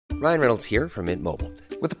Ryan Reynolds here from Mint Mobile.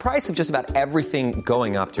 With the price of just about everything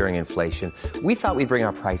going up during inflation, we thought we'd bring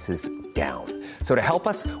our prices down. So to help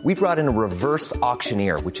us, we brought in a reverse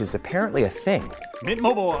auctioneer, which is apparently a thing. Mint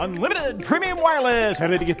Mobile Unlimited Premium Wireless. How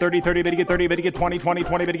to get 30, 30, bit to get 30, bit to get 20, 20,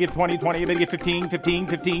 20, bit to get 20, 20, bit to get 15, 15,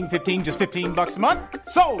 15, 15, just $15 a month?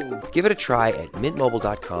 Sold! Give it a try at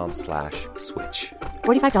mintmobile.com/switch.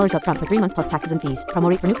 $45 up front for 3 months plus taxes and fees. Promo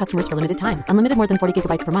rate for new customers for limited time. Unlimited more than 40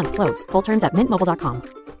 gigabytes per month. Slows full terms at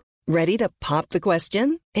mintmobile.com. Ready to pop the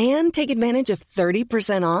question and take advantage of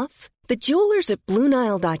 30% off? The jewelers at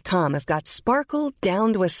BlueNile.com have got sparkle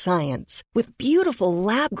down to a science with beautiful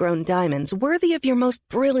lab-grown diamonds worthy of your most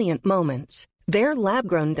brilliant moments. Their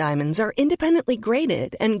lab-grown diamonds are independently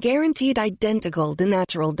graded and guaranteed identical to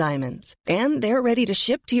natural diamonds. And they're ready to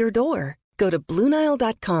ship to your door. Go to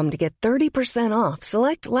BlueNile.com to get 30% off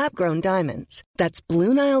select lab-grown diamonds. That's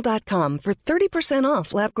BlueNile.com for 30%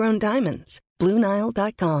 off lab-grown diamonds.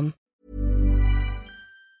 BlueNile.com.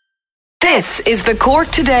 This is the Cork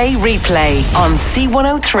Today replay on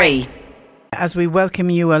C103. As we welcome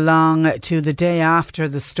you along to the day after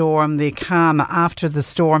the storm, the calm after the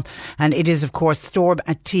storm, and it is of course Storm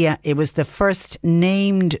Atia. It was the first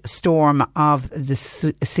named storm of the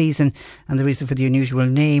season, and the reason for the unusual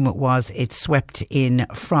name was it swept in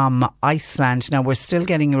from Iceland. Now we're still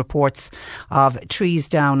getting reports of trees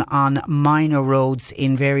down on minor roads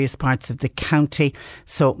in various parts of the county,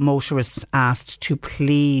 so motorists asked to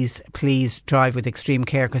please drive with extreme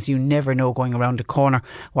care, because you never know going around a corner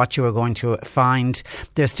what you are going to find.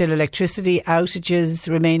 There's still electricity outages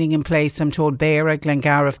remaining in place. I'm told Beara,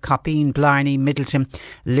 Glengariff, Coppeen, Blarney, Middleton,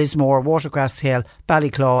 Lismore, Watergrass Hill,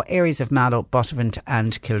 Ballyclaw, areas of Mallow, Buttevant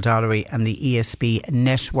and Kildorrery, and the ESB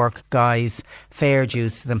network guys, fair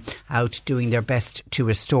dues to them, out doing their best to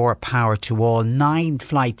restore power to all. 9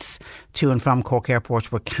 flights to and from Cork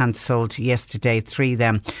Airport were cancelled yesterday. 3 of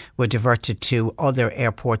them were diverted to other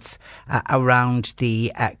airports around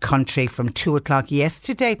the country. From 2 o'clock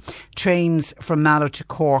yesterday, trains from Mallow to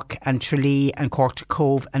Cork and Tralee and Cork to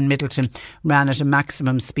Cove and Middleton ran at a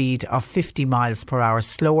maximum speed of 50 miles per hour,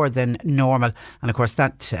 slower than normal, and of course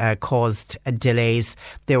that caused delays.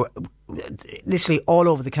 There were literally all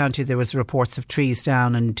over the county there was reports of trees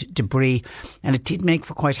down and debris, and it did make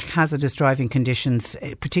for quite hazardous driving conditions,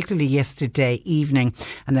 particularly yesterday evening.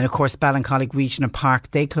 And then of course Ballincollig Regional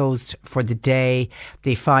Park, they closed for the day.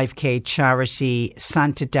 The 5k charity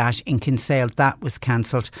Santa Dash in Kinsale, that was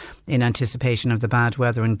cancelled in anticipation of the bad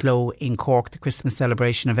weather. And Glow in Cork, the Christmas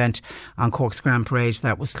celebration event on Cork's Grand Parade,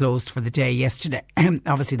 that was closed for the day yesterday.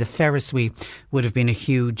 Obviously the Ferris wheel would have been a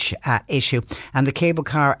huge issue, and the cable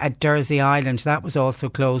car at Jersey Island, that was also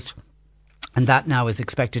closed, and that now is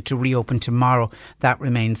expected to reopen tomorrow. That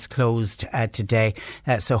remains closed today.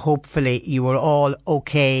 So hopefully you were all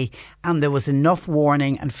okay, and there was enough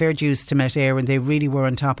warning, and fair dues to Met Éireann, they really were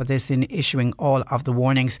on top of this in issuing all of the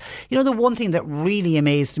warnings. You know, the one thing that really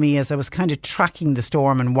amazed me as I was kind of tracking the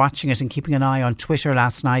storm and watching it and keeping an eye on Twitter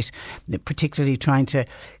last night, particularly trying to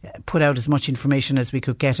put out as much information as we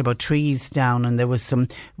could get about trees down, and there was some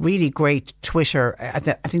really great Twitter. I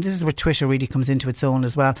think this is where Twitter really comes into its own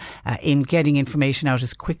as well, in getting information out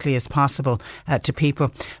as quickly as possible to people.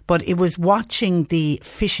 But it was watching the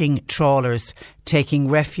fishing trawlers taking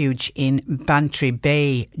refuge in Bantry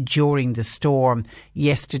Bay during the storm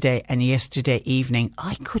yesterday and yesterday evening.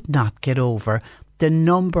 I could not get over the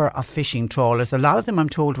number of fishing trawlers. A lot of them, I'm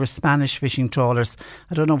told, were Spanish fishing trawlers.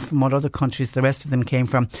 I don't know from what other countries the rest of them came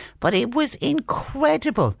from, but it was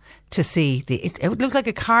incredible to see. It looked like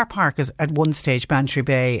a car park at one stage, Bantry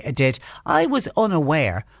Bay did. I was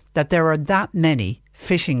unaware that there are that many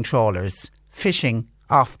fishing trawlers fishing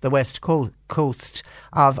off the west coast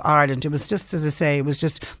of Ireland. It was just, as I say, it was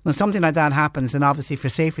just when something like that happens, and obviously for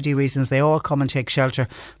safety reasons they all come and take shelter.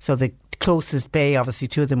 So the closest bay obviously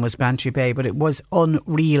to them was Bantry Bay, but it was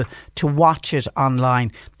unreal to watch it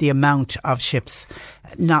online, the amount of ships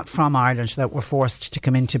not from Ireland that were forced to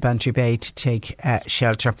come into Bantry Bay to take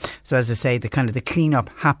shelter. So as I say, the clean-up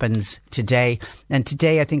happens today, and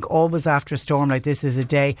today I think always after a storm like this is a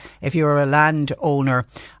day, if you're a landowner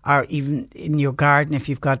or even in your garden, if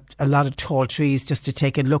you've got a lot of tall trees, just to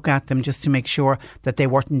take a look at them, just to make sure that they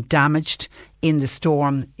weren't damaged in the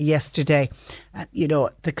storm yesterday. You know,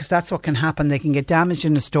 because that's what can happen. They can get damaged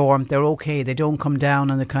in a storm. They're okay. They don't come down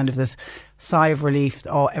on the kind of this sigh of relief,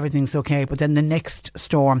 oh, everything's okay. But then the next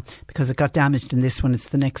storm, because it got damaged in this one, it's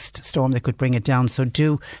the next storm that could bring it down. So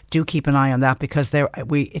do keep an eye on that, because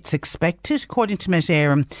it's expected, according to Met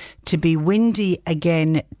Éireann, to be windy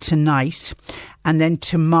again tonight, and then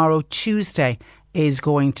tomorrow, Tuesday, is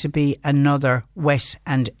going to be another wet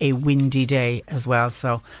and a windy day as well.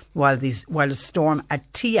 So while a storm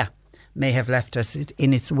Atia may have left us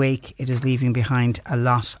in its wake, it is leaving behind a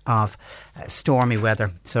lot of stormy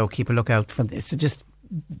weather. So keep a lookout for this. So just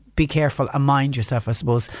be careful and mind yourself, I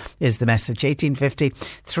suppose, is the message. 1850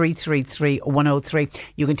 333 103.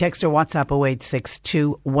 You can text or WhatsApp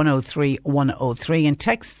 0862 103 103. And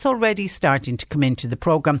texts already starting to come into the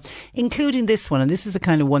programme, including this one. And this is the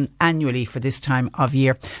kind of one annually for this time of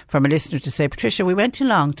year, from a listener to say, Patricia, we went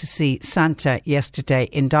along to see Santa yesterday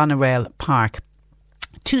in Doneraile Park.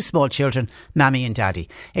 2 small children, Mammy and Daddy.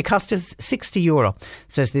 It cost us €60,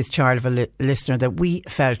 says this child of a listener, that we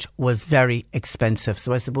felt was very expensive.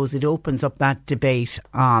 So I suppose it opens up that debate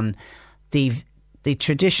on the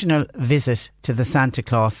traditional visit to the Santa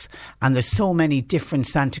Claus, and there's so many different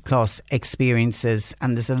Santa Claus experiences,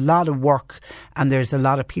 and there's a lot of work and there's a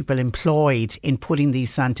lot of people employed in putting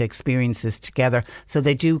these Santa experiences together, so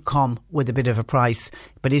they do come with a bit of a price.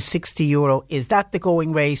 But is €60, is that the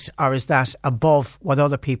going rate, or is that above what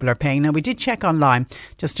other people are paying? Now, we did check online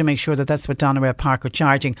just to make sure that that's what Doneraile Park are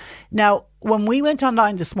charging. Now, when we went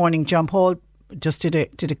online this morning, John Paul just did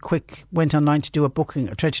a quick, went online to do a booking,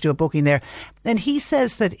 or tried to do a booking there, and he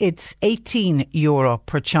says that it's €18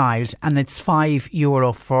 per child and it's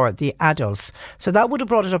 €5 for the adults. So that would have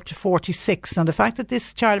brought it up to 46. Now, the fact that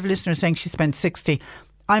this child of a listener is saying she spent 60,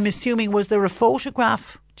 I'm assuming, was there a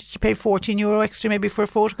photograph? Did you pay €14 extra maybe for a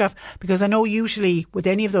photograph? Because I know usually with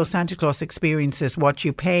any of those Santa Claus experiences, what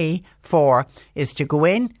you pay for is to go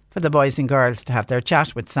in for the boys and girls to have their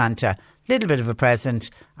chat with Santa, little bit of a present,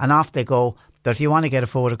 and off they go. But if you want to get a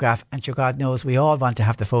photograph, and sure, God knows we all want to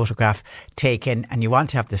have the photograph taken, and you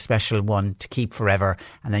want to have the special one to keep forever,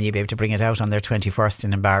 and then you'll be able to bring it out on their 21st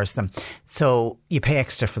and embarrass them. So you pay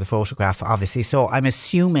extra for the photograph, obviously. So I'm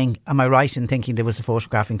assuming, am I right in thinking there was a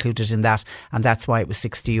photograph included in that, and that's why it was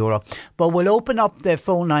 €60. But we'll open up the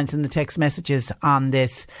phone lines and the text messages on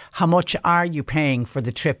this. How much are you paying for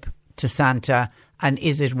the trip to Santa? And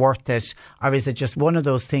is it worth it? Or is it just one of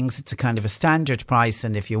those things, it's a kind of a standard price,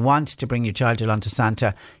 and if you want to bring your child along to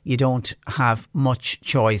Santa, you don't have much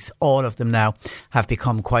choice. All of them now have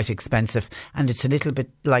become quite expensive, and it's a little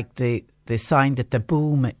bit like the sign that the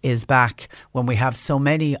boom is back when we have so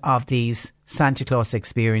many of these Santa Claus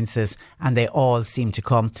experiences, and they all seem to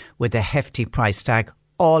come with a hefty price tag.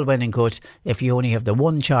 All well and good if you only have the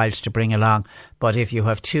one child to bring along, but if you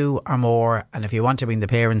have 2 or more, and if you want to bring the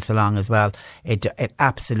parents along as well, it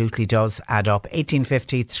absolutely does add up.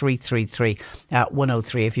 1850 333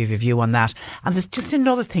 103 if you have a view on that. And there's just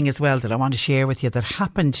another thing as well that I want to share with you that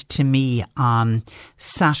happened to me on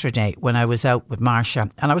Saturday when I was out with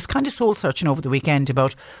Marsha, and I was kind of soul searching over the weekend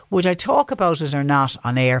about would I talk about it or not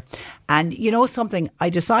on air. And you know something, I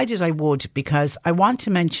decided I would, because I want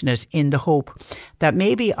to mention it in the hope that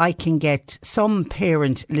maybe I can get some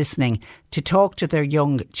parent listening to talk to their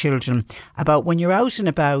young children about when you're out and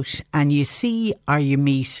about and you see or you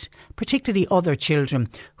meet particularly other children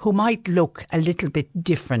who might look a little bit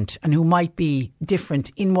different, and who might be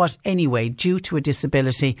different in what anyway, due to a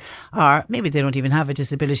disability, or maybe they don't even have a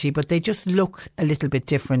disability, but they just look a little bit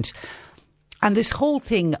different. And this whole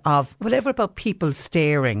thing of whatever about people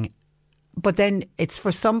staring, but then it's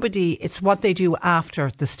for somebody, it's what they do after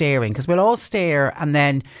the staring, because we'll all stare and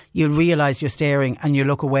then you'll realise you're staring and you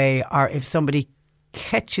look away, or if somebody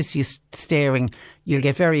catches you staring, you'll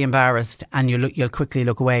get very embarrassed and you'll quickly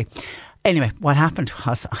look away. Anyway, what happened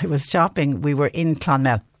was I was shopping. We were in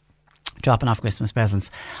Clonmel dropping off Christmas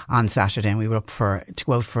presents on Saturday, and we were up to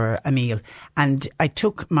go out for a meal, and I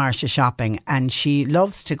took Marsha shopping, and she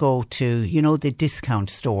loves to go to, you know, the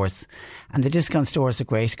discount stores, and the discount stores are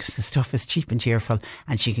great because the stuff is cheap and cheerful,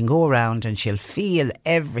 and she can go around and she'll feel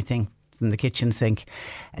everything from the kitchen sink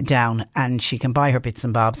down, and she can buy her bits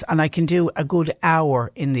and bobs, and I can do a good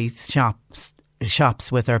hour in these shops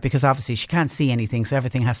with her, because obviously she can't see anything, so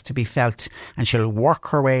everything has to be felt, and she'll work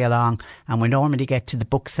her way along. And we normally get to the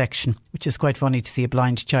book section, which is quite funny to see a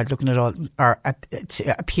blind child looking at all, or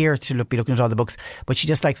appear to be looking at all the books, but she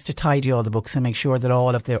just likes to tidy all the books and make sure that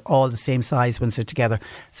all the same size ones are together.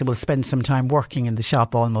 So we'll spend some time working in the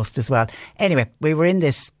shop almost as well. Anyway, we were in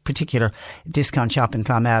this particular discount shop in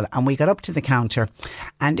Clonmel, and we got up to the counter,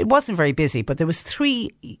 and it wasn't very busy, but there was 3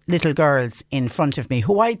 little girls in front of me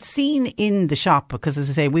who I'd seen in the shop, because as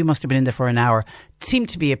I say, we must have been in there for an hour.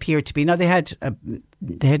 Appeared to be. Now they had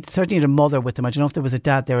certainly a mother with them. I don't know if there was a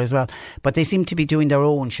dad there as well, but they seemed to be doing their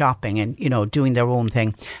own shopping and, you know, doing their own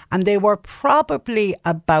thing. And they were probably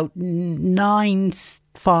about 9, 7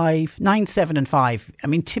 and 5. I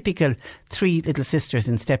mean, typical 3 little sisters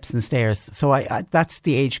in steps and stairs. So that's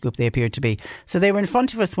the age group they appeared to be. So they were in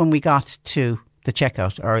front of us when we got to the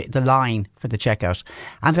checkout, or the line for the checkout.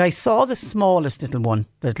 And I saw the smallest little one,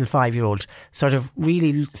 the little 5-year-old, sort of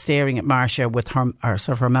really staring at Marcia with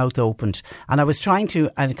her mouth opened. And I was trying to,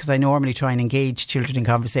 because I normally try and engage children in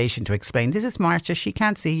conversation, to explain, this is Marcia, she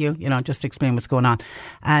can't see you, just explain what's going on.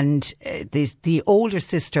 And the older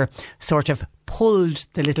sister sort of pulled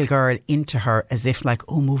the little girl into her as if like,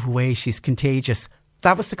 oh, move away, she's contagious.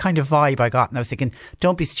 That was the kind of vibe I got. And I was thinking,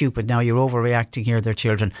 don't be stupid now, you're overreacting here, they're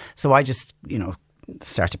children. So I just,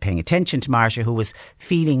 started paying attention to Marcia, who was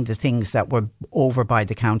feeling the things that were over by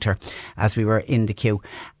the counter as we were in the queue.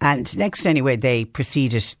 And next, anyway, they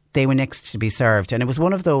were next to be served. And it was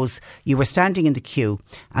one of those, you were standing in the queue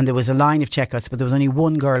and there was a line of checkouts, but there was only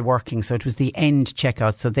one girl working. So it was the end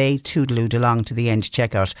checkout. So they toodalooed along to the end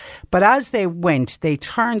checkout. But as they went, they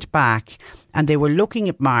turned back and they were looking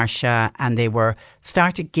at Marcia and they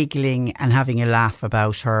started giggling and having a laugh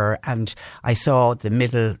about her. And I saw the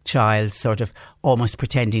middle child sort of almost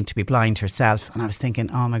pretending to be blind herself. And I was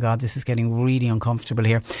thinking, oh my God, this is getting really uncomfortable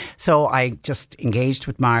here. So I just engaged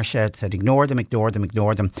with Marcia, said, ignore them.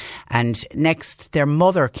 And next, their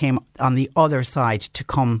mother came on the other side to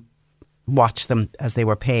come watch them as they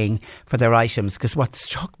were paying for their items. Because what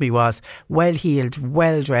struck me was well-heeled,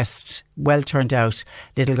 well-dressed, well-turned out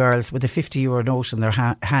little girls with a €50 note in their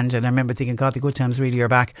hand. And I remember thinking, God, the good times really are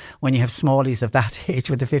back when you have smallies of that age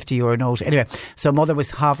with a €50 note. Anyway, so mother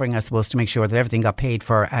was hovering, I suppose, to make sure that everything got paid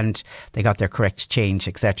for and they got their correct change,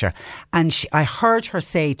 etc. And I heard her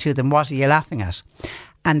say to them, what are you laughing at?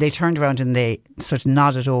 And they turned around and they sort of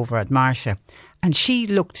nodded over at Marcia. And she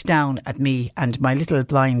looked down at me and my little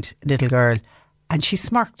blind little girl and she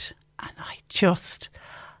smirked.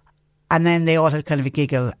 And then they all had kind of a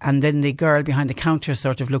giggle. And then the girl behind the counter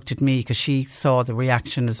sort of looked at me because she saw the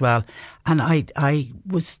reaction as well. And I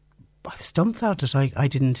was dumbfounded.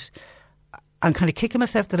 I'm kind of kicking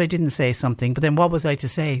myself that I didn't say something. But then what was I to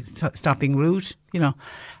say? Stop being rude?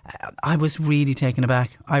 I was really taken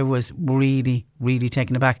aback. I was really, really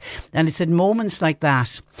taken aback. And it's at moments like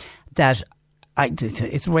that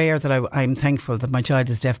it's rare that I'm thankful that my child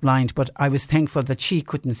is deafblind, but I was thankful that she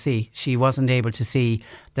couldn't see. She wasn't able to see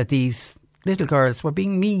that these little girls were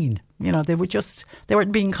being mean. They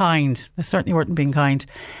weren't being kind. They certainly weren't being kind.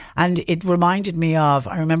 And it reminded me of,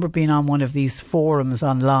 I remember being on one of these forums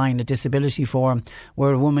online, a disability forum,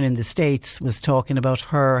 where a woman in the States was talking about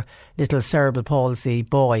her little cerebral palsy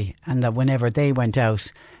boy, and that whenever they went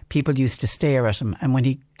out, people used to stare at him. And when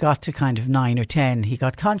he got to kind of 9 or 10, he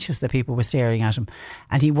got conscious that people were staring at him.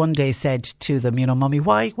 And he one day said to them, Mummy,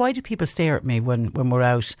 why do people stare at me when we're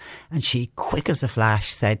out? And she, quick as a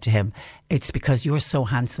flash, said to him, it's because you're so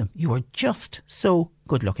handsome. You are just so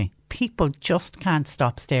good looking. People just can't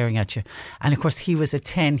stop staring at you. And of course, he was at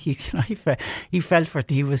 10. He felt for it.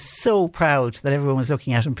 He was so proud that everyone was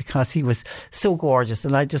looking at him because he was so gorgeous.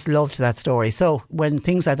 And I just loved that story. So when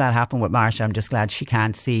things like that happen with Marcia, I'm just glad she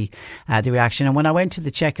can't see the reaction. And when I went to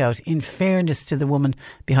the checkout, in fairness to the woman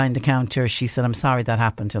behind the counter, she said, I'm sorry that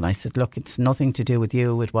happened. And I said, look, it's nothing to do with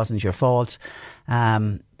you. It wasn't your fault.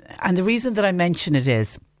 And the reason that I mention it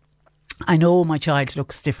is, I know my child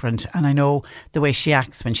looks different and I know the way she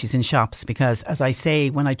acts when she's in shops because, as I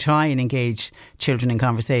say, when I try and engage children in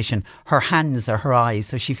conversation, her hands are her eyes,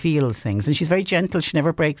 so she feels things. And she's very gentle, she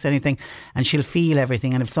never breaks anything and she'll feel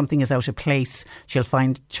everything. And if something is out of place, she'll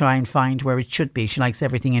try and find where it should be. She likes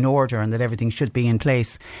everything in order and that everything should be in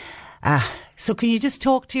place. So can you just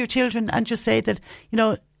talk to your children and just say that,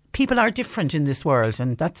 people are different in this world,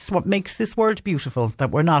 and that's what makes this world beautiful,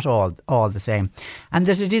 that we're not all the same, and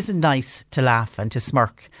that it isn't nice to laugh and to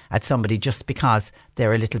smirk at somebody just because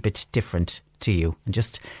they're a little bit different to you. And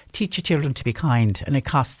just teach your children to be kind, and it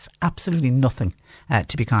costs absolutely nothing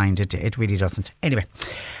to be kind. It really doesn't. Anyway,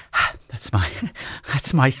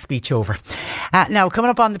 that's my speech over. Now,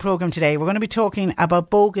 coming up on the programme today, we're going to be talking about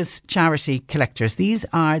bogus charity collectors. These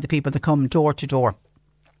are the people that come door to door.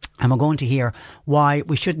 And we're going to hear why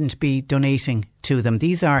we shouldn't be donating to them.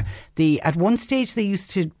 These are at one stage they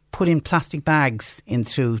used to put in plastic bags in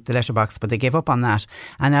through the letterbox, but they gave up on that.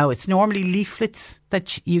 And now it's normally leaflets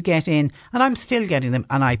that you get in, and I'm still getting them,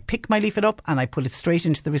 and I pick my leaflet up and I put it straight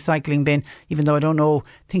into the recycling bin, even though I don't know,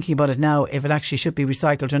 thinking about it now, if it actually should be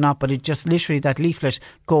recycled or not, but it just literally, that leaflet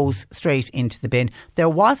goes straight into the bin. There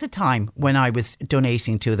was a time when I was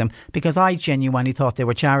donating to them because I genuinely thought they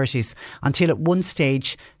were charities, until at one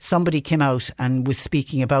stage somebody came out and was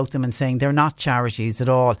speaking about them and saying they're not charities at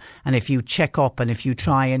all, and if you check up and if you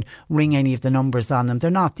try and ring any of the numbers on them, they're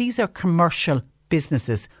not. These are commercial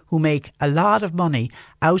businesses who make a lot of money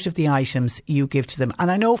out of the items you give to them.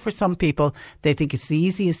 And I know for some people, they think it's the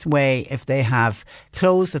easiest way if they have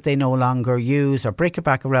clothes that they no longer use or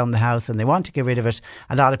bric-a-brac around the house and they want to get rid of it.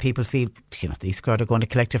 A lot of people feel, these girls are going to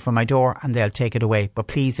collect it from my door and they'll take it away. But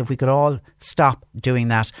please, if we could all stop doing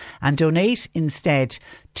that and donate instead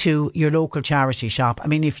to your local charity shop. I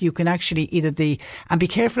mean, if you can actually and be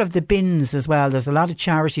careful of the bins as well. There's a lot of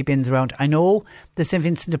charity bins around. I know the St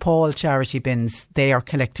Vincent de Paul charity bins, they are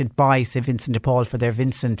collected by St Vincent de Paul for their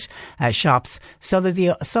Vincent shops. So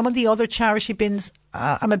that some of the other charity bins,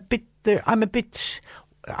 I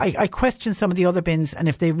question some of the other bins and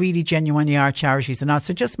if they really genuinely are charities or not.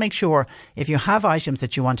 So just make sure if you have items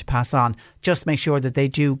that you want to pass on, just make sure that they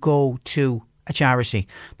do go to a charity.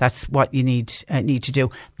 That's what you need to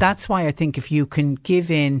do. That's why I think if you can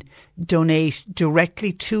donate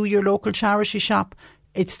directly to your local charity shop,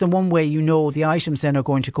 it's the one way the items then are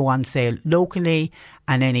going to go on sale locally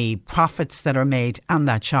and any profits that are made on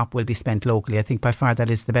that shop will be spent locally. I think by far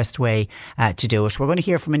that is the best way to do it. We're going to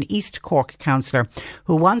hear from an East Cork councillor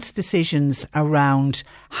who wants decisions around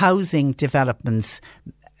housing developments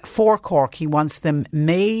for Cork. He wants them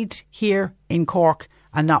made here in Cork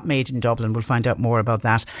and not made in Dublin. We'll find out more about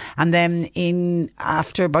that. And then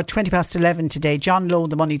after about 11:20 today, John Lowe,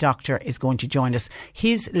 the Money Doctor, is going to join us.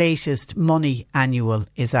 His latest Money Annual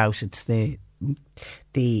is out. It's the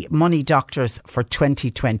Money Doctors for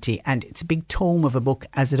 2020, and it's a big tome of a book,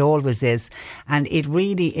 as it always is. And it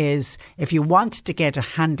really is, if you want to get a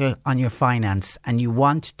handle on your finance and you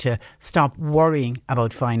want to stop worrying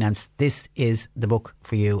about finance, this is the book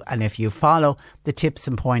for you. And if you follow the tips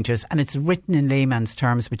and pointers, and it's written in layman's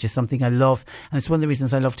terms, which is something I love, and it's one of the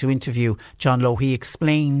reasons I love to interview John Lowe. He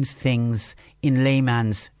explains things in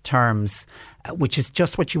layman's terms, which is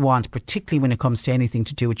just what you want, particularly when it comes to anything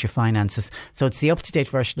to do with your finances. So it's the up-to-date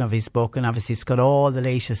version of his book, and obviously it's got all the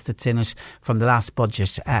latest that's in it from the last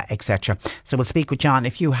budget, etc. So we'll speak with John.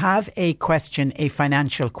 If you have a question, a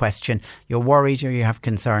financial question, you're worried or you have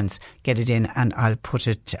concerns, get it in and I'll put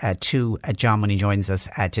it to John when he joins us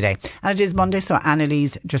today. And it is Monday, so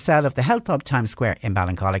Annalise Dressel of the Health Hub Times Square in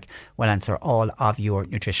Ballincollig will answer all of your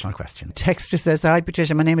nutritional questions. Texter says, "Hi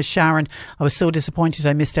Patricia, my name is Sharon. I was so disappointed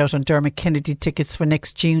I missed out on Dermot Kennedy tickets for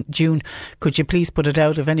next June. Could you please put it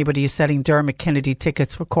out if anybody is selling Dermot Kennedy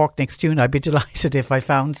tickets for Cork next June? I'd be delighted if I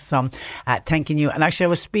found some." Thanking you. And actually I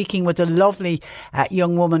was speaking with a lovely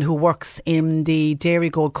young woman who works in the Dairy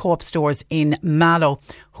Gold Co-op stores in Mallow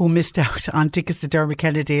who missed out on tickets to Dermot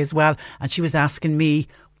Kennedy as well, and she was asking me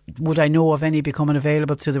would I know of any becoming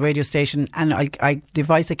available to the radio station, and the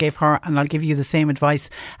advice I gave her, and I'll give you the same advice,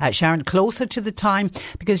 Sharon, closer to the time,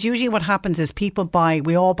 because usually what happens is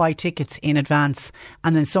we all buy tickets in advance,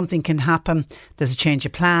 and then something can happen. There's a change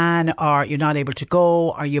of plan, or you're not able to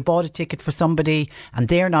go, or you bought a ticket for somebody and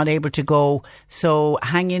they're not able to go. So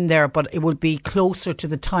hang in there, but it will be closer to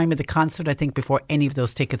the time of the concert, I think, before any of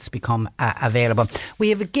those tickets become available. We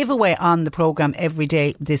have a giveaway on the programme every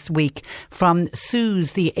day this week from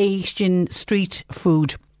Sue's, the Asian street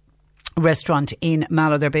food restaurant in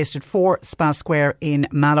Mallow. They're based at 4 Spa Square in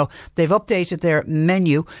Mallow. They've updated their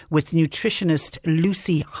menu with nutritionist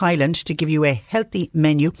Lucy Hyland to give you a healthy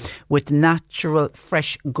menu with natural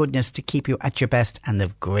fresh goodness to keep you at your best. And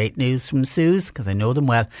the great news from Sue's, because I know them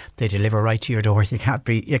well, they deliver right to your door. You can't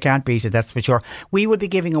beat it, that's for sure. We will be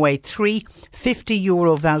giving away 3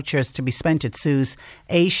 €50 vouchers to be spent at Sue's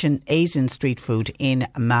Asian street food in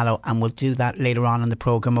Mallow, and we'll do that later on in the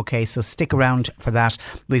programme. Okay, so stick around for that.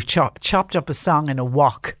 We've chopped up a song in a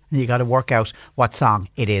wok. You got to work out what song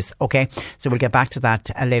it is. Okay, so we'll get back to that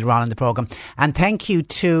later on in the programme. And thank you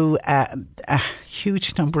to a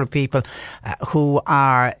huge number of people who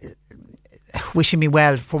are wishing me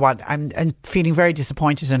well for what I'm feeling very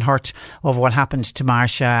disappointed and hurt over what happened to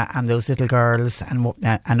Marsha and those little girls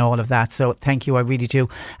and all of that. So thank you, I really do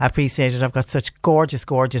appreciate it. I've got such gorgeous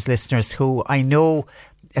listeners who I know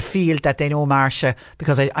feel that they know Marsha,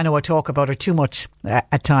 because I know I talk about her too much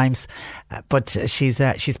at times, but she's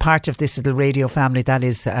part of this little radio family, that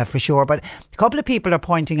is for sure. But a couple of people are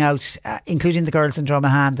pointing out, including the girls in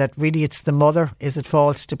Dromahan, that really it's the mother is at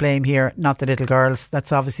fault to blame here, not the little girls.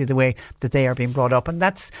 That's obviously the way that they are being brought up, and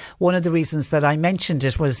that's one of the reasons that I mentioned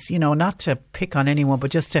it was, not to pick on anyone, but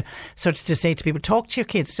just to sort of to say to people, talk to your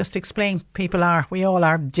kids, just explain we all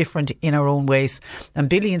are different in our own ways. And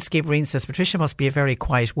Billy in Skibbereen says, Patricia must be a very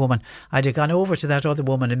quiet woman. I'd have gone over to that other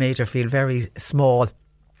woman and made her feel very small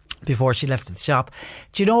before she left the shop.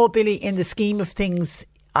 Do you know, Billy, in the scheme of things,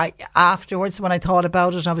 afterwards, when I thought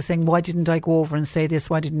about it, I was saying, why didn't I go over and say this?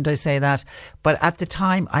 Why didn't I say that? But at the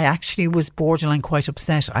time, I actually was borderline quite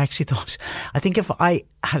upset. I actually thought, I think if I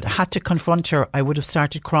had to confront her, I would have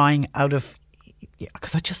started crying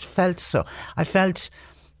because I just felt so. I felt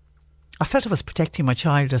I was protecting my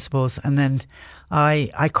child, I suppose, and then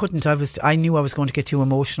I couldn't. I knew I was going to get too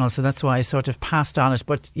emotional, so that's why I sort of passed on it.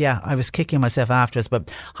 But yeah, I was kicking myself afterwards.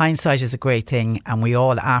 But hindsight is a great thing, and we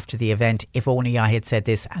all, after the event, if only I had said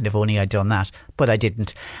this and if only I'd done that, but I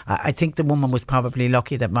didn't. I think the woman was probably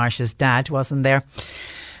lucky that Marsha's dad wasn't there.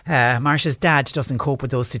 Marsha's dad doesn't cope with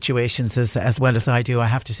those situations as well as I do. I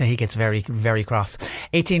have to say he gets very, very cross.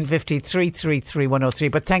 1850 333 103.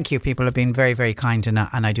 But thank you, people have been very, very kind, and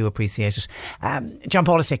I do appreciate it. John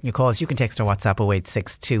Paul is taking your calls. You can text or WhatsApp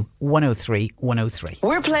 0862 103 103.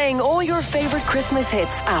 We're playing all your favourite Christmas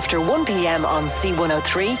hits after 1pm on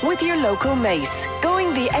C103 with your local Mace.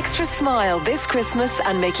 Going the extra smile this Christmas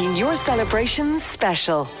and making your celebrations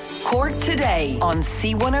special. Cork Today on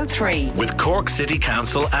C103. With Cork City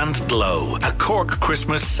Council and Glow, a Cork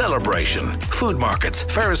Christmas celebration. Food markets,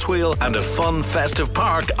 Ferris wheel and a fun festive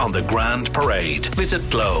park on the Grand Parade. Visit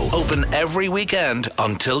Glow, open every weekend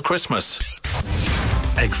until Christmas.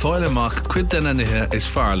 Ag foiile amach cuid den anithe is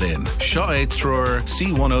Farlane. Seo é trúr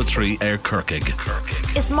C103 Kirkig.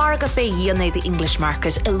 Is marga fé híanna the English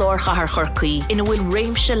market I lor chahar churcaí ina bhfuil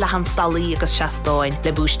réimse lehan stalaí agus seastáin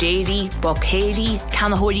le bústéirí, bochéirí,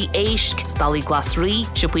 canahóirí éisc, stalaí glasrí,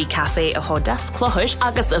 sipuí café a hodas clothir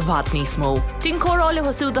agus a bhad níos mó. Dín córála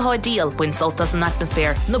hosú the hodíal buin soltas an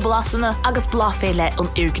atmosfér na blasana agus blaféile an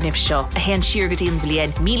irgnimh seo a hen siirgadín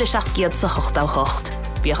bblion 1788.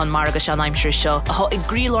 Bíoch an marga sean aimsir seo a ho I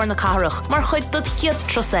grílór na carach mar chuid dod chiad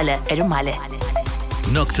troselle meile.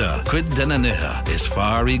 Nukta cuid den anithe is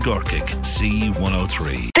far I Gorkig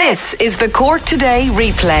C103. This is the Cork Today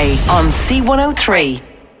replay on C103.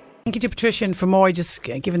 Thank you to Patricia and for more, just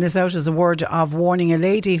giving this out as a word of warning. A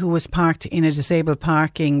lady who was parked in a disabled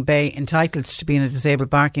parking bay, entitled to be in a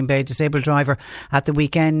disabled parking bay, disabled driver at the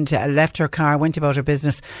weekend, left her car, went about her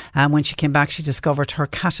business, and when she came back she discovered her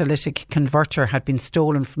catalytic converter had been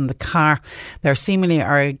stolen from the car. There seemingly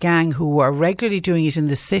are a gang who are regularly doing it in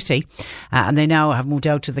the city, and they now have moved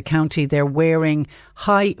out to the county. They're wearing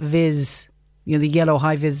high-vis, the yellow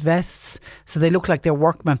high-vis vests, so they look like they're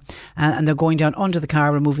workmen, and they're going down under the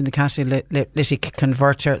car, removing the catalytic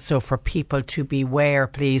converter. So for people to beware,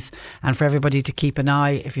 please, and for everybody to keep an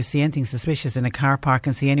eye if you see anything suspicious in a car park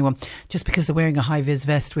and see anyone, just because they're wearing a high-vis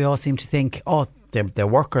vest, we all seem to think, they're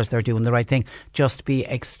workers, they're doing the right thing. Just be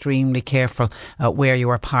extremely careful where you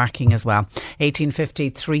are parking as well. 1850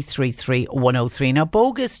 333 103. Now,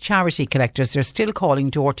 bogus charity collectors are still calling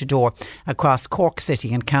door to door across Cork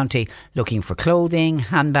City and County looking for clothing,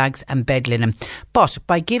 handbags and bed linen. But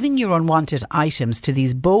by giving your unwanted items to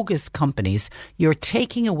these bogus companies, you're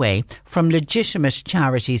taking away from legitimate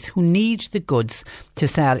charities who need the goods to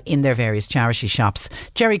sell in their various charity shops.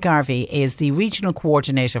 Jerry Garvey is the regional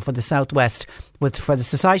coordinator for the South West for the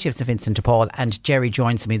Society of St Vincent de Paul, and Jerry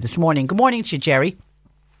joins me this morning. Good morning to you, Jerry.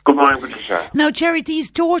 Good morning, Patricia. Now, Jerry, these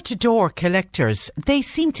door-to-door collectors, they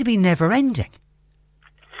seem to be never-ending.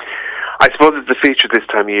 I suppose it's the feature this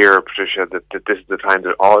time of year, Patricia, that this is the time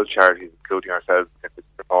that all charities, including ourselves, St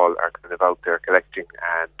Vincent de Paul, are kind of out there collecting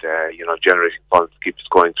and generating funds to keep us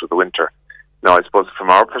going through the winter. Now, I suppose from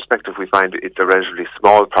our perspective, we find it's a relatively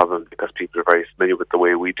small problem because people are very familiar with the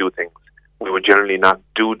way we do things. We would generally not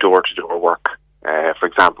do door-to-door work. For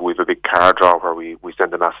example, we have a big card draw where we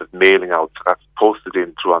send a massive mailing out, so that's posted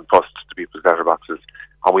in through on post to people's letterboxes,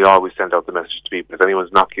 and we always send out the message to people. If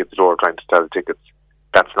anyone's knocking at the door trying to sell tickets,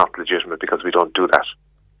 that's not legitimate because we don't do that.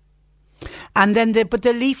 And then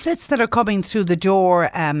the leaflets that are coming through the door,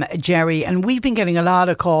 Jerry, and we've been getting a lot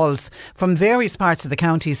of calls from various parts of the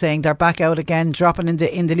county saying they're back out again, dropping in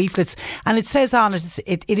the leaflets, and it says on it,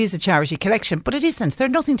 it is a charity collection, but it isn't. They're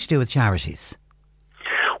nothing to do with charities.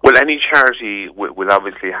 Well, any charity will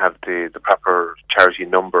obviously have the proper charity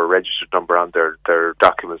number, registered number on their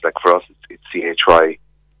documents. Like for us, it's CHY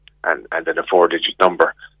and then a 4-digit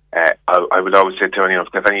number. I would always say to anyone,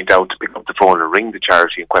 if they have any doubt, to pick up the phone and ring the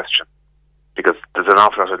charity in question, because there's an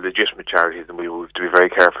awful lot of legitimate charities and we have to be very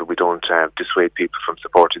careful we don't dissuade people from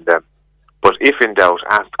supporting them. But if in doubt,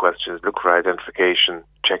 ask questions, look for identification,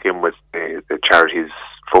 check in with the charity's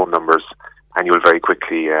phone numbers, and you'll very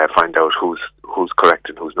quickly find out who's correct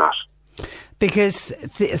and who's not. Because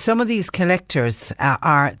some of these collectors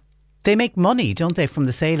they make money, don't they, from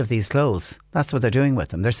the sale of these clothes? That's what they're doing with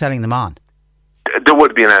them. They're selling them on. There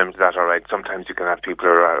would be an element of that, all right. Sometimes you can have people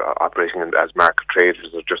who are operating as market traders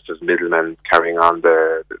or just as middlemen carrying on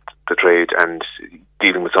the trade and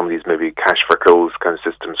dealing with some of these maybe cash for clothes kind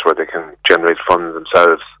of systems where they can generate funds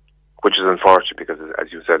themselves, which is unfortunate because,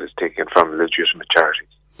 as you said, it's taken from legitimate charities.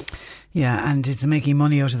 Yeah, and it's making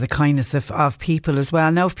money out of the kindness of people as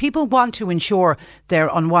well. Now, if people want to ensure their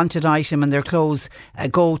unwanted item and their clothes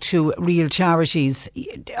go to real charities,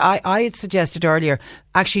 I had suggested earlier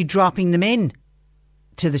actually dropping them in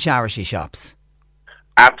to the charity shops.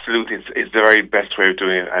 Absolutely, it's the very best way of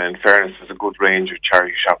doing it. And in fairness, there's a good range of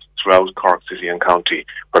charity shops throughout Cork City and County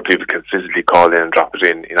where people can physically call in and drop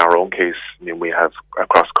it in. In our own case, we have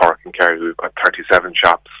across Cork and Kerry, we've got 37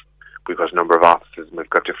 shops. We've got a number of offices and we've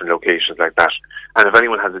got different locations like that. And if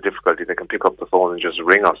anyone has a difficulty, they can pick up the phone and just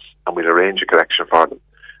ring us and we'll arrange a collection for them.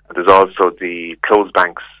 And there's also the clothes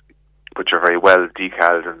banks, which are very well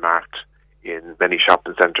decaled and marked in many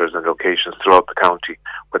shopping centres and locations throughout the county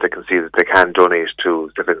where they can see that they can donate to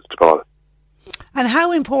St Vincent de Paul. And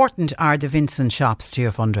how important are the Vincent shops to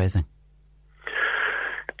your fundraising?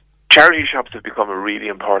 Charity shops have become a really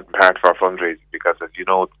important part of our fundraising because, as you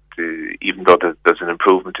know, even though there's an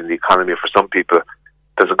improvement in the economy for some people,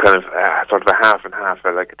 there's a kind of sort of a half and half,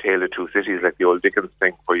 like a tale of two cities, like the old Dickens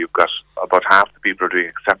thing, where you've got about half the people are doing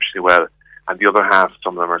exceptionally well, and the other half,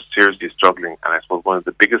 some of them are seriously struggling. And I suppose one of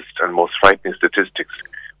the biggest and most frightening statistics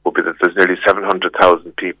would be that there's nearly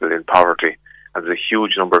 700,000 people in poverty, and there's a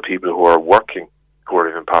huge number of people who are working who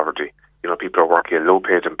are in poverty. People are working in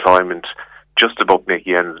low-paid employment, just about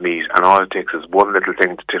making ends meet, and all it takes is one little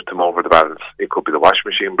thing to tip them over the balance. It could be the washing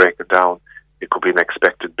machine breaking down, it could be an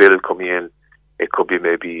expected bill coming in, it could be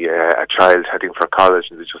maybe a child heading for college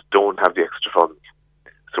and they just don't have the extra funds.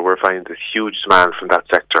 So we're finding this huge demand from that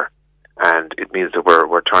sector, and it means that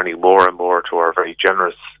we're turning more and more to our very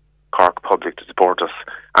generous Cork public to support us.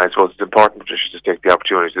 And I suppose it's important, Patricia, to take the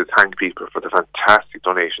opportunity to thank people for the fantastic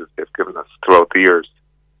donations they've given us throughout the years.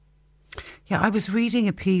 Yeah, I was reading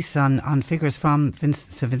a piece on figures from St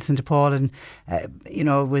Vincent de Paul, and it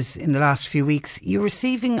was in the last few weeks. You're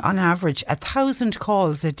receiving on average 1,000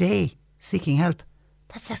 calls a day seeking help.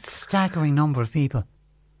 That's a staggering number of people.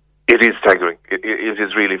 It is staggering. It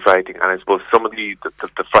is really frightening, and I suppose some of the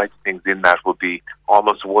frightening things in that would be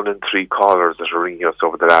almost 1 in 3 callers that are ringing us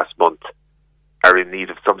over the last month are in need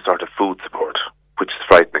of some sort of food support, which is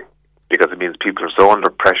frightening because it means people are so under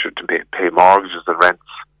pressure to pay mortgages and rents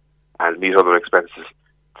and meet other expenses,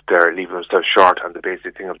 they're leaving themselves short on the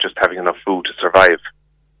basic thing of just having enough food to survive,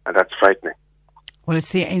 and that's frightening. Well,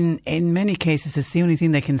 it's in many cases it's the only thing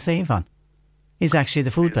they can save on is actually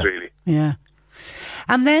the food bill. Really. Yeah.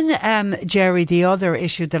 And then, Jerry, the other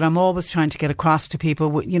issue that I'm always trying to get across to people,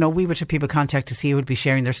 we would have people contact us here who would be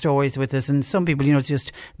sharing their stories with us, and some people,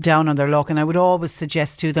 just down on their luck. And I would always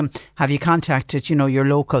suggest to them, have you contacted, your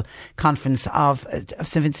local conference of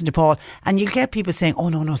St Vincent de Paul? And you'll get people saying, oh,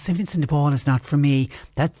 no, St Vincent de Paul is not for me.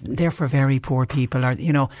 They're for very poor people, or,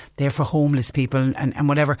 they're for homeless people and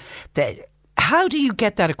whatever. How do you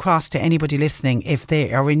get that across to anybody listening if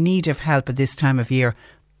they are in need of help at this time of year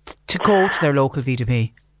to go to their local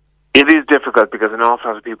VDP? It is difficult because an awful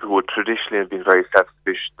lot of people who would traditionally have been very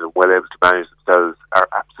self-sufficient and well able to manage themselves are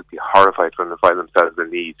absolutely horrified when they find themselves in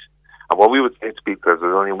need. And what we would say to people is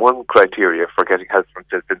there's only one criteria for getting help from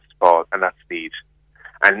St Vincent de Paul, and that's need.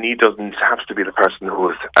 And need doesn't have to be the person who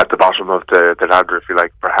is at the bottom of the ladder, if you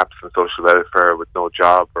like, perhaps in social welfare with no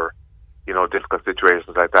job or, difficult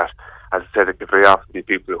situations like that. As I said, it can very often be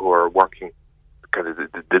people who are working, kind of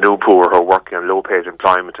the new poor who are working on low-paid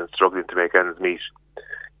employment and struggling to make ends meet.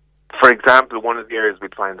 For example, one of the areas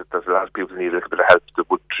we'd find that there's a lot of people who need a little bit of help that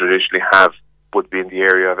would traditionally have would be in the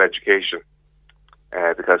area of education.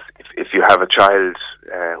 Because if you have a child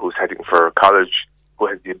who's heading for college, who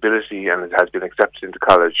has the ability and has been accepted into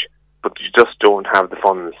college, but you just don't have the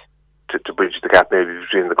funds to bridge the gap maybe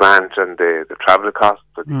between the grant and the travel costs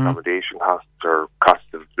or the accommodation costs or costs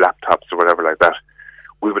of laptops or whatever like that,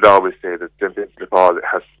 we would always say that St Vincent de Paul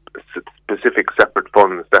has specific separate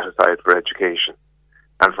funds set aside for education.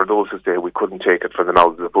 And for those who say we couldn't take it from the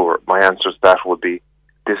mouths of the poor, my answer to that would be,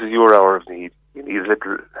 this is your hour of need. You need a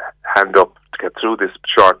little hand up to get through this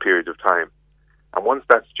short period of time. And once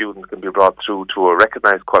that student can be brought through to a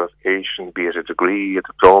recognised qualification, be it a degree, a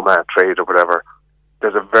diploma, a trade or whatever,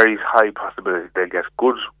 there's a very high possibility they'll get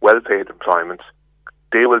good, well-paid employment.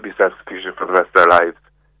 They will be self-sufficient for the rest of their lives.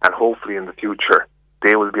 And hopefully in the future,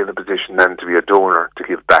 they will be in a position then to be a donor, to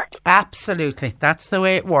give back. Absolutely. That's the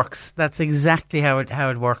way it works. That's exactly how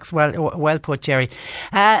it works. Well put, Jerry.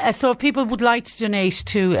 So if people would like to donate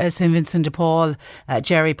to St Vincent de Paul,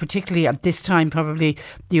 Jerry, particularly at this time, probably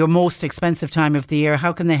your most expensive time of the year,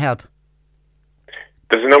 how can they help?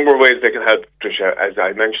 There's a number of ways they can help, Patricia. As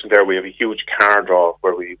I mentioned there, we have a huge car draw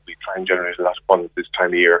where we try and generate a lot of funds this time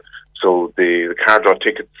of year. So the car draw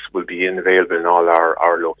tickets will be available in all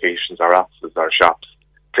our locations, our offices, our shops,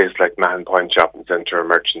 places like Mahon Point Shopping Centre,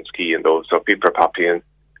 Merchants Quay and those. So if people are popping in,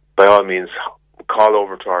 by all means, call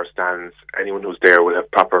over to our stands. Anyone who's there will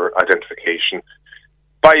have proper identification.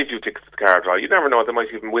 Buy a few tickets to the car draw. You never know, they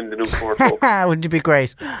might even win the new Ford Focus. Wouldn't it be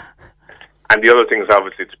great? And the other thing is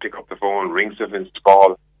obviously to pick up the phone, ring St. Vincent de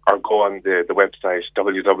Paul, or go on the website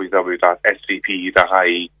www.svp.ie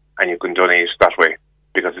and you can donate that way,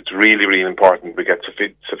 because it's really, really important we get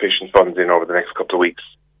sufficient funds in over the next couple of weeks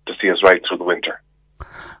to see us right through the winter.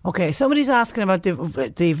 Okay, somebody's asking about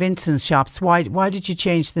the Vincent's shops. Why did you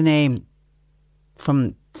change the name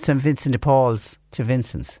from St. Vincent de Paul's to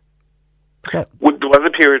Vincent's? There was a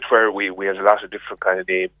period where we had a lot of different kind of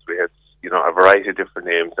names. We had, a variety of different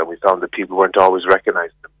names, and we found that people weren't always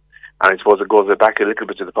recognising them. And I suppose it goes back a little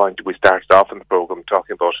bit to the point that we started off in the programme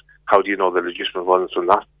talking about how do you know the legitimate ones from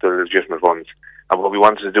not the legitimate ones. And what we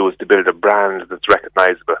wanted to do was to build a brand that's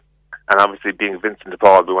recognisable. And obviously, being Vincent de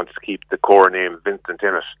Paul, we wanted to keep the core name Vincent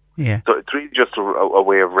in it. Yeah. So it's really just a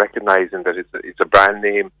way of recognising that it's a brand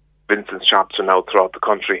name. Vincent's shops are now throughout the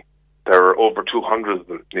country. There are over 200 of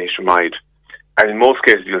them nationwide. And in most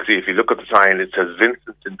cases, you'll see, if you look at the sign, it says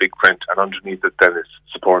Vincent in big print, and underneath it then is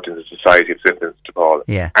supporting the Society of St. Vincent de Paul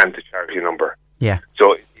and the charity number. Yeah.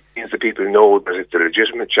 So it means that people know that it's a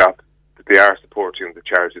legitimate shop, that they are supporting the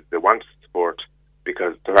charity that they want to support,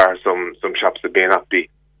 because there are some shops that may not be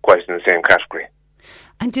quite in the same category.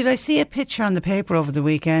 And did I see a picture on the paper over the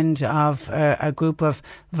weekend of a group of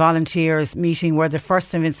volunteers meeting where the first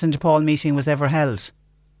St. Vincent de Paul meeting was ever held?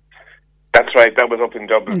 That's right, that was up in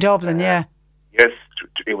Dublin. In Dublin, yeah. Yes,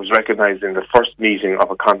 it was recognised in the first meeting of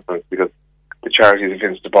a conference, because the charity of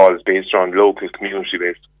Vincent de Paul is based on local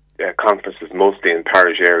community-based conferences, mostly in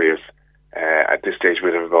parish areas. At this stage,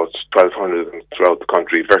 we have about 1,200 of them throughout the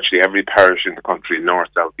country, virtually every parish in the country, north,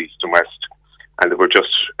 south, east and west. And they were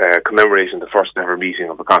just commemorating the first ever meeting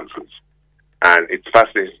of a conference. And it's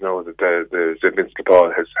fascinating to know that the St. Vincent de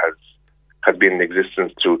Paul has been in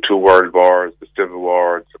existence through 2 world wars, the Civil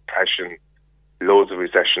War, Depression, loads of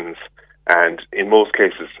recessions. And in most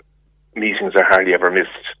cases, meetings are hardly ever missed.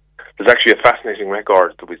 There's actually a fascinating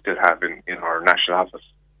record that we still have in our national office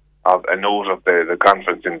of a note of the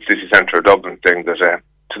conference in the city centre of Dublin saying that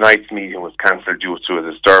tonight's meeting was cancelled due to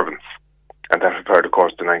a disturbance. And that occurred, of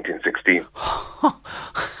course, in 1916.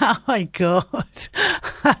 Oh my God.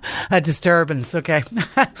 A disturbance, okay.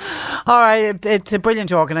 All right, it's a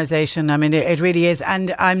brilliant organisation. I mean, it really is.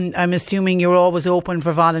 And I'm assuming you're always open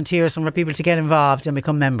for volunteers and for people to get involved and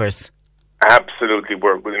become members. Absolutely.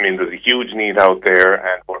 There's a huge need out there,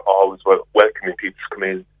 and we're always welcoming people to come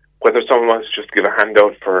in. Whether someone wants to just give a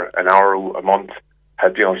handout for an hour a month,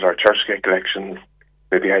 help you out with our church cake collections,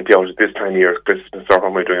 maybe help you out at this time of year, Christmas, or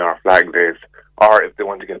when we're doing our flag days, or if they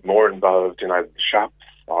want to get more involved in either the shops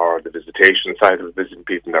or the visitation side of visiting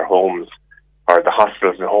people in their homes, or the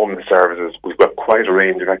hospitals and homeless services, we've got quite a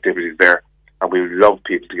range of activities there, and we would love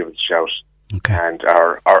people to give us a shout. Okay. And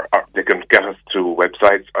they can get us through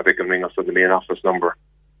websites, or they can ring us on the main office number,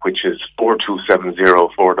 which is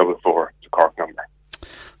 4270-444, the Cork number.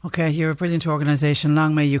 Okay, you're a brilliant organisation.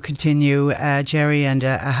 Long may you continue, Jerry, and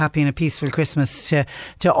a happy and a peaceful Christmas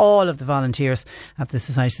to all of the volunteers at the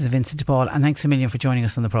Society of Vincent de Paul. And thanks a million for joining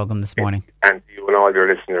us on the programme this morning. And to you and all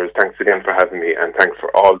your listeners, thanks again for having me, and thanks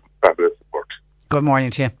for all the fabulous support. Good morning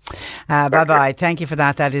to you. Bye-bye. Thank you for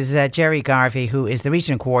that. That is Jerry Garvey, who is the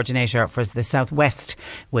Regional Coordinator for the South West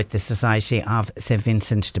with the Society of St.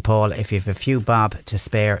 Vincent de Paul. If you have a few bob to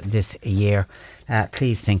spare this year,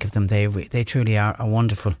 please think of them. They truly are a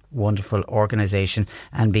wonderful, wonderful organisation.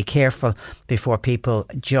 And be careful before people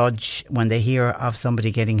judge when they hear of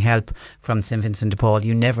somebody getting help from St. Vincent de Paul.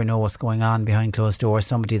 You never know what's going on behind closed doors.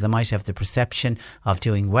 Somebody that might have the perception of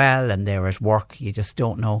doing well and they're at work. You just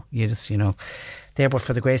don't know. There, but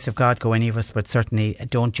for the grace of God, go any of us, but certainly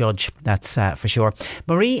don't judge. That's for sure.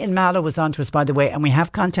 Marie in Mallow was on to us, by the way, and we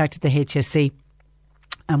have contacted the HSC.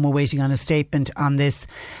 And we're waiting on a statement on this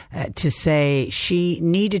to say she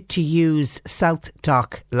needed to use South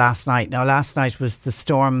Dock last night. Now, last night was the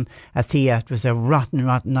storm Athea. It was a rotten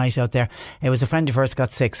night out there. It was a friend of hers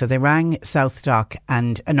got sick, so they rang South Dock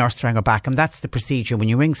and a nurse rang her back. And that's the procedure. When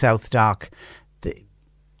you ring South Dock,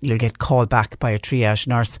 you'll get called back by a triage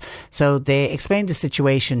nurse. So they explained the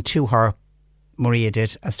situation to her, Maria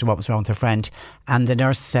did, as to what was wrong with her friend. And the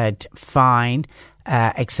nurse said, fine,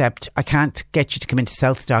 except I can't get you to come into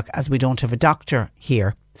South Dock as we don't have a doctor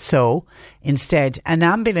here. So instead, an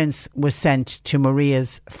ambulance was sent to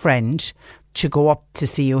Maria's friend to go up to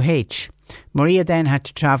CUH. Maria then had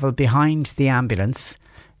to travel behind the ambulance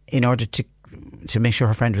in order to make sure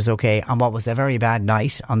her friend was okay, on what was a very bad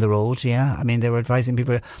night on the road. Yeah, I mean, they were advising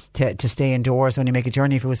people to stay indoors, only make a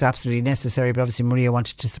journey if it was absolutely necessary, but obviously Maria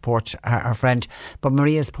wanted to support her friend. But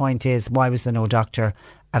Maria's point is, why was there no doctor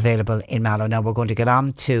available in Mallow? Now we're going to get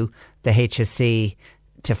on to the HSE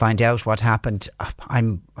to find out what happened.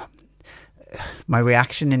 My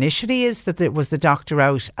reaction initially is that it was the doctor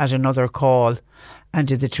out at another call, and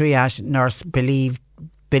did the triage nurse believe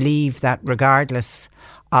that regardless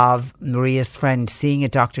of Maria's friend seeing a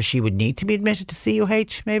doctor, she would need to be admitted to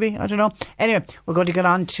CUH, maybe? I don't know. Anyway, we're going to get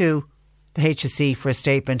on to the HSE for a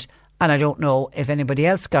statement, and I don't know if anybody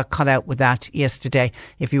else got caught out with that yesterday.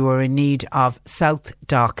 If you were in need of South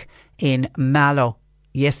Dock in Mallow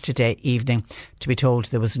yesterday evening, to be told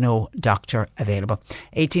there was no doctor available.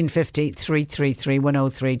 1850 333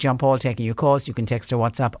 103. John Paul taking your calls. You can text or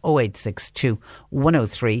WhatsApp 0862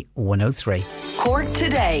 103 103. Cork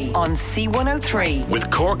Today on C103. With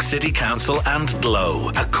Cork City Council and Glow,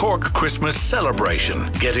 a Cork Christmas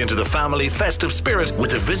celebration. Get into the family festive spirit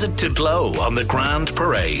with a visit to Glow on the Grand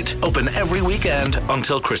Parade. Open every weekend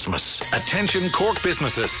until Christmas. Attention Cork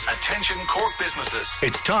businesses. Attention Cork businesses.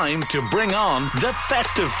 It's time to bring on the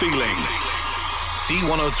festive feeling.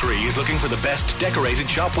 C103 is looking for the best decorated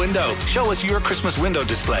shop window. Show us your Christmas window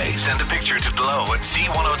display. Send a picture to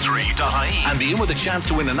glow@c103.ie and be in with a chance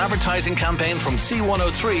to win an advertising campaign from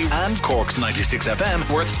C103 and Cork's 96 FM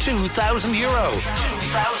worth €2,000.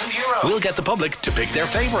 €2,000. We'll get the public to pick their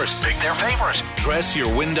favourite. Dress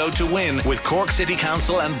your window to win with Cork City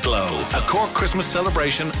Council and Glow. A Cork Christmas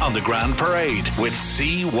celebration on the Grand Parade with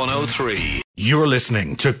C103. You're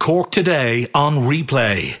listening to Cork Today on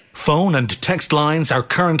replay. Phone and text lines are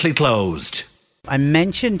currently closed. I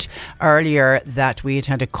mentioned earlier that we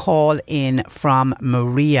had a call in from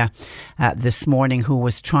Maria this morning, who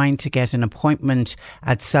was trying to get an appointment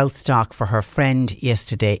at South Dock for her friend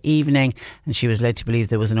yesterday evening, and she was led to believe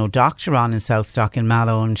there was no doctor on in South Dock in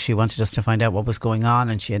Mallow, and she wanted us to find out what was going on,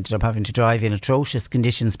 and she ended up having to drive in atrocious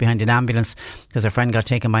conditions behind an ambulance because her friend got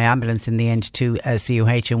taken by ambulance in the end to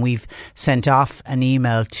CUH, and we've sent off an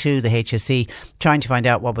email to the HSE trying to find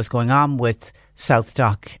out what was going on with South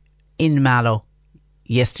Dock in Mallow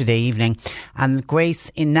yesterday evening. And Grace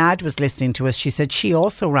in Nad was listening to us. She said she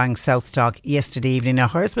also rang South Dock yesterday evening. Now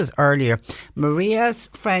hers was earlier. Maria's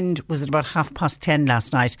friend was at about 10:30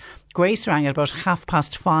 last night. Grace rang at about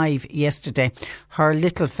 5:30 yesterday. Her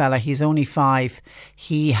little fella, he's only 5.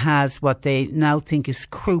 He has what they now think is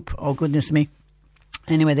croup. Oh goodness me.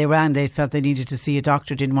 Anyway, they ran. They felt they needed to see a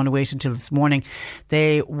doctor, didn't want to wait until this morning.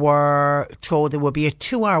 They were told there would be a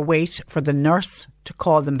 2-hour wait for the nurse to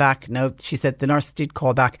call them back. Now, she said the nurse did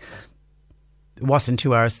call back. It wasn't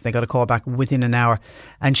 2 hours. They got a call back within an hour.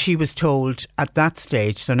 And she was told at that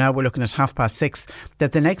stage, so now we're looking at 6:30,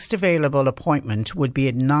 that the next available appointment would be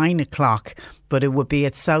at 9 o'clock, but it would be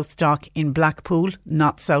at South Dock in Blackpool,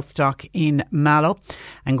 not South Dock in Mallow.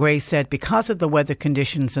 And Grace said because of the weather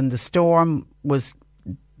conditions and the storm was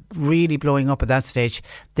really blowing up at that stage,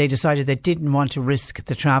 they decided they didn't want to risk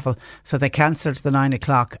the travel, so they cancelled the 9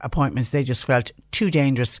 o'clock appointments. They just felt too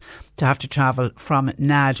dangerous to have to travel from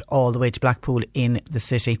Nad all the way to Blackpool in the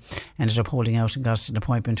city. Ended up holding out and got an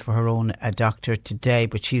appointment for her own doctor today,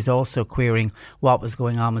 but she's also querying what was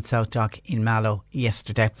going on with South Dock in Mallow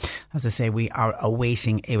yesterday. As I say, we are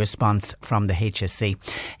awaiting a response from the HSE.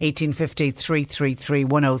 1850 333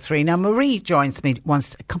 103. Now Marie joins me,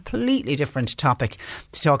 wants a completely different topic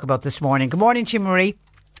to talk about this morning. Good morning to you, Marie.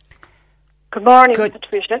 Good morning,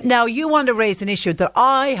 Patricia. Now, you want to raise an issue that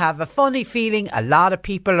I have a funny feeling a lot of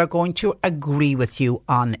people are going to agree with you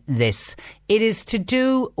on this. It is to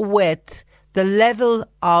do with the level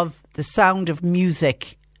of the sound of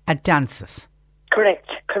music at dances. Correct.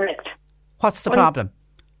 What's the problem?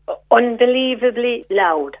 Unbelievably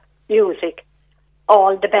loud music.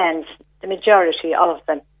 All the bands, the majority of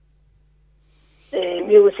them. The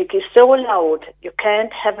music is so loud, you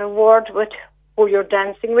can't have a word with who you're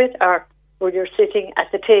dancing with or who you're sitting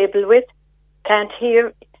at the table with. Can't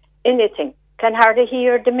hear anything. Can hardly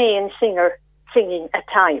hear the main singer singing at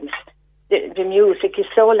times. The music is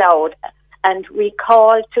so loud. And we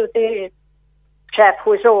call to the chap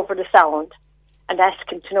who is over the sound and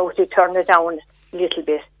ask him to know to turn it down a little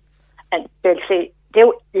bit. And they'll say,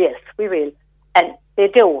 yes, we will. And they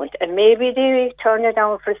don't. And maybe they turn it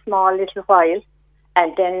down for a small little while,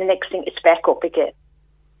 and then the next thing it's back up again.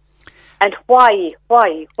 And why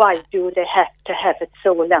do they have to have it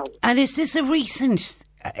so loud? And is this a recent...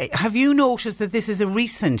 have you noticed that this is a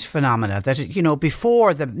recent phenomena, that,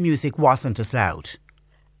 before the music wasn't as loud?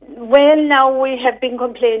 Well, now we have been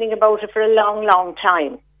complaining about it for a long, long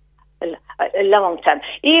time. A long time.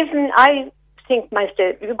 Even I think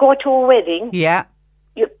myself, you go to a wedding, Yeah.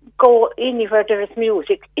 you go anywhere there is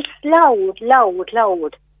music, it's loud, loud,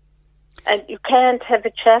 loud. And you can't have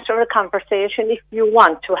a chat or a conversation if you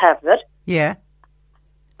want to have it. Yeah.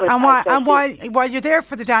 But And while you're there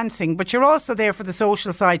for the dancing, but you're also there for the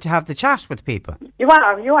social side to have the chat with people. You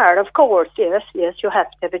are, of course, yes, you have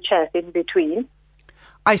to have a chat in between.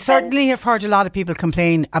 I certainly have heard a lot of people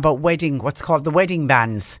complain about what's called the wedding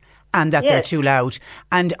bands, and that they're too loud.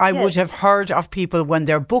 And I would have heard of people when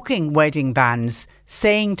they're booking wedding bands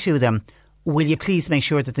saying to them, will you please make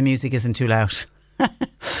sure that the music isn't too loud?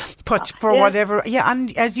 But for whatever,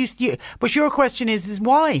 and as you but your question is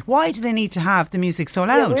why? Why do they need to have the music so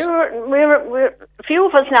loud? We're a few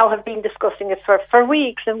of us now have been discussing it for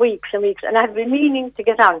weeks and weeks and weeks, and I've been meaning to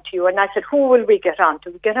get on to you, and I said, who will we get on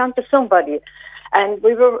to? We get on to somebody, and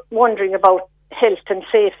we were wondering about health and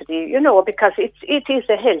safety, because it is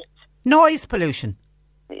a health. Noise pollution.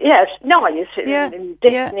 Yes, noise,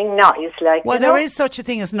 deafening noise. There is such a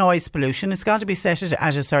thing as noise pollution. It's got to be set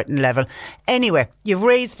at a certain level. Anyway, you've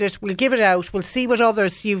raised it. We'll give it out. We'll see what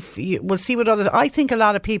others we'll see what others. I think a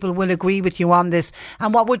lot of people will agree with you on this.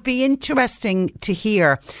 And what would be interesting to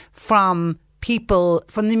hear from people,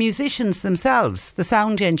 from the musicians themselves, the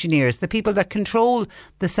sound engineers, the people that control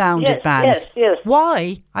the sound at bands. Yes.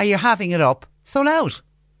 Why are you having it up so loud?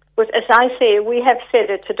 But as I say, we have said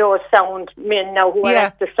it to those sound men now who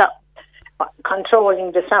are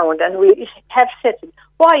controlling the sound, and we have said,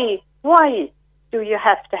 why do you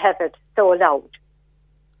have to have it so loud?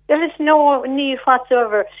 There is no need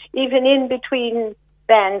whatsoever. Even in between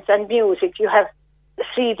bands and music, you have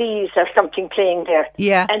CDs or something playing there.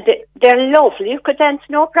 Yeah. And they're lovely. You could dance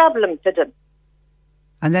no problem to them.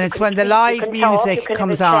 And then it's when the live music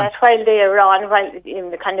comes on. While they're on, while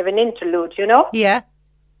in kind of an interlude, Yeah.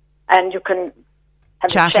 And you can have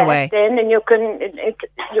chat a chat away. Then, and you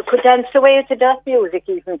could dance away to that music.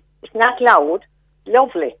 Even it's not loud,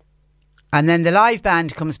 lovely. And then the live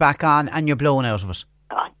band comes back on, and you're blown out of it.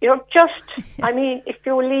 You're just, I mean, if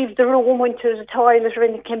you leave the room, went to the toilet,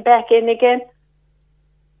 and you came back in again,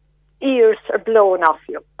 ears are blown off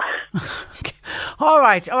you. Okay. All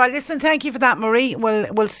right. Listen, thank you for that, Marie.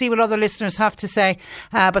 We'll see what other listeners have to say.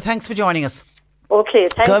 But thanks for joining us. Okay,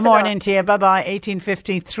 thanks. Good morning to you. Bye-bye.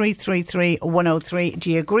 1850 333 103.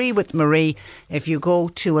 Do you agree with Marie? If you go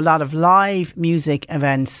to a lot of live music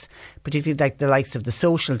events, particularly like the likes of the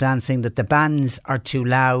social dancing, that the bands are too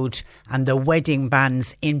loud, and the wedding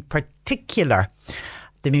bands in particular,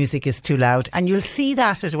 the music is too loud. And you'll see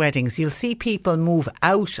that at weddings. You'll see people move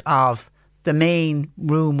out of the main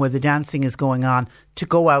room where the dancing is going on to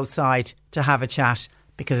go outside to have a chat,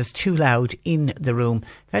 because it's too loud in the room.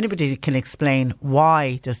 If anybody can explain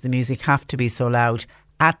why does the music have to be so loud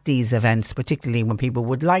at these events, particularly when people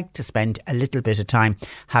would like to spend a little bit of time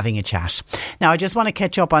having a chat. Now, I just want to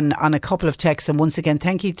catch up on a couple of texts, and once again,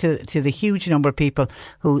 thank you to the huge number of people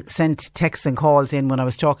who sent texts and calls in when I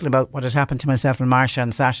was talking about what had happened to myself and Marsha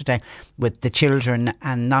on Saturday with the children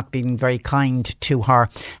and not being very kind to her.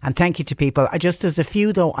 And thank you to people. There's a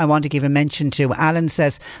few though I want to give a mention to. Alan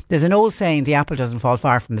says, there's an old saying, the apple doesn't fall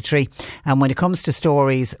far from the tree. And when it comes to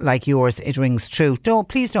stories like yours, it rings true.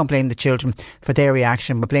 Please don't blame the children for their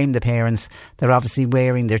reaction, but blame the parents. They're obviously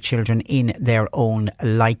rearing their children in their own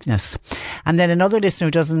likeness. And then another listener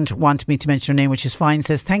who doesn't want me to mention her name, which is fine,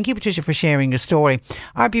 says, thank you, Patricia, for sharing your story.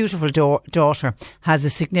 Our beautiful daughter has a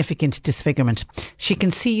significant disfigurement. She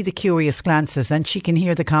can see the curious glances and she can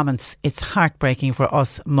hear the comments. It's heartbreaking for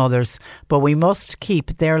us mothers, but we must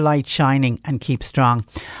keep their light shining and keep strong.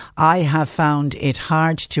 I have found it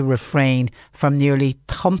hard to refrain from nearly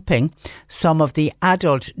thumping some of the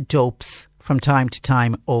adult dopes from time to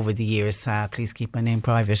time over the years. Please keep my name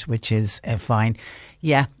private, which is fine.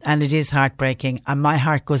 Yeah, and it is heartbreaking. And my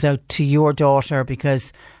heart goes out to your daughter,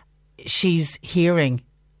 because she's hearing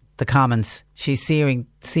the comments. She's seeing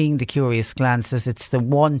the curious glances. It's the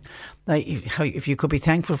one, if you could be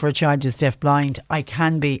thankful for a child who's deaf-blind, I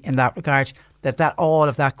can be in that regard, that all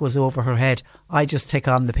of that goes over her head. I just take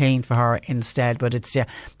on the pain for her instead. But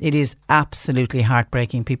it is absolutely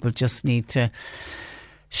heartbreaking. People just need to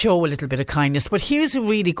show a little bit of kindness. But here's a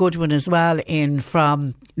really good one as well in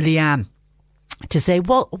from Leanne, to say,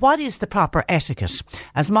 well, what is the proper etiquette?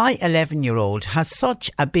 As my 11-year-old has such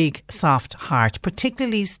a big, soft heart,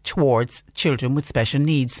 particularly towards children with special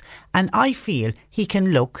needs. And I feel he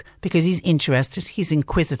can look because he's interested, he's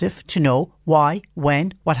inquisitive to know Why?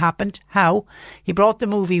 When? What happened? How? He brought the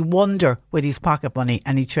movie Wonder with his pocket money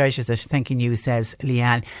and he treasures it. Thanking you, says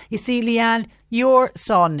Leanne. You see, Leanne, your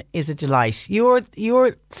son is a delight. Your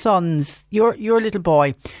little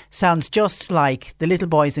boy sounds just like the little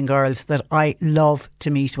boys and girls that I love to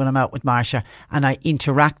meet when I'm out with Marsha and I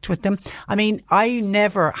interact with them. I mean, I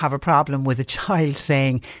never have a problem with a child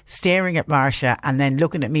staring at Marsha and then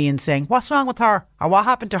looking at me and saying, what's wrong with her? Or what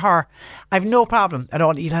happened to her? I've no problem at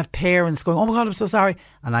all. You'll have parents going, oh my God, I'm so sorry.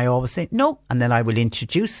 And I always say no. And then I will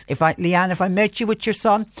introduce, Leanne, if I met you with your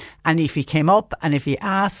son and if he came up and if he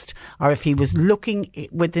asked or if he was looking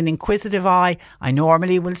with an inquisitive eye, I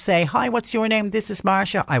normally will say, hi, what's your name? This is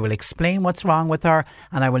Marsha. I will explain what's wrong with her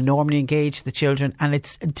and I will normally engage the children. And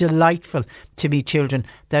it's delightful to meet children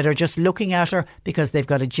that are just looking at her because they've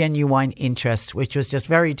got a genuine interest, which was just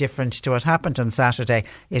very different to what happened on Saturday.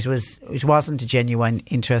 It wasn't a genuine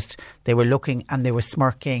interest. They were looking and they were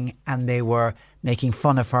smirking and they were making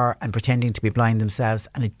fun of her and pretending to be blind themselves,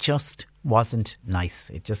 and it just wasn't nice.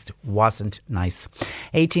 It just wasn't nice.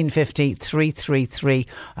 1850 333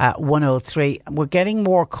 103. We're getting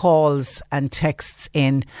more calls and texts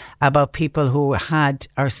in about people who had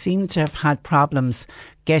or seem to have had problems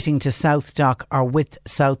getting to South Dock or with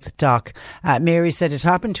South Dock. Mary said it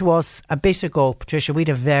happened to us a bit ago, Patricia. We had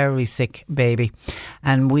a very sick baby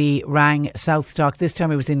and we rang South Dock. This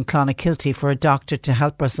time it was in Clonakilty for a doctor to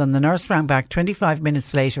help us, and the nurse rang back 25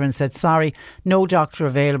 minutes later and said, sorry, no doctor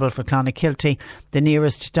available for Clonakilty. The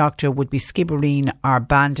nearest doctor would be Skibbereen or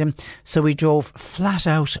Bandon. So we drove flat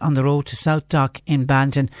out on the road to South Dock in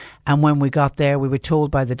Bandon, and when we got there we were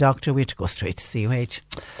told by the doctor we had to go straight to CUH.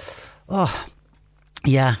 Oh,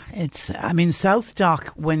 yeah, South Dock,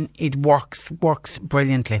 when it works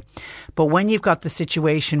brilliantly. But when you've got the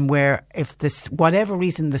situation where if whatever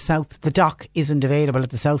reason the dock isn't available at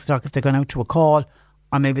the South Dock, if they're going out to a call,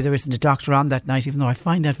 or maybe there isn't a doctor on that night, even though I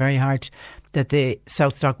find that very hard that the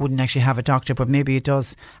South Dock wouldn't actually have a doctor, but maybe it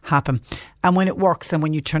does happen. And when it works and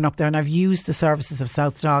when you turn up there, and I've used the services of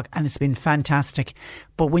South Dock and it's been fantastic,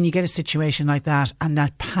 but when you get a situation like that and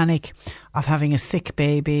that panic of having a sick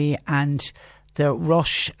baby and the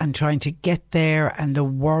rush and trying to get there and the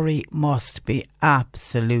worry must be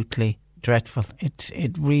absolutely dreadful.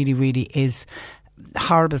 It really, really is a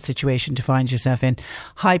horrible situation to find yourself in.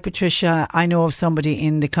 Hi Patricia, I know of somebody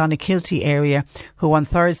in the Clonakilty area who on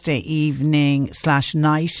Thursday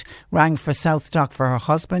evening/night rang for South Dock for her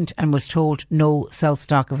husband and was told no South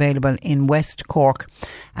Dock available in West Cork,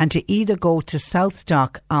 and to either go to South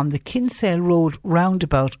Dock on the Kinsale Road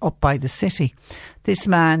roundabout up by the city. This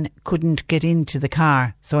man couldn't get into the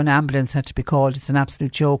car, so an ambulance had to be called. It's an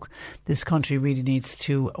absolute joke. This country really needs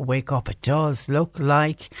to wake up. It does look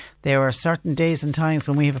like there are certain days and times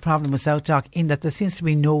when we have a problem with South Dock in that there seems to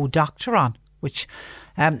be no doctor on, which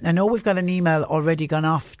I know we've got an email already gone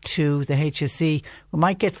off to the HSE. We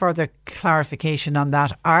might get further clarification on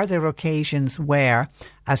that. Are there occasions where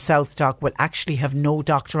a South Dock will actually have no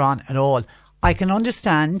doctor on at all? I can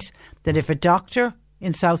understand that if a doctor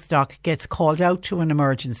in South Dock gets called out to an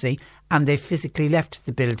emergency and they physically left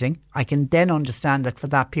the building, I can then understand that for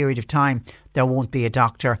that period of time there won't be a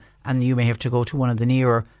doctor and you may have to go to one of the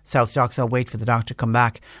nearer South Docks or wait for the doctor to come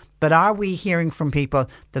back. But are we hearing from people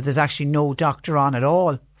that there's actually no doctor on at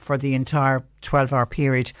all for the entire 12-hour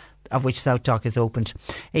period of which South Dock is opened?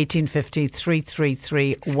 1850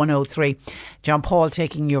 333 103. John Paul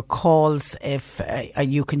taking your calls. If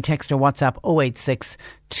you can text or WhatsApp 086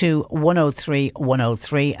 103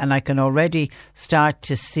 103, and I can already start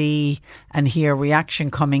to see and hear reaction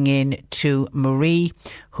coming in to Marie,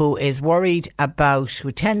 who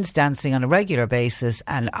attends dancing on a regular basis,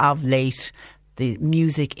 and of late the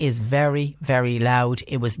music is very, very loud.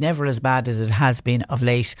 It was never as bad as it has been of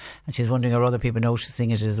late. And she's wondering, are other people noticing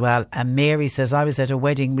it as well? And Mary says, I was at a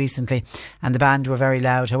wedding recently and the band were very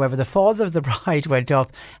loud. However, the father of the bride went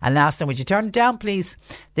up and asked them, would you turn it down, please?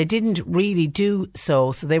 They didn't really do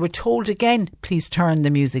so. So they were told again, please turn the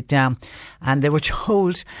music down. And they were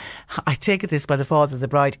told, I take it this by the father of the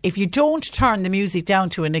bride, if you don't turn the music down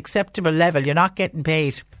to an acceptable level, you're not getting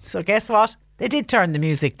paid. So guess what? They did turn the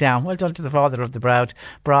music down. Well done to the father of the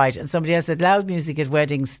bride. And somebody else said, loud music at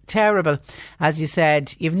weddings, terrible. As you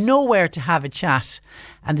said, you've nowhere to have a chat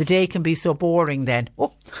and the day can be so boring then.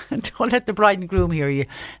 Oh, don't let the bride and groom hear you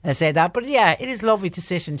say that. But yeah, it is lovely to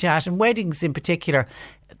sit and chat, and weddings in particular,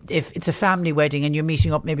 if it's a family wedding and you're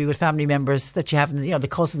meeting up maybe with family members that you haven't, the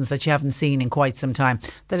cousins that you haven't seen in quite some time,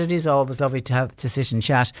 that it is always lovely to sit and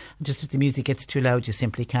chat. And just if the music gets too loud, you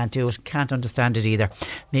simply can't do it. Can't understand it either.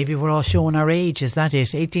 Maybe we're all showing our age. Is that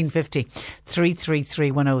it? 1850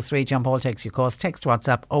 333 103. John Paul takes your calls. Text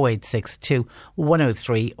WhatsApp 0862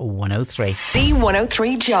 103 103.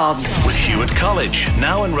 C103 Jobs. With Hewitt College,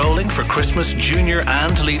 now enrolling for Christmas junior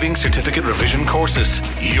and leaving certificate revision courses.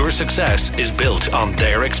 Your success is built on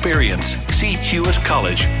their experience. See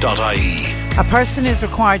hewittcollege.ie. A person is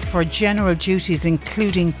required for general duties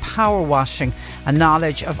including power washing. A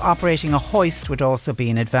knowledge of operating a hoist would also be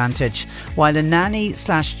an advantage. While a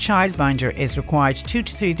nanny/childminder is required 2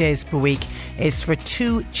 to 3 days per week, is for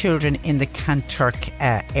 2 children in the Kanturk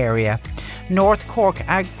area. North Cork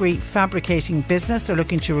Agri Fabricating Business are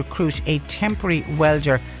looking to recruit a temporary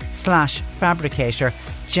welder/fabricator.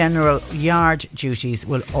 General yard duties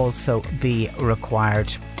will also be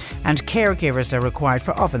required. And caregivers are required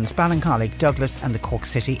for Ovens, Ballincollig, Douglas and the Cork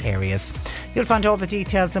City areas. You'll find all the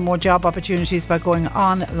details and more job opportunities by going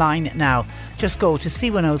online now. Just go to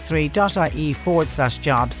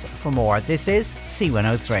c103.ie/jobs for more. This is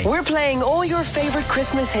C103. We're playing all your favourite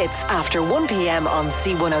Christmas hits after 1 p.m. on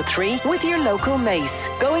C103 with your local Mace.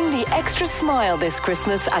 Going the extra smile this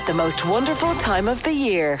Christmas at the most wonderful time of the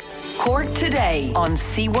year. Cork Today on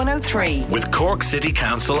C103. With Cork City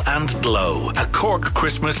Council and Glow, a Cork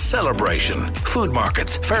Christmas celebration. Food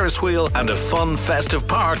markets, Ferris wheel and a fun festive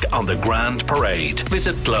park on the Grand Parade.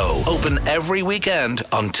 Visit Glow. Open every weekend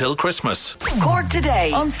until Christmas. Cork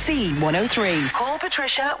Today on C103. Call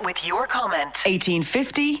Patricia with your comment.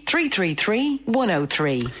 1850 333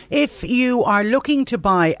 103. If you are looking to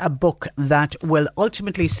buy a book that will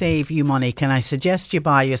ultimately save you money, can I suggest you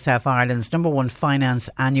buy yourself Ireland's #1 finance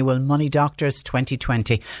annual Money Doctors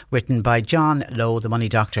 2020, written by John Lowe, the Money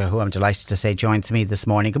Doctor, who I'm delighted to say joins me this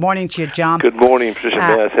morning. Good morning to you, John. Good morning, Patricia.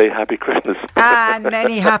 May I say Happy Christmas? And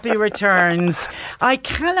many happy returns. I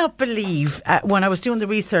cannot believe, when I was doing the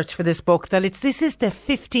research for this book, that this is the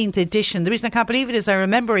 15th edition. The reason I can't believe it is I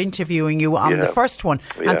remember interviewing you on the first one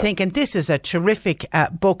and thinking this is a terrific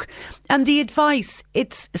book. And the advice,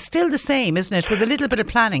 it's still the same, isn't it? With a little bit of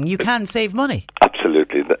planning, you can save money.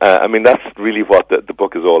 Absolutely. I mean, that's really what the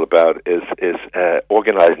book is all about, is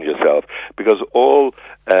organising yourself, because all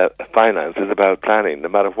finance is about planning. No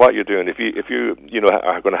matter what you're doing, if you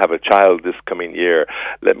are going to have a child this coming year,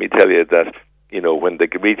 let me tell you that when they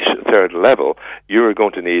reach third level, you're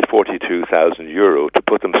going to need €42,000 to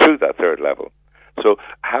put them through that third level. So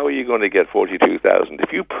how are you going to get 42,000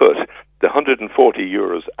 if you put the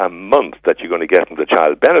 €140 a month that you're going to get from the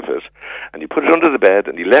child benefit, and you put it under the bed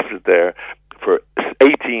and you left it there for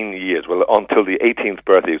 18 years, well, until the 18th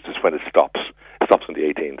birthday, which is when it stops. It stops on the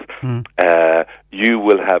 18th. You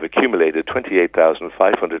will have accumulated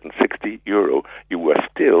 €28,560. You were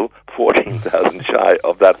still 14,000 shy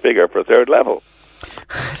of that figure for third level.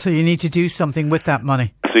 So you need to do something with that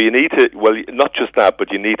money. So you need to, well, not just that,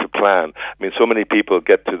 but you need to plan. I mean, so many people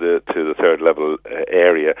get to the third level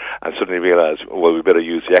area and suddenly realise, well, we better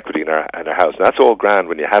use the equity in our house. And that's all grand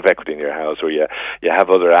when you have equity in your house, or you have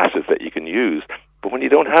other assets that you can use. But when you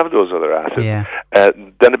don't have those other assets,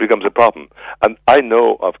 then it becomes a problem. And I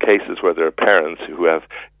know of cases where there are parents who have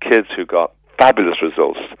kids who got fabulous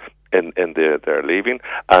results in their leaving,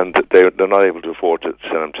 and they're not able to afford to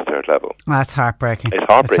send them to third level. That's heartbreaking. It's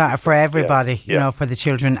heartbreaking. It's for everybody, you know, for the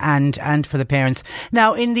children and for the parents.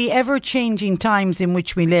 Now, in the ever-changing times in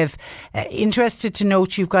which we live, interested to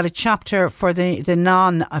note you've got a chapter for the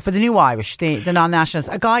new Irish, the non-nationals,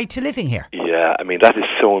 a guide to living here. Yeah, I mean, that is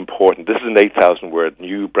so important. This is an 8,000-word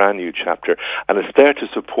brand new chapter, and it's there to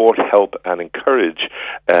support, help and encourage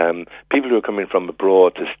people who are coming from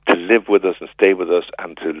abroad to live with us and stay with us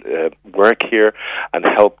and to work here and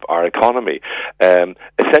help our economy.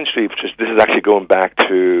 Essentially, this is actually going back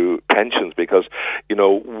to pensions, because, you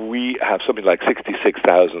know, we have something like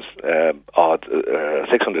 667,000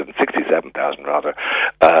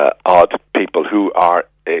 odd people who are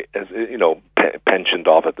pensioned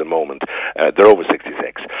off at the moment. They're over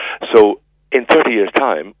 66. So in 30 years'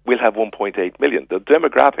 time, we'll have 1.8 million. The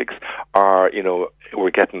demographics are,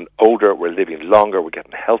 we're getting older, we're living longer, we're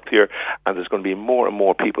getting healthier, and there's going to be more and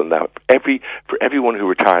more people now. For everyone who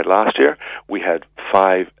retired last year, we had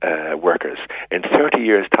 5 workers. In 30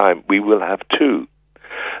 years' time, we will have 2.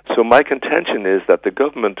 So my contention is that the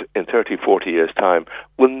government in 30, 40 years' time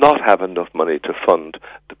will not have enough money to fund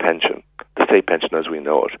the pension, the state pension as we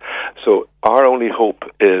know it. So our only hope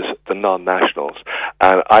is the non-nationals.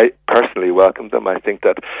 And I personally welcome them. I think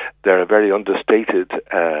that they're a very understated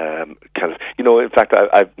in fact,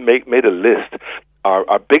 I've made a list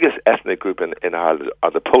our biggest ethnic group in Ireland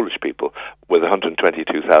are the Polish people, with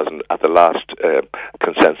 122,000 at the last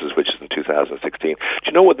consensus, which is in 2016. Do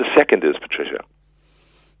you know what the second is, Patricia?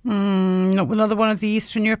 Another one of the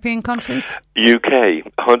Eastern European countries? UK,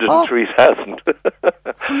 103,000.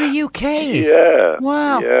 From the UK? Yeah.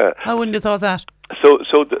 Wow. Yeah. I wouldn't have thought that.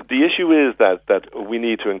 So the issue is that we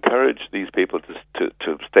need to encourage these people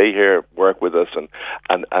to stay here, work with us, and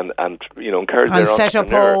encourage and their set up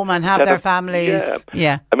home and have their families.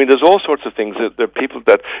 Yeah. I mean, there's all sorts of things. There are people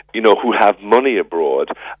that who have money abroad,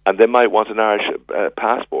 and they might want an Irish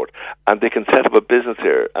passport, and they can set up a business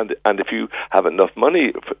here. And if you have enough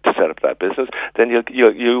money to set up that business, then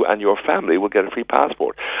you and your family will get a free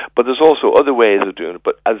passport. But there's also other ways of doing it.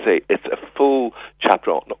 But as I say, it's a full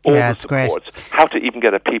chapter on all the supports. Great. How to even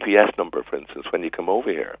get a PPS number, for instance, when you come over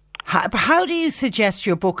here. How do you suggest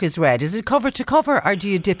your book is read? Is it cover to cover, or do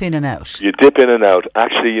you dip in and out? You dip in and out.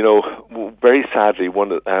 Actually, very sadly,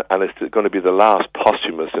 and it's going to be the last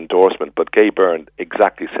posthumous endorsement, but Gay Byrne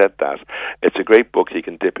exactly said that. It's a great book you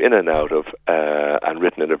can dip in and out of, and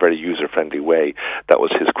written in a very user-friendly way. That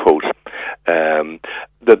was his quote.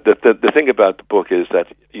 The thing about the book is that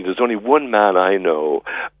there's only one man I know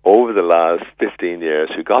over the last 15 years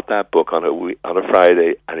who got that book on a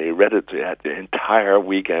Friday, and he read it the entire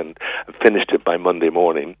weekend and finished it by Monday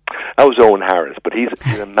morning. That was Owen Harris, but he's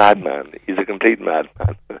a madman. He's a complete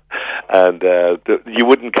madman. And you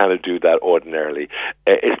wouldn't kind of do that ordinarily.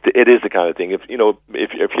 It is the kind of thing. If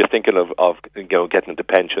you're thinking of getting into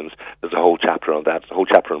pensions, there's a whole chapter on that. There's a whole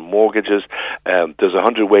chapter on mortgages. There's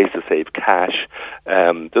 100 ways to save cash.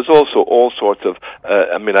 There's also all sorts of.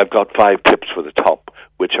 I've got 5 tips for the top,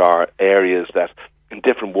 which are areas that in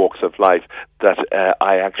different walks of life that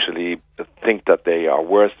I actually think that they are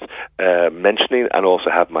worth mentioning, and also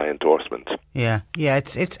have my endorsement. Yeah,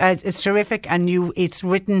 it's terrific, and it's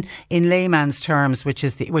written in layman's terms, which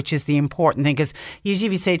is the important thing. Because usually,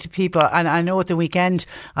 if you say to people, and I know at the weekend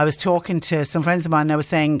I was talking to some friends of mine, and I was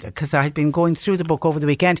saying, because I had been going through the book over the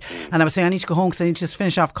weekend, and I was saying I need to go home because I need to just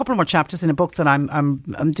finish off a couple more chapters in a book that I'm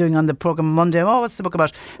doing on the programme Monday. Oh, what's the book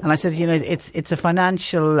about? And I said, it's a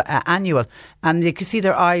financial annual, and you could see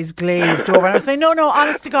their eyes glazed over. And I was saying, no,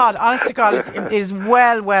 honest to God, it is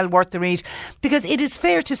well worth the read, because it is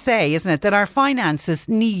fair to say, isn't it, that our finances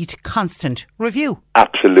need constant review.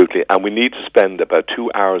 Absolutely, and we need to spend about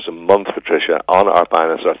 2 hours a month, Patricia, on our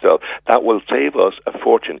finances ourselves. That will save us a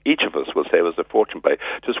fortune. Each of us will save us a fortune by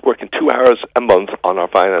just working 2 hours a month on our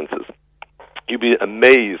finances. You'd be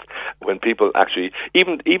amazed when people actually,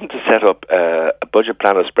 even to set up a budget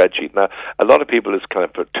planner spreadsheet. Now, a lot of people, it's kind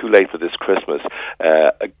of too late for this Christmas.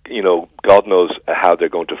 God knows how they're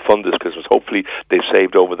going to fund this Christmas. Hopefully, they've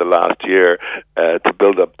saved over the last year to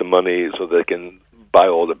build up the money so they can buy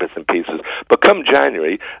all the bits and pieces. But come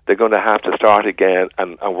January, they're going to have to start again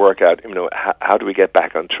and work out, how do we get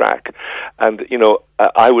back on track? And,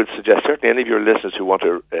 I would suggest, certainly any of your listeners who want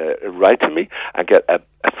to write to me and get a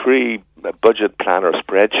free budget planner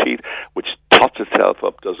spreadsheet, which tots itself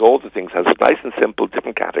up, does all the things, has nice and simple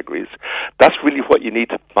different categories. That's really what you need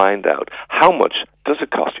to find out. How much does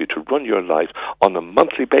it cost you to run your life on a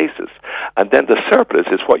monthly basis? And then the surplus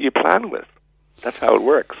is what you plan with. That's how it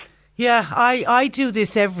works. Yeah, I do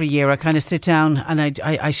this every year. I kind of sit down,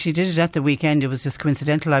 and she did it at the weekend. It was just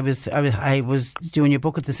coincidental. I was doing your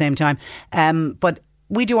book at the same time. But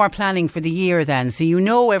we do our planning for the year then.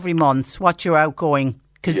 So every month what you're outgoing,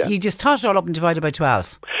 because you just tot it all up and divide it by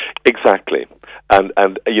 12. Exactly. And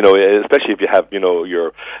especially if you have,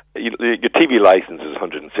 your TV license is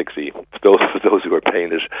 160 for those who are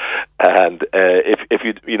paying it. And if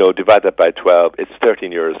you divide that by 12, it's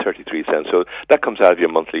 €13.33. So that comes out of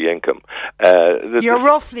your monthly income. You're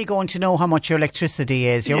roughly going to know how much your electricity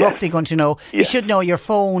is. You're roughly going to know. You should know your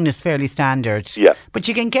phone is fairly standard. Yeah. But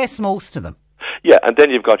you can guess most of them. Yeah, and then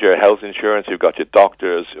you've got your health insurance, you've got your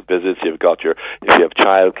doctor's visits, if you have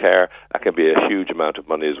childcare, that can be a huge amount of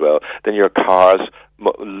money as well. Then your cars,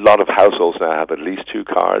 a lot of households now have at least 2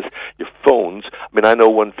 cars. Your phones, I know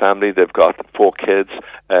one family, they've got 4 kids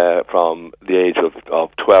from the age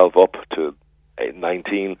of 12 up to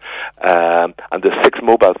 19, and there's 6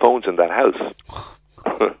 mobile phones in that house.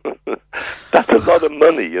 That's a lot of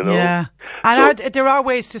money, Yeah. And there are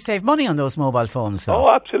ways to save money on those mobile phones, though. Oh,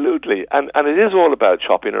 absolutely. And it is all about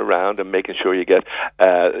shopping around and making sure you get,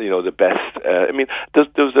 the best.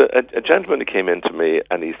 There was a gentleman who came in to me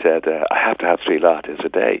and he said, I have to have 3 lattes a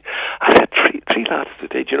day. I said, three lattes a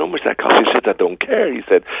day? Do you know how much that costs? He said, I don't care. He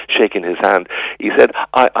said, shaking his hand. He said,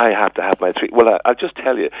 I have to have my 3. Well, I'll just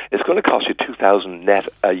tell you, it's going to cost you $2,000 net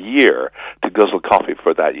a year to guzzle coffee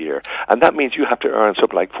for that year. And that means you have to earn earn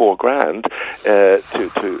something like $4,000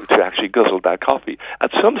 to actually guzzle that coffee.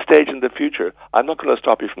 At some stage in the future, I'm not going to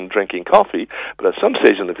stop you from drinking coffee, but at some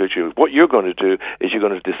stage in the future, what you're going to do is you're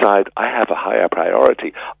going to decide, I have a higher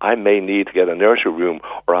priority. I may need to get a nursery room,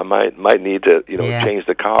 or I might need to, change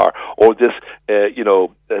the car, or this,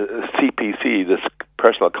 CPC, this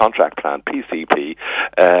personal contract plan, PCP,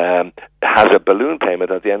 has a balloon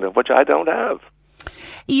payment at the end of which I don't have.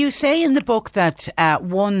 You say in the book that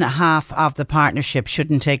one half of the partnership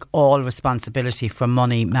shouldn't take all responsibility for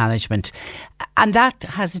money management. And that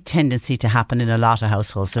has a tendency to happen in a lot of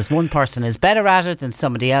households. There's one person is better at it than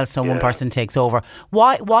somebody else, so one person takes over.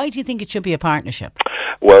 Why do you think it should be a partnership?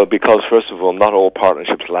 Well, because first of all, not all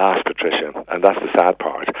partnerships last, Patricia, and that's the sad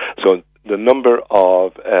part. So the number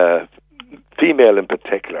of female in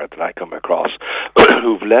particular that I come across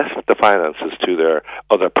who've left the finances to their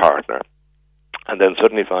other partner, and then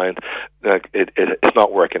suddenly find that it's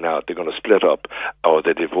not working out. They're going to split up, or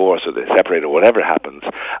they divorce, or they separate, or whatever happens,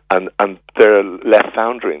 and they're left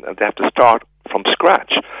foundering, and they have to start from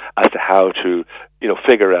scratch as to how to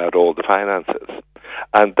figure out all the finances.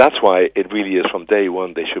 And that's why it really is from day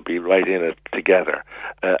one they should be right in it together,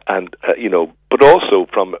 but also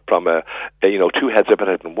from a two heads are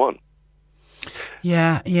better than one.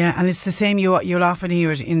 Yeah, and it's the same. You'll often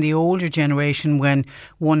hear it in the older generation when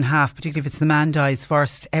one half, particularly if it's the man, dies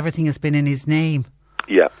first, everything has been in his name.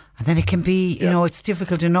 Yeah. And then it can be, it's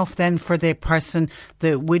difficult enough then for the person,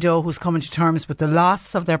 the widow who's coming to terms with the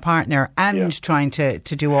loss of their partner and trying to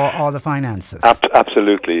do all the finances.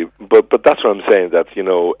 Absolutely. But that's what I'm saying, that,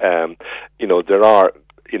 there are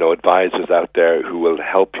advisors out there who will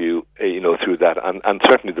help you, through that. And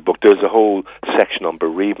certainly the book, there's a whole section on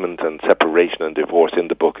bereavement and separation and divorce in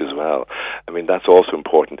the book as well. I mean, that's also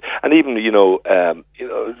important. And even,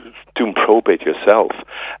 doing probate yourself.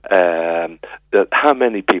 How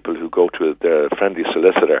many people who go to their friendly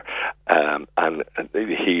solicitor and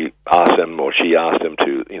he asks them or she asks them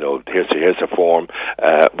to, here's a form,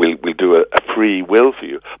 we'll do a free will for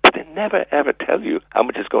you. But they never ever tell you how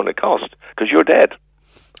much it's going to cost because you're dead.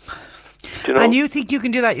 And you think you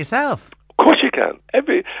can do that yourself? Of course you can.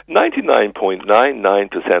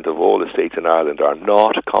 99.99% of all estates in Ireland are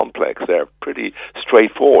not complex. They're pretty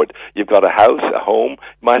straightforward. You've got a house, a home,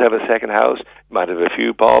 you might have a second house, you might have a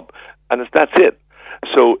few bob, and that's it.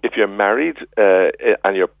 So if you're married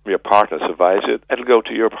and your partner survives it, it'll go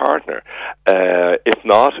to your partner. If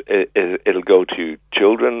not, it'll go to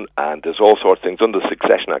children, and there's all sorts of things under the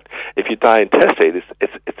Succession Act. If you die intestate,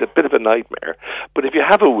 it's a bit of a nightmare. But if you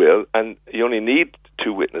have a will and you only need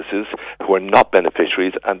two witnesses who are not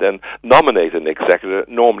beneficiaries, and then nominate an executor,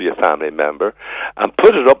 normally a family member, and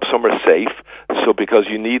put it up somewhere safe, so because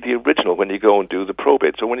you need the original when you go and do the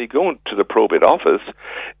probate. So when you go to the probate office,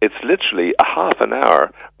 it's literally a half an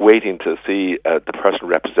hour waiting to see the personal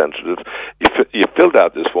representative. You filled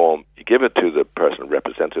out this form, you give it to the personal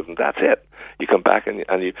representative, and that's it. You come back and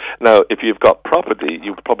you... Now, if you've got property,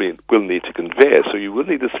 you probably will need to convey, so you will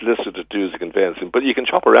need a solicitor to do the conveyancing, but you can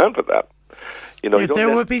shop around for that. There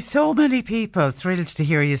would be so many people thrilled to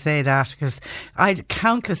hear you say that, because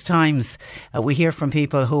countless times we hear from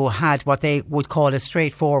people who had what they would call a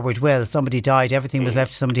straightforward will. Somebody died, everything was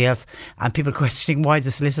left to somebody else, and people questioning why the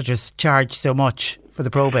solicitors charge so much for the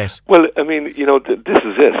probate. Well, I mean, this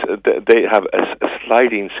is it. They have a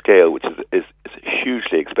sliding scale, which is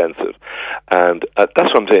hugely expensive, and that's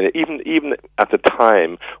what I'm saying. Even at the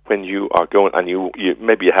time when you are going, and you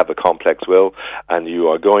maybe you have a complex will, and you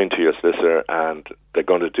are going to your solicitor, and they're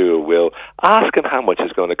going to do a will, ask them how much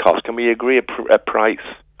it's going to cost. Can we agree a price?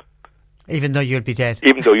 Even though you'll be dead.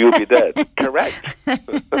 Even though you'll be dead. Correct.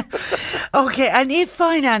 Okay, and if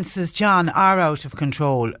finances, John, are out of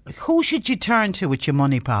control, who should you turn to with your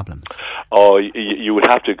money problems? Oh, you would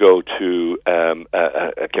have to go to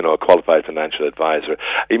a qualified financial advisor.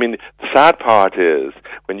 I mean, the sad part is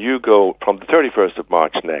when you go from the 31st of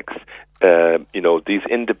March next, these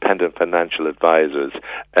independent financial advisors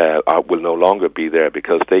will no longer be there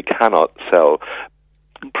because they cannot sell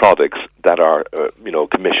products that are,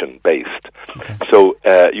 commission-based. Okay. So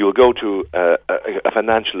you will go to a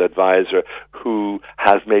financial advisor who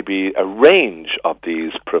has maybe a range of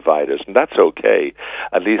these providers, and that's okay.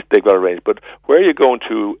 At least they've got a range. But where you're going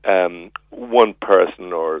to one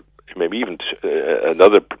person or maybe even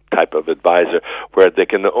another type of advisor where they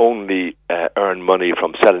can only earn money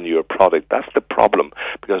from selling you a product, that's the problem.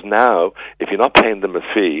 Because now, if you're not paying them a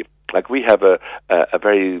fee, like we have a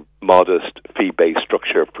very modest fee-based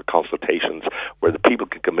structure for consultations where the people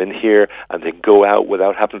can come in here and they can go out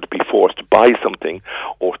without having to be forced to buy something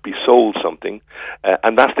or be sold something.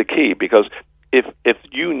 And that's the key, because if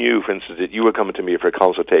you knew, for instance, that you were coming to me for a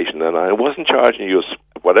consultation and I wasn't charging you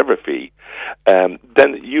whatever fee,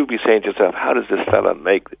 then you'd be saying to yourself, how does this fella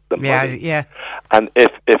make the money? Yeah. And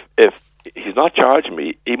if he's not charging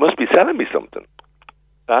me, he must be selling me something.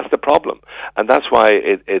 That's the problem. And that's why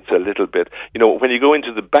it's a little bit, when you go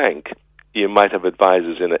into the bank, you might have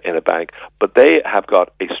advisors in a bank, but they have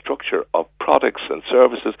got a structure of products and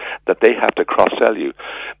services that they have to cross-sell you.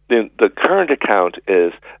 The current account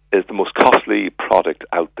is the most costly product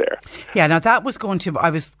out there. Yeah, now that was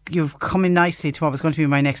you've come in nicely to what was going to be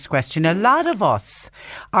my next question. A lot of us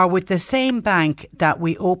are with the same bank that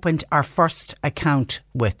we opened our first account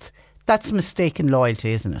with. That's mistaken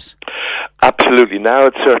loyalty, isn't it? Absolutely. Now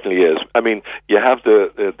it certainly is. I mean, you have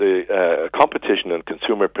the Competition and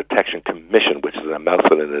Consumer Protection Commission, which is a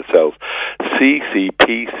mouthful in itself,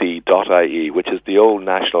 ccpc.ie, which is the old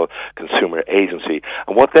National Consumer Agency.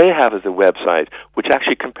 And what they have is a website which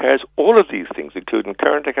actually compares all of these things, including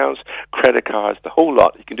current accounts, credit cards, the whole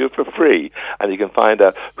lot. You can do it for free, and you can find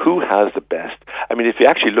out who has the best. I mean, if you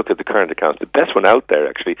actually look at the current accounts, the best one out there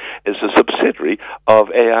actually is a subsidiary of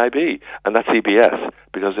AIB, and that's EBS,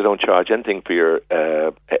 because they don't charge anything for your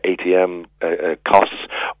ATM costs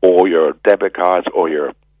or your debit cards or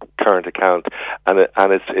your current account, and it's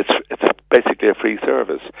basically a free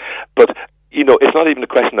service. But it's not even a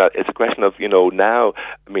question that it's a question of now.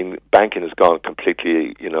 I mean, banking has gone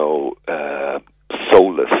completely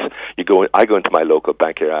soulless. I go into my local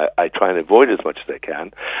bank here. I try and avoid it as much as I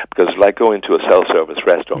can, because it's like going to a self-service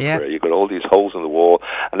restaurant where you've got all these holes in the wall,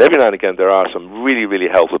 and every now and again there are some really, really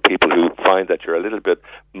helpful people who find that you're a little bit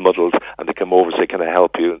muddled, and they come over and say, can I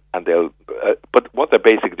help you? And they'll but what they're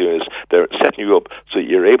basically doing is they're setting you up so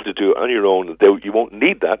you're able to do it on your own, and you won't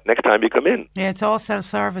need that next time you come in. Yeah, it's all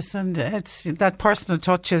self-service, and it's that personal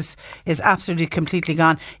touch is absolutely completely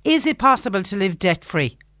gone. Is it possible to live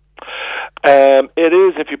debt-free? It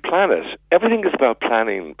is if you plan it. Everything is about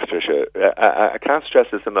planning, Patricia. I can't stress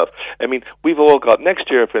this enough. I mean, we've all got, next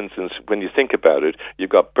year, for instance, when you think about it, you've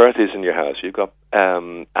got birthdays in your house, you've got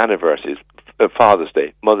anniversaries, Father's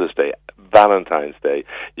Day, Mother's Day, Valentine's Day,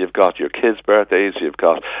 you've got your kids' birthdays, you've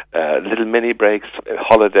got little mini breaks,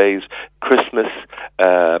 holidays, Christmas,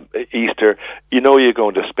 Easter. You're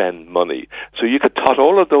going to spend money. So you could tot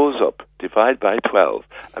all of those up, divide by 12,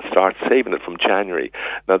 and start saving it from January.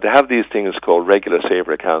 Now, they have these things called regular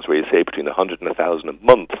saver accounts where you save between 100 and 1,000 a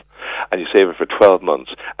month, and you save it for 12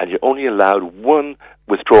 months, and you're only allowed one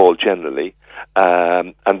withdrawal generally,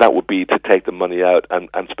 and that would be to take the money out and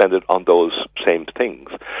spend it on those same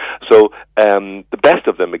things. So the best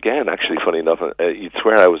of them, again, actually, funny enough, you'd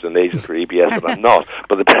swear I was an agent for EBS, and I'm not,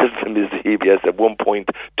 but the best of them is the EBS at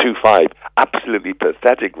 1.25, absolutely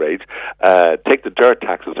pathetic rate. Take the dirt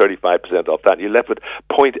tax of 35% off that, and you're left with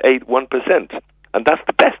 0.81%, and that's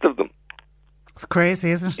the best of them. It's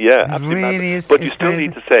crazy, isn't it? Yeah, it absolutely. Really is. But you still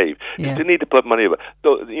need to save. You still need to put money away.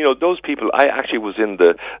 So, those people. I actually was in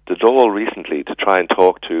the Dáil recently to try and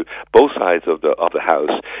talk to both sides of the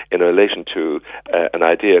house in relation to an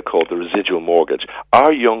idea called the residual mortgage.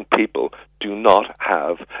 Our young people do not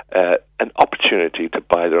have an opportunity to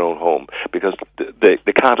buy their own home because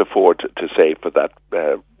they can't afford to save for that.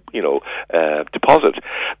 Deposit.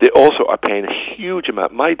 They also are paying a huge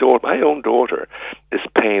amount. My own daughter is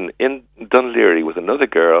paying in Dun Laoghaire with another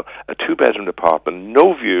girl a 2-bedroom apartment,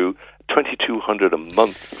 no view, $2,200 a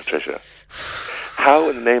month, Patricia. How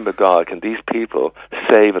in the name of God can these people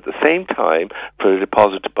save at the same time for a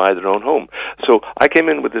deposit to buy their own home? So I came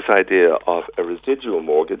in with this idea of a residual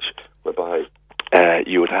mortgage whereby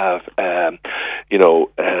you would have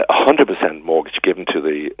 100% mortgage given to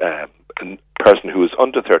the person who is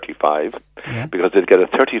under 35 because they'd get a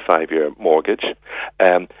 35-year mortgage.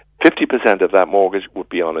 50% of that mortgage would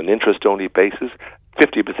be on an interest-only basis,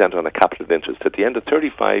 50% on a capital interest. At the end of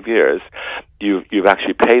 35 years, you've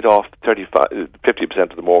actually paid off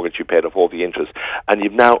 50% of the mortgage, you paid off all the interest, and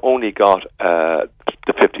you've now only got the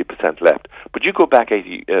 50% left. But you go back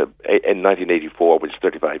in 1984, which is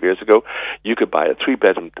 35 years ago, you could buy a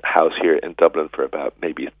 3-bedroom house here in Dublin for about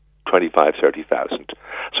maybe 25,000-30,000.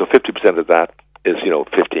 So 50% of that is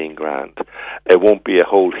 15 grand. It won't be a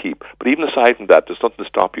whole heap. But even aside from that, there's nothing to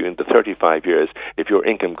stop you in the 35 years if your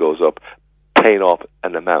income goes up, paying off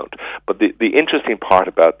an amount. But the interesting part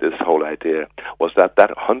about this whole idea was that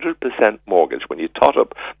 100% mortgage, when you tot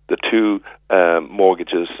up the two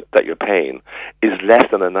mortgages that you're paying, is less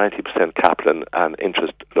than a 90% capital and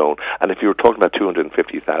interest loan. And if you were talking about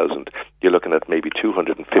 250,000, you're looking at maybe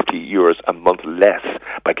 €250 a month less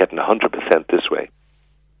by getting 100% this way.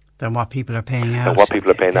 Than what people are paying out. Than what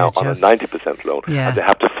people are paying now on a 90% loan. Yeah. And they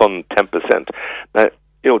have to fund 10%. Now,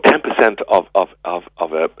 10%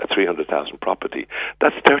 of a 300,000 property,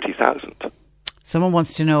 that's 30,000. Someone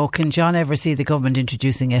wants to know, can John ever see the government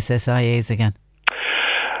introducing SSIAs again?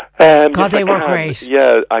 God, they were great.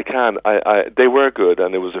 Yeah, I can. They were good,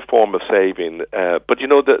 and it was a form of saving. But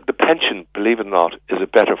the pension, believe it or not, is a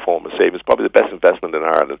better form of saving. It's probably the best investment in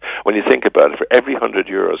Ireland. When you think about it, for every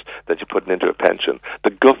 €100 that you're putting into a pension,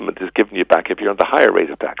 the government is giving you back, if you're on the higher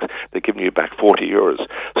rate of tax, they're giving you back €40.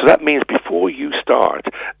 So that means before you start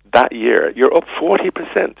that year, you're up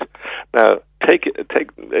 40%. Now, take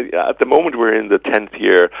at the moment we're in the 10th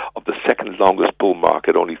year of the second longest bull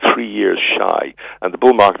market, only 3 years shy. And the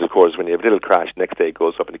bull market, of course, when you have a little crash, next day it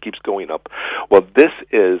goes up and it keeps going up. Well, this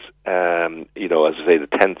is, as I say, the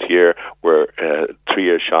 10th year. We're 3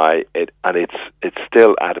 years shy, and it's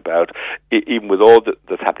still at about, even with all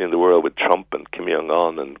that's happening in the world with Trump and Kim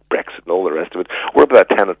Jong-un and Brexit and all the rest of it, we're about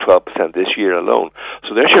 10 or 12% this year alone.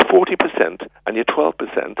 So there's your 40% and your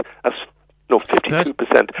 12%. That's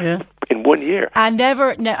 52% in 1 year. And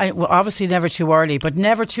obviously never too early, but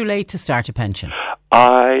never too late to start a pension.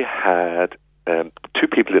 I had two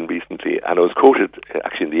people in recently, and I was quoted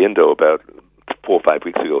actually in the Indo about 4 or 5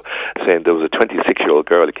 weeks ago, saying there was a 26-year-old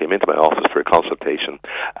girl who came into my office for a consultation,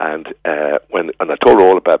 and when I told her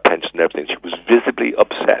all about pension and everything, she was visibly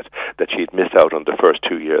upset that she had missed out on the first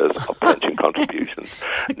 2 years of pension contributions.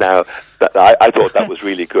 Now, I thought that was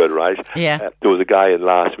really good, right? Yeah. There was a guy in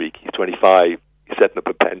last week, he's 25, he's setting up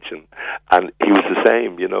a pension, and he was the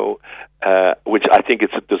same, which I think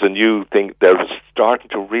there's a new thing. They're starting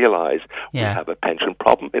to realise we have a pension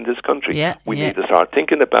problem in this country. We need to start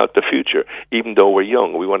thinking about the future. Even though we're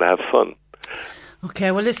young, we want to have fun.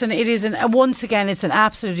 Okay, well listen, it is once again, it's an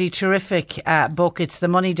absolutely terrific book. It's The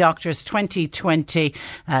Money Doctors 2020.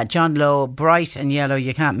 John Lowe, bright and yellow.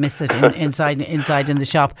 You can't miss it inside in the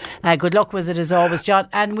shop. Good luck with it as always, John,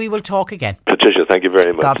 and we will talk again. Patricia, thank you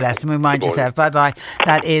very much. God bless, and remind yourself. Bye bye.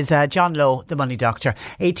 That is John Lowe, The Money Doctor.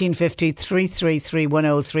 1850 333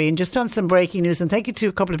 103. And just on some breaking news, and thank you to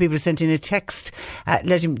a couple of people who sent in a text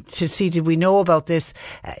to see did we know about this.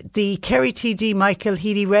 The Kerry TD Michael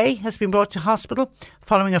Healy-Rae has been brought to hospital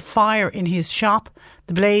following a fire in his shop.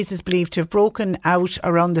 The blaze is believed to have broken out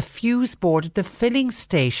around the fuse board at the filling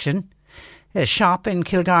station shop in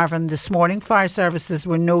Kilgarvan this morning. Fire services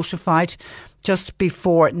were notified just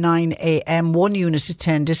before 9 a.m. One unit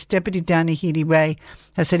attended. Deputy Danny Healy-Rae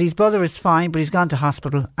has said his brother is fine, but he's gone to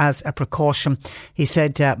hospital as a precaution. He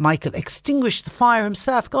said Michael extinguished the fire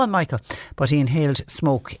himself. Go on, Michael. But he inhaled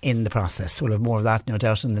smoke in the process. We'll have more of that, no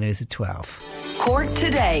doubt, in the news at 12. Cork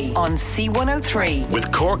Today on C103.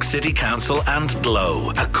 With Cork City Council and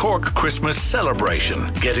Glow, a Cork Christmas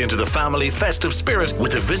celebration. Get into the family festive spirit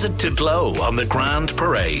with a visit to Glow on the Grand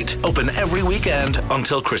Parade. Open every weekend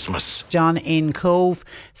until Christmas. John in Cove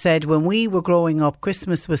said when we were growing up,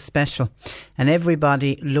 Christmas was special and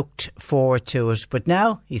everybody looked forward to it. But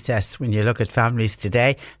now, he says, when you look at families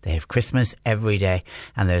today, they have Christmas every day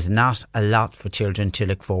and there's not a lot for children to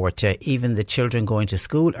look forward to. Even the children going to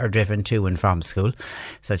school are driven to and from school.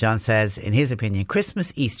 So John says, in his opinion,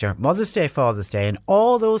 Christmas, Easter, Mother's Day, Father's Day and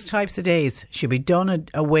all those types of days should be done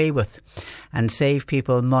away with and save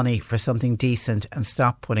people money for something decent and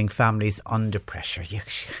stop putting families under pressure.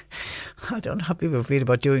 I don't know how people feel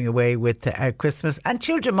about doing away with Christmas. And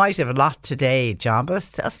children might have a lot today, John, but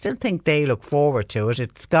I still think they look forward to it.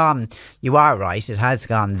 It's gone, you are right, it has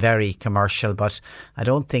gone very commercial, but I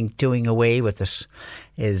don't think doing away with it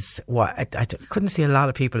is what I couldn't see a lot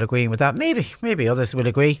of people agreeing with that. Maybe others will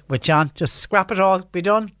agree with John. Just scrap it all, be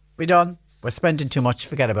done. We're spending too much,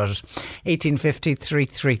 forget about it. 1850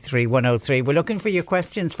 333 103. We're looking for your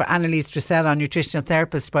questions for Annalise Dressel, our nutritional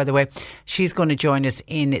therapist, by the way. She's going to join us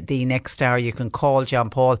in the next hour. You can call John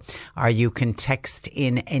Paul or you can text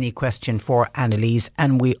in any question for Annalise.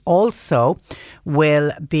 And we also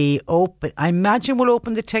will be open, I imagine we'll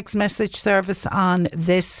open the text message service on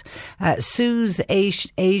this. Sue's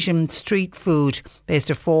Asian Street Food, based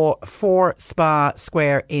at 4 Spa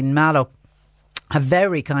Square in Mallow, have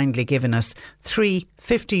very kindly given us 3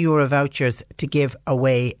 €50 vouchers to give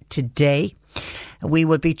away today. We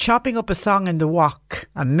will be chopping up a song in the wok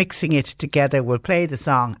and mixing it together. We'll play the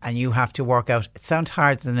song and you have to work out. It sounds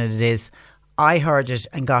harder than it is. I heard it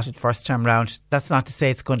and got it first time round. That's not to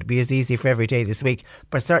say it's going to be as easy for every day this week,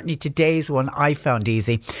 but certainly today's one I found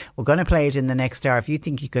easy. We're going to play it in the next hour. If you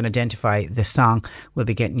think you can identify the song, we'll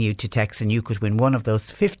be getting you to text and you could win one of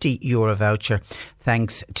those €50 voucher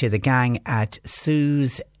thanks to the gang at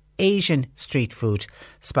Sue's Asian Street Food,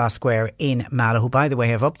 Spa Square in Mallow, who, by the way,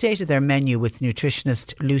 have updated their menu with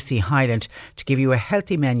nutritionist Lucy Hyland to give you a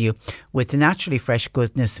healthy menu with naturally fresh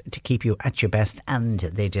goodness to keep you at your best, and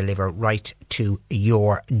they deliver right to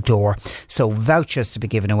your door. So vouchers to be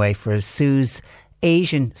given away for Sue's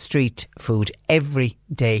Asian Street Food every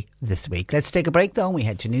day this week. Let's take a break though and we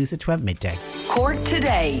head to news at 12 midday. Cork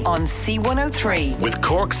Today on C103. With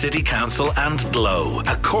Cork City Council and Glow,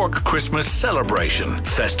 a Cork Christmas celebration,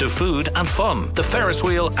 festive food and fun, the Ferris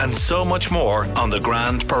wheel and so much more on the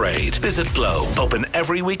Grand Parade. Visit Glow, open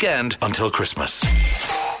every weekend until Christmas.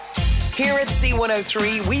 Here at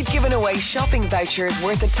C103, we've given away shopping vouchers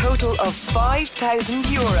worth a total of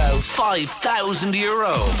 €5,000.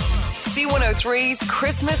 €5,000. C103's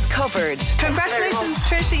Christmas Covered. Congratulations,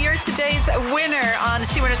 Tricia. You're today's winner on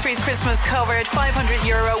C103's Christmas Covered.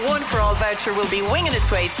 €500 one for all voucher will be winging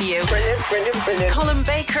its way to you. Brilliant. Colin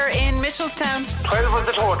Baker in Mitchelstown. 12 was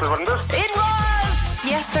the total, wasn't it? It was!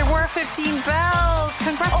 Yes, there were 15 bells.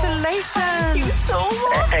 Congratulations. Thank you so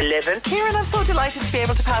much. 11. Kieran, I'm so delighted to be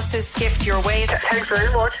able to pass this gift your way. Thanks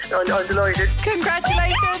very much. I'm delighted.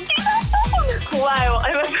 Congratulations. Wow,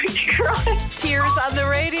 I'm about to cry. Tears on the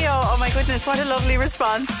radio. Oh my goodness, what a lovely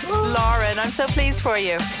response. Lauren, I'm so pleased for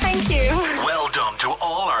you. Thank you. Well done to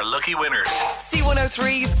all our lucky winners.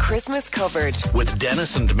 C103's Christmas Covered. With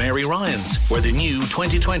Dennis and Mary Ryans, where the new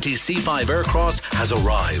 2020 C5 Aircross has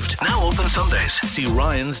arrived. Now open Sundays. See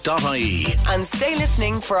ryans.ie. And stay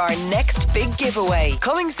listening for our next big giveaway.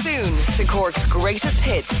 Coming soon to Cork's greatest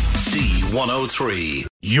hits. C103.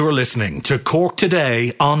 You're listening to Cork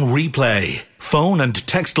Today on replay. Phone and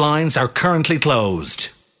text lines are currently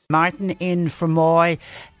closed. Martin in Fermoy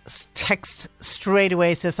text straight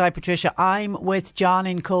away, says, hi Patricia, I'm with John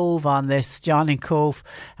in Cove on this. John in Cove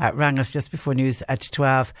rang us just before news at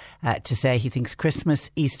 12 to say he thinks Christmas,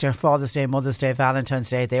 Easter, Father's Day, Mother's Day, Valentine's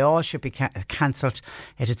Day, they all should be cancelled.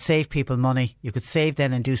 It'd save people money. You could save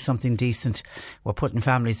then and do something decent. We're putting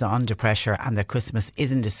families under pressure and their Christmas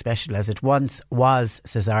isn't as special as it once was,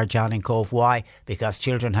 says our John in Cove. Why? Because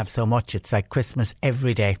children have so much. It's like Christmas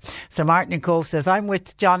every day. So Martin in Cove says, I'm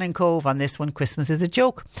with John in Cove on this one. Christmas is a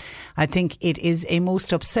joke. I think it is a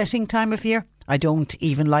most upsetting time of year. I don't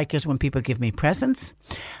even like it when people give me presents.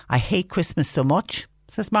 I hate Christmas so much,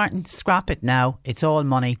 says Martin. Scrap it now. It's all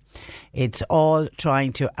money. It's all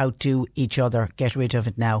trying to outdo each other. Get rid of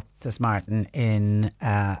it now, says Martin in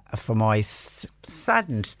Fermoy.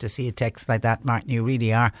 Saddened to see a text like that, Martin. You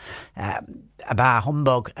really are a bah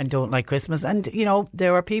humbug and don't like Christmas. And, you know,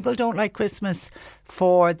 there are people who don't like Christmas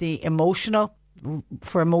for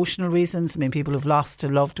emotional reasons. I mean, people who've lost a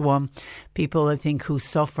loved one, people I think who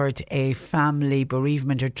suffered a family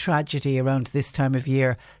bereavement or tragedy around this time of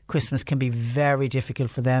year. Christmas can be very difficult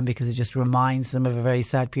for them because it just reminds them of a very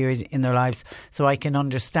sad period in their lives. So I can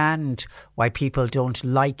understand why people don't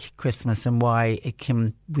like Christmas and why it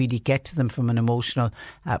can really get to them from an emotional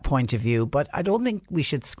point of view. But I don't think we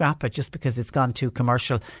should scrap it just because it's gone too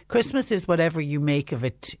commercial. Christmas is whatever you make of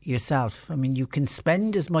it yourself. I mean, you can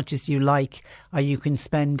spend as much as you like or you can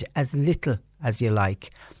spend as little as you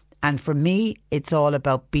like. And for me, it's all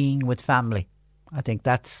about being with family. I think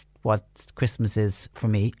that's what Christmas is for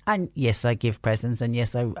me. And yes, I give presents, and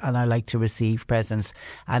yes, I like to receive presents.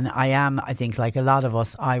 And I am, I think, like a lot of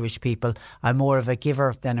us Irish people, I'm more of a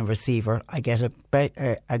giver than a receiver. I get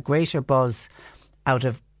a greater buzz out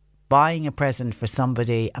of buying a present for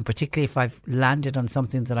somebody, and particularly if I've landed on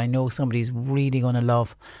something that I know somebody's really going to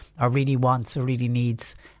love or really wants or really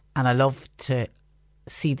needs. And I love to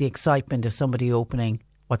see the excitement of somebody opening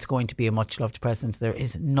what's going to be a much loved present. There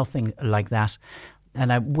is nothing like that.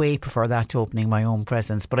 And I way prefer that to opening my own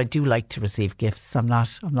presents. But I do like to receive gifts. I'm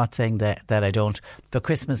not saying that I don't. But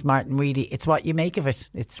Christmas, Martin, really, it's what you make of it.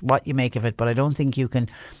 It's what you make of it. But I don't think you can,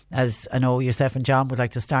 as I know yourself and John would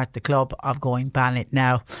like to start the club of going ban it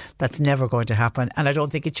now. That's never going to happen. And I don't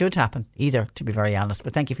think it should happen either, to be very honest.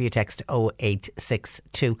 But thank you for your text,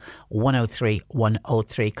 0862 103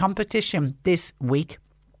 103. Competition this week.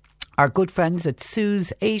 Our good friends at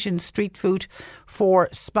Sue's Asian Street Food for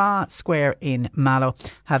Spa Square in Mallow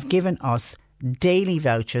have given us daily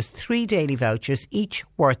vouchers, 3 daily vouchers, each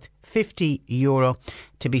worth €50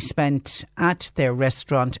 to be spent at their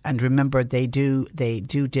restaurant. And remember, they do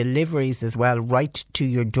deliveries as well, right to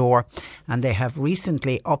your door. And they have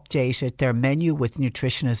recently updated their menu with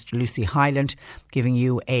nutritionist Lucy Hyland, giving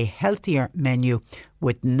you a healthier menu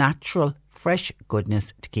with natural fresh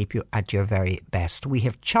goodness to keep you at your very best. We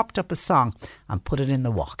have chopped up a song and put it in the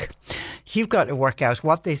wok. You've got to work out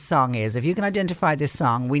what this song is. If you can identify this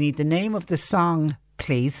song, we need the name of the song,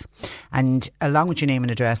 please, and along with your name and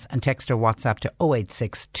address, and text or WhatsApp to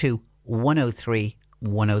 0862 103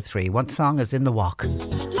 103. What song is in the walk?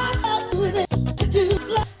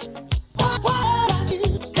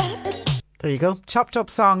 There you go. Chopped Up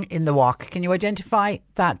Song in the Walk. Can you identify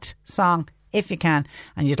that song? If you can,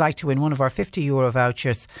 and you'd like to win one of our €50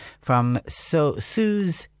 vouchers from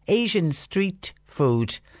Sue's Asian Street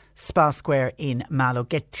Food, Spa Square in Mallow.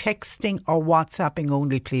 Get texting or WhatsApping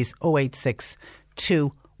only, please. 086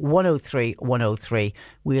 103 103.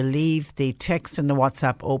 We'll leave the text and the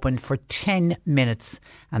WhatsApp open for 10 minutes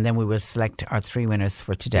and then we will select our 3 winners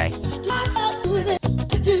for today.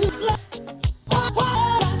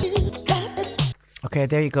 Okay,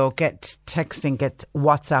 there you go. Get texting, get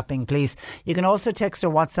WhatsApping, please. You can also text or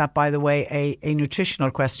WhatsApp, by the way, a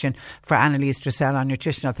nutritional question for Annalise Dressel, our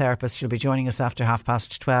nutritional therapist. She'll be joining us after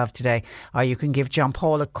 12:30 today. Or you can give John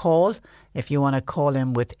Paul a call if you want to call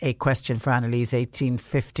him with a question for Annalise,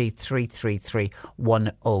 1850 333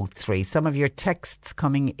 103. Some of your texts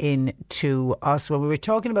coming in to us when we were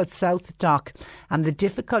talking about South Dock and the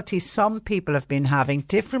difficulties some people have been having.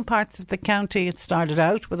 Different parts of the county. It started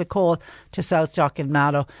out with a call to South Dock in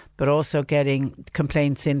Mallow, but also getting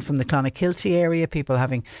complaints in from the Clonakilty area, people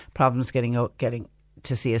having problems getting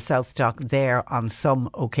to see a South Dock there on some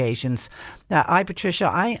occasions. Patricia,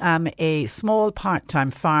 I am a small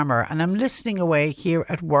part-time farmer and I'm listening away here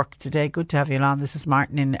at work today. Good to have you on. This is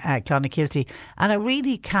Martin in Clonakilty, and I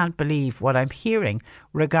really can't believe what I'm hearing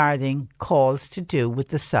regarding calls to do with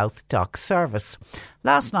the South Dock service.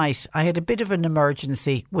 Last night I had a bit of an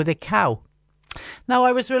emergency with a cow. Now,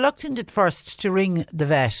 I was reluctant at first to ring the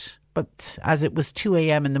vet, but as it was 2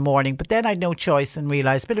 a.m. in the morning, but then I had no choice and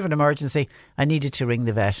realised, bit of an emergency, I needed to ring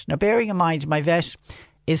the vet. Now, bearing in mind, my vet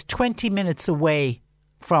is 20 minutes away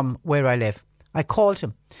from where I live. I called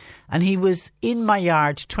him and he was in my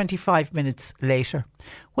yard 25 minutes later.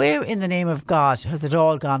 Where in the name of God has it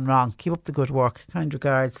all gone wrong? Keep up the good work. Kind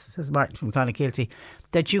regards, says Martin from Clonakilty.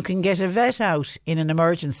 That you can get a vet out in an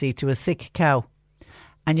emergency to a sick cow,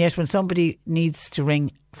 and yet when somebody needs to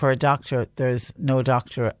ring for a doctor, there's no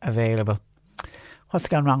doctor available. What's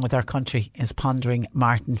gone wrong with our country is pondering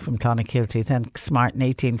Martin from Clonakilty. Thanks, Martin,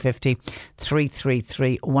 1850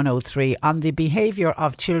 333 103. On the behaviour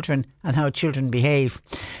of children and how children behave.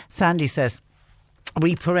 Sandy says,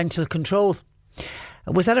 read parental control. I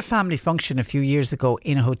was at a family function a few years ago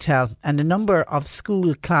in a hotel, and a number of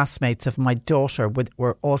school classmates of my daughter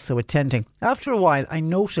were also attending. After a while, I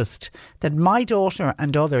noticed that my daughter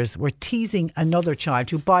and others were teasing another child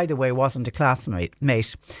who, by the way, wasn't a classmate.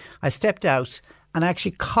 I stepped out and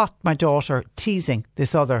actually caught my daughter teasing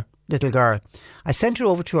this other little girl. I sent her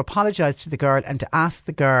over to apologise to the girl and to ask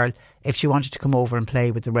the girl if she wanted to come over and play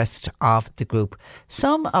with the rest of the group.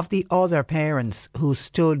 Some of the other parents who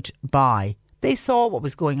stood by, they saw what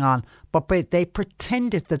was going on, but they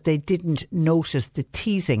pretended that they didn't notice the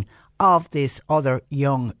teasing of this other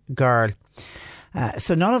young girl.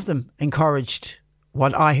 So none of them encouraged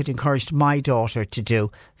what I had encouraged my daughter to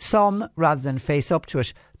do. Some, rather than face up to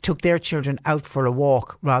it, took their children out for a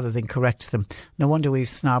walk rather than correct them. No wonder we've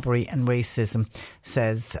snobbery and racism,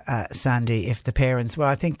 says Sandy. If the parents, well,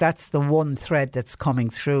 I think that's the one thread that's coming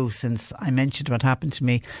through since I mentioned what happened to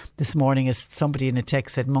me this morning. As somebody in a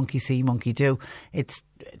text said, monkey see, monkey do. It's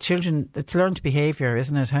children, it's learned behaviour,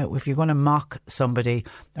 isn't it? How, if you're going to mock somebody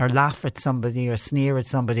or laugh at somebody or sneer at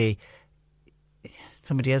somebody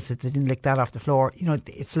else said they didn't lick that off the floor. You know,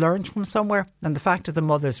 it's learned from somewhere. And the fact of the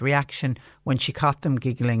mother's reaction when she caught them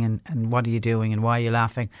giggling and what are you doing and why are you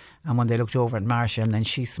laughing? And when they looked over at Marcia and then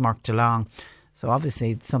she smirked along. So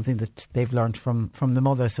obviously it's something that they've learned from the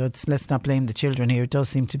mother. So let's not blame the children here. It does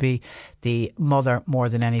seem to be the mother more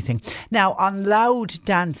than anything. Now, on loud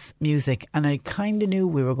dance music, and I kind of knew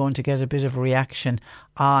we were going to get a bit of a reaction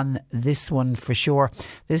on this one for sure.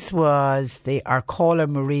 This was our caller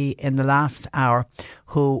Marie in the last hour,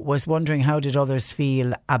 who was wondering how did others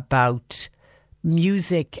feel about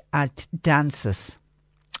music at dances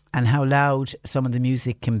and how loud some of the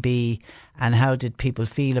music can be, and how did people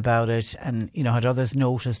feel about it, and you know, had others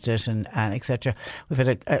noticed it, and etc. We've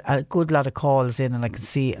had a good lot of calls in, and I can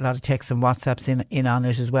see a lot of texts and WhatsApps in on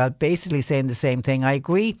it as well, basically saying the same thing. I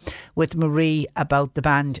agree with Marie about the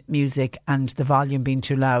band music and the volume being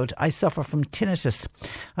too loud. I suffer from tinnitus.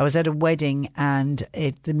 I was at a wedding and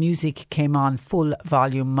the music came on full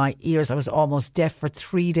volume. My ears, I was almost deaf for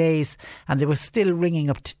 3 days, and they were still ringing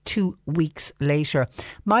up to 2 weeks later.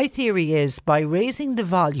 My theory is by raising the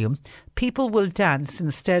volume, people will dance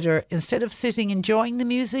instead of sitting enjoying the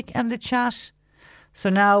music and the chat. So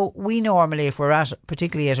now we normally, if we're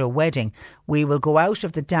particularly at a wedding, we will go out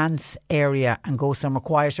of the dance area and go somewhere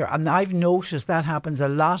quieter. And I've noticed that happens a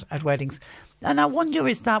lot at weddings. And I wonder,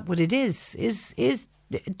 is that what it is? Is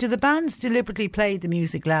do the bands deliberately play the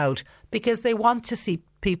music loud because they want to see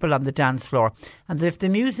people on the dance floor? And if the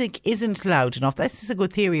music isn't loud enough, this is a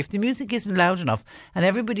good theory, if the music isn't loud enough and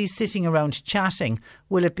everybody's sitting around chatting,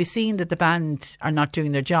 will it be seen that the band are not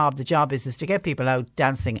doing their job? The job is to get people out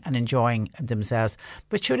dancing and enjoying themselves.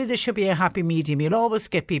 But surely there should be a happy medium. You'll always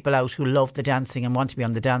get people out who love the dancing and want to be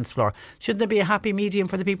on the dance floor. Shouldn't there be a happy medium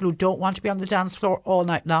for the people who don't want to be on the dance floor all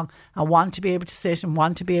night long and want to be able to sit and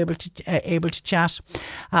want to be able to chat?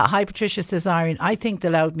 Hi Patricia, says Irene, I think the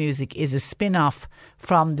loud music is a spin-off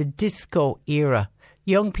from the disco era.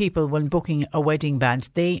 Young people, when booking a wedding band,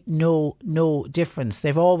 they know no difference.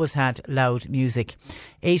 They've always had loud music.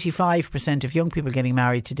 85% of young people getting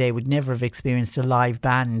married today would never have experienced a live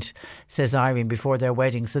band, says Irene, before their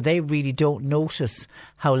wedding. So they really don't notice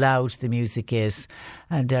how loud the music is.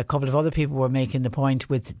 And a couple of other people were making the point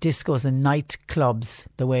with discos and nightclubs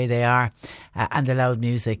the way they are and the loud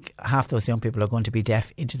music. Half those young people are going to be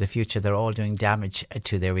deaf into the future. They're all doing damage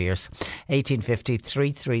to their ears. 1850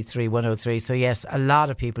 333 103. So yes, a lot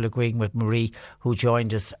of people agreeing with Marie, who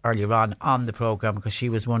joined us earlier on the programme, because she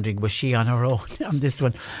was wondering, was she on her own on this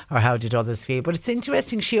one, or how did others feel? But it's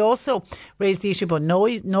interesting, she also raised the issue about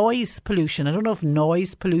noise pollution. I don't know if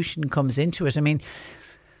noise pollution comes into it. I mean,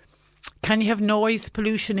 can you have noise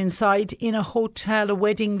pollution inside in a hotel, a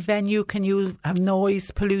wedding venue? Can you have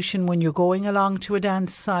noise pollution when you're going along to a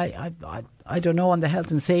dance? I don't know, on the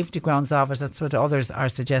health and safety grounds of it. That's what others are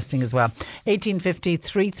suggesting as well. 1850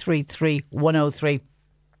 333 103.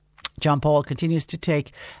 John Paul continues to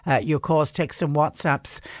take your calls, texts and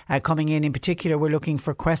WhatsApps coming in. In particular, we're looking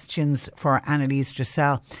for questions for Annalise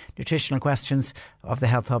Dressel, nutritional questions of the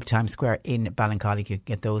Health Hub Times Square in Ballincollig. You can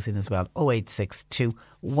get those in as well. 0862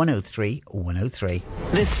 103 103.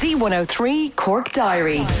 The C103 Cork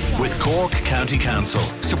Diary. With Cork County Council,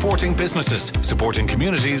 supporting businesses, supporting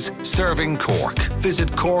communities, serving Cork.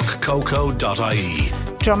 Visit corkcoco.ie.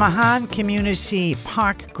 Dromahane Community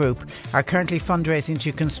Park Group are currently fundraising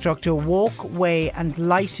to construct a walkway and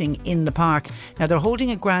lighting in the park. Now they're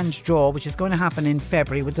holding a grand draw which is going to happen in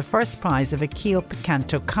February with the first prize of a Kia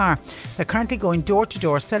Picanto car. They're currently going door to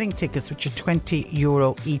door selling tickets which are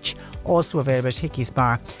 €20 each, also available at Hickey's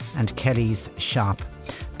Bar and Kelly's Shop.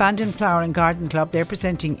 Bandon Flower and Garden Club, they're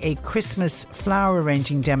presenting a Christmas flower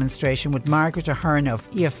arranging demonstration with Margaret Ahern of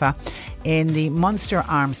IFA in the Munster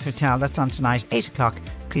Arms Hotel. That's on tonight, 8 o'clock.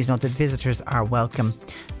 Please note that visitors are welcome.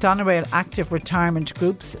 Doneraile Active Retirement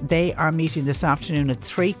Groups, they are meeting this afternoon at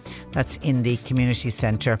 3. That's in the community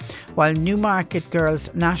centre. While Newmarket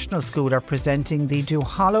Girls National School are presenting the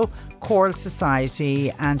Duhallow Choral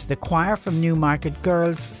Society and the choir from Newmarket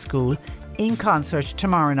Girls School in concert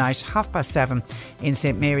tomorrow night, £7:30 in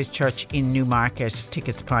St Mary's Church in Newmarket.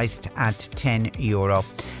 Tickets priced at €10.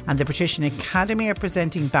 And the Patrician Academy are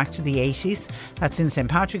presenting Back to the 80s. That's in St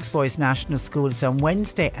Patrick's Boys National School. It's on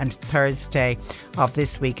Wednesday and Thursday of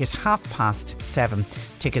this week at 7:30.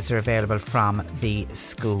 Tickets are available from the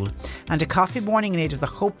school. And a coffee morning in aid of the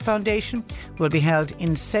Hope Foundation will be held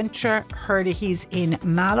in Centre Hurley's in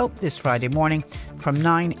Mallow this Friday morning from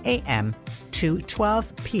 9 a.m. to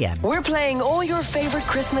 12 p.m. We're playing all your favourite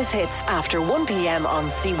Christmas hits after 1 p.m. on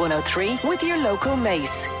C103 with your local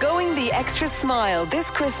Mace. Going the extra smile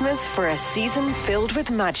this Christmas for a season filled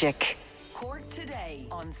with magic. Cork Today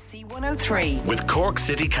on C103. With Cork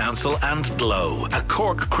City Council and Glow, a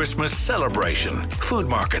Cork Christmas celebration. Food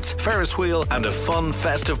markets, Ferris wheel and a fun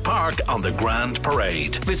festive park on the Grand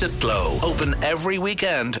Parade. Visit Glow, open every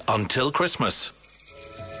weekend until Christmas.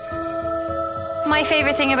 My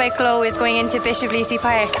favourite thing about Glow is going into Bishop Lucy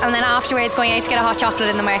Park and then afterwards going out to get a hot chocolate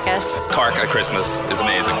in the market. Cork at Christmas is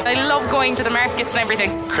amazing. I love going to the markets and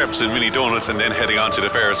everything. Crepes and mini donuts and then heading on to the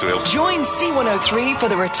Ferris wheel. Join C103 for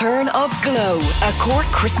the return of Glow, a Cork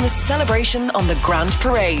Christmas celebration on the Grand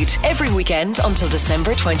Parade. Every weekend until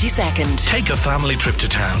December 22nd. Take a family trip to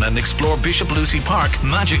town and explore Bishop Lucy Park,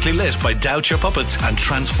 magically lit by Doucher puppets and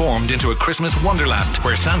transformed into a Christmas wonderland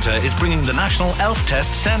where Santa is bringing the National Elf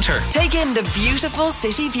Test Centre. Take in the beautiful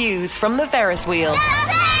city views from the Ferris wheel.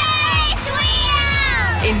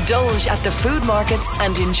 Indulge at the food markets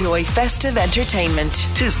and enjoy festive entertainment.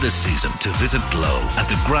 'Tis the season to visit Glow at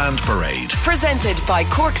the Grand Parade. Presented by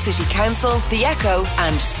Cork City Council, The Echo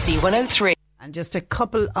and C103. And just a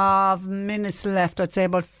couple of minutes left, I'd say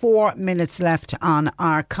about 4 minutes left on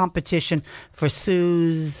our competition for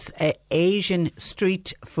Sue's Asian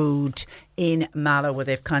street food in Mallow, where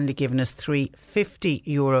they've kindly given us 3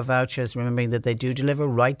 €50 vouchers, remembering that they do deliver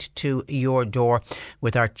right to your door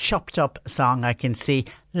with our chopped up song. I can see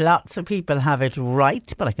lots of people have it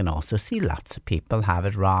right, but I can also see lots of people have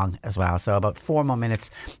it wrong as well. So about 4 more minutes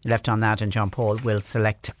left on that, and John Paul will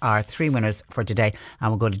select our 3 winners for today,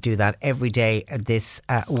 and we're going to do that every day this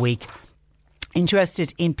week.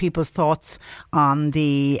 Interested in people's thoughts on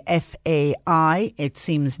the FAI. It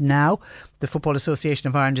seems now the Football Association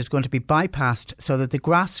of Ireland is going to be bypassed so that the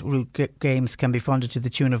grassroots games can be funded to the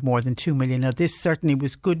tune of more than 2 million. Now, this certainly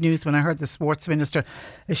was good news when I heard the Sports Minister,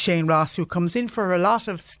 Shane Ross, who comes in for a lot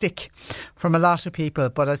of stick from a lot of people,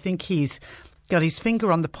 but I think he's got his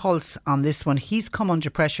finger on the pulse on this one. He's come under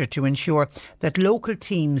pressure to ensure that local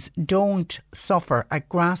teams don't suffer at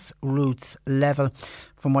grassroots level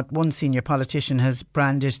from what one senior politician has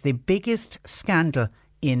branded the biggest scandal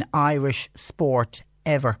in Irish sport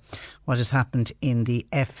ever, what has happened in the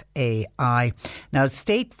FAI. Now,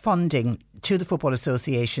 state funding to the Football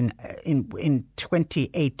Association in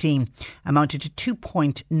 2018 amounted to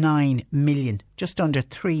 2.9 million, just under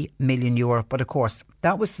 €3 million. But of course,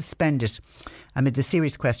 that was suspended amid the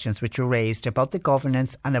serious questions which were raised about the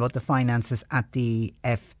governance and about the finances at the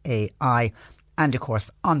FAI. And of course,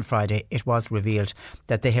 on Friday, it was revealed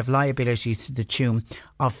that they have liabilities to the tune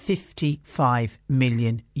of €55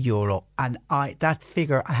 million. And that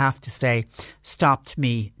figure, I have to say, stopped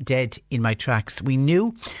me dead in my tracks. We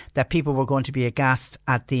knew that people were going to be aghast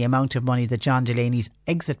at the amount of money that John Delaney's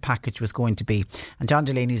exit package was going to be. And John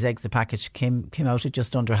Delaney's exit package came out at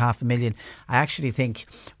just under €500,000. I actually think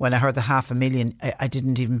when I heard the €500,000, I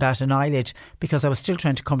didn't even bat an eyelid, because I was still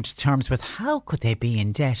trying to come to terms with how could they be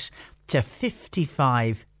in debt to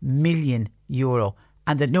 €55 million,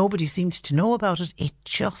 and that nobody seemed to know about it. It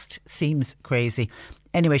just seems crazy.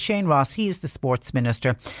 Anyway, Shane Ross, he is the Sports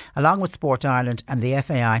Minister, along with Sport Ireland and the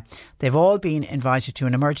FAI. They've all been invited to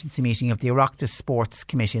an emergency meeting of the Oireachtas Sports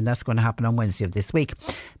Committee, and that's going to happen on Wednesday of this week.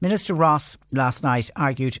 Minister Ross last night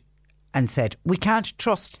argued and said, we can't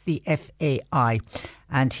trust the FAI.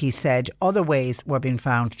 And he said other ways were being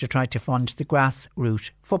found to try to fund the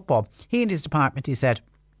grassroots football. He and his department, he said,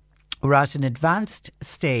 we're at an advanced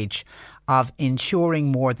stage of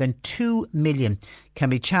ensuring more than 2 million can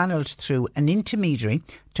be channelled through an intermediary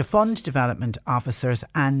to fund development officers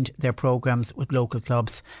and their programmes with local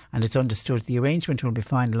clubs. And it's understood the arrangement will be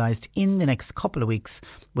finalised in the next couple of weeks,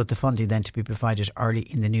 with the funding then to be provided early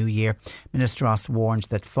in the new year. Minister Ross warned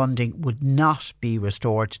that funding would not be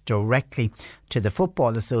restored directly to the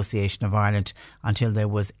Football Association of Ireland until there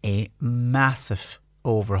was a massive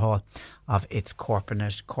overhaul of its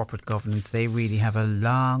corporate governance. They really have a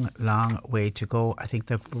long way to go, I think,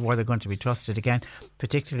 before they're going to be trusted again,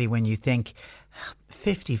 particularly when you think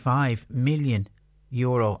 €55 million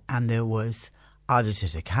and there was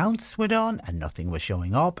audited accounts were done and nothing was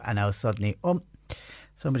showing up, and now suddenly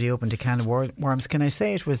somebody opened a can of worms. Can I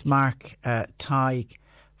say it was Mark Tighe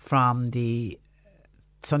from the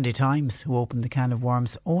Sunday Times who opened the can of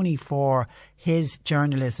worms, only for his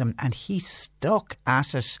journalism, and he stuck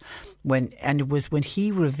at it it was when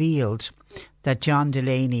he revealed that John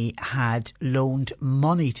Delaney had loaned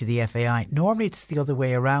money to the FAI. Normally it's the other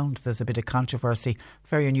way around. There's a bit of controversy.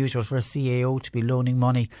 Very unusual for a CAO to be loaning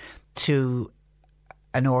money to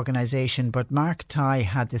an organisation, but Mark Tighe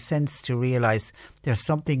had the sense to realise there's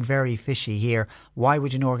something very fishy here. Why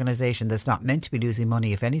would an organisation that's not meant to be losing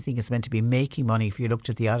money, if anything, it's meant to be making money? If you looked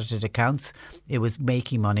at the audited accounts, it was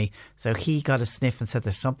making money. So he got a sniff and said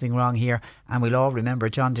there's something wrong here. And we'll all remember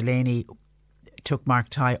John Delaney took Mark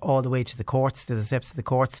Tighe all the way to the courts, to the steps of the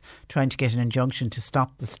courts, trying to get an injunction to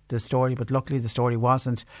stop the story, but luckily the story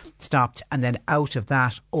wasn't stopped. And then out of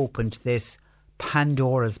that opened this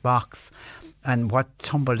Pandora's box. And what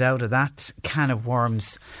tumbled out of that can of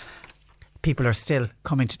worms, people are still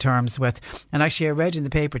coming to terms with. And actually, I read in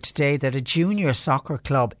the paper today that a junior soccer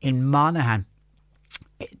club in Monaghan,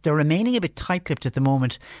 they're remaining a bit tight-lipped at the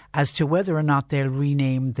moment as to whether or not they'll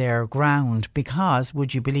rename their ground, because,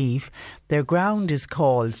 would you believe, their ground is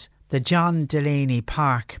called the John Delaney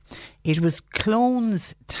Park. It was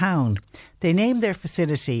Clones Town. They named their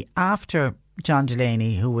facility after John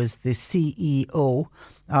Delaney, who was the CEO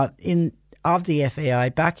of the FAI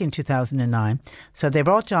back in 2009. So they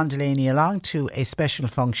brought John Delaney along to a special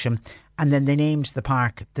function, and then they named the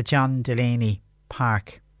park the John Delaney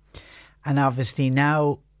Park. And obviously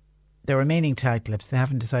now the remaining tide clips, they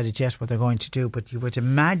haven't decided yet what they're going to do, but you would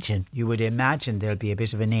imagine there'll be a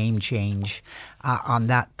bit of a name change on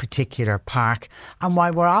that particular park. And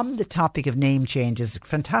while we're on the topic of name changes, a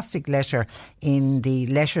fantastic letter in the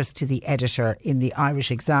letters to the editor in the Irish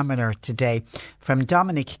Examiner today from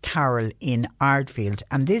Dominic Carroll in Ardfield,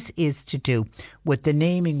 and this is to do with the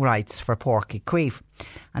naming rights for Páirc Uí Chaoimh.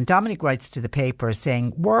 And Dominic writes to the paper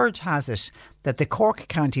saying, word has it that the Cork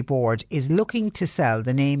County Board is looking to sell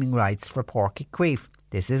the naming rights for Páirc Uí Chaoimh.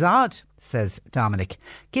 This is odd, says Dominic,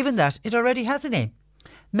 given that it already has a name.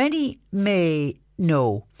 Many may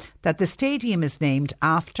know that the stadium is named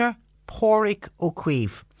after Pádraig Ó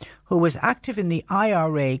Cuív, who was active in the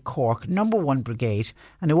IRA Cork No. 1 Brigade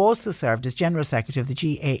and who also served as General Secretary of the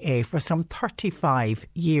GAA for some 35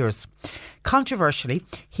 years. Controversially,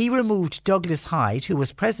 he removed Douglas Hyde, who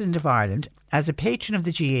was President of Ireland, as a patron of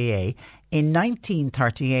the GAA in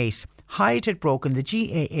 1938. Hyde had broken the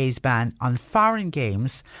GAA's ban on foreign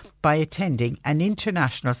games by attending an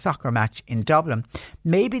international soccer match in Dublin.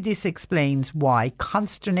 Maybe this explains why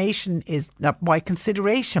consideration is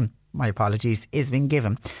being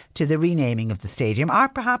given to the renaming of the stadium, or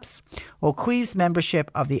perhaps O'Cuiv's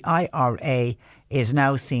membership of the IRA is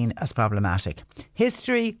now seen as problematic.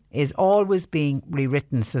 History is always being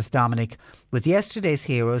rewritten, says Dominic, with yesterday's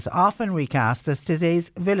heroes often recast as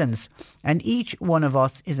today's villains, and each one of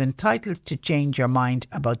us is entitled to change your mind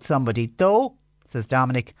about somebody, though, says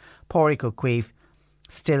Dominic, Pádraig Ó Cuív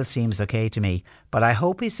still seems okay to me. But I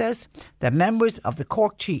hope, he says, that members of the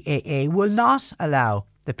Cork GAA will not allow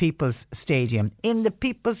the People's Stadium in the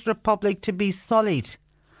People's Republic to be sullied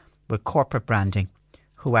with corporate branding.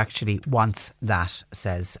 Who actually wants that,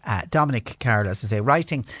 says Dominic Carroll, as I say,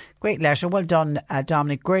 writing. Great letter. Well done,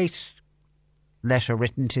 Dominic. Great letter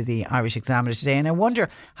written to the Irish Examiner today. And I wonder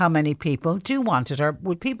how many people do want it, or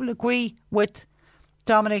would people agree with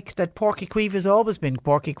Dominic that Páirc Uí Chaoimh has always been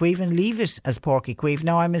Páirc Uí Chaoimh and leave it as Páirc Uí Chaoimh?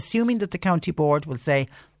 Now, I'm assuming that the county board will say,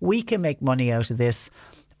 we can make money out of this.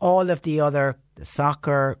 All of the other, the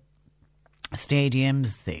soccer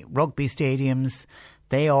stadiums, the rugby stadiums,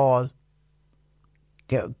 they all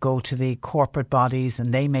go to the corporate bodies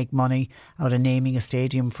and they make money out of naming a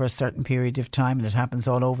stadium for a certain period of time, and it happens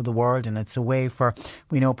all over the world. And it's a way for,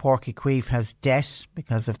 we know Páirc Uí Chaoimh has debt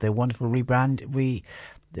because of the wonderful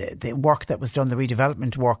the work that was done, the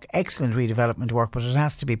redevelopment work, excellent redevelopment work, but it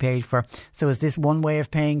has to be paid for. So is this one way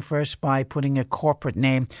of paying for it, by putting a corporate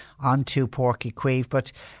name onto Páirc Uí Chaoimh?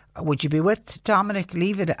 But would you be with Dominic?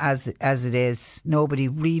 Leave it as it is. Nobody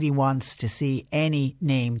really wants to see any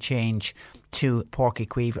name change to Páirc Uí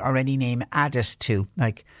Chaoimh, or any name added to,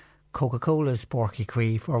 like Coca-Cola's Páirc Uí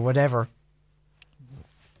Chaoimh or whatever.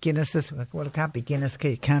 Guinness's, well, it can't be Guinness,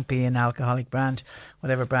 it can't be an alcoholic brand,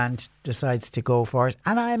 whatever brand decides to go for it.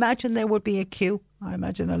 And I imagine there would be a queue. I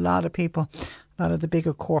imagine a lot of people, a lot of the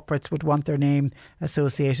bigger corporates would want their name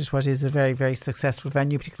associated with what is a very, very successful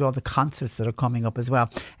venue, particularly all the concerts that are coming up as well.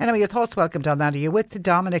 Anyway, your thoughts welcomed on that. Are you with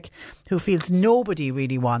Dominic, who feels nobody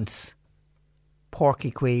really wants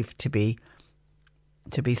Páirc Uí Chaoimh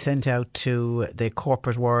to be sent out to the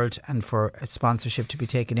corporate world, and for sponsorship to be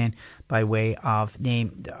taken in by way of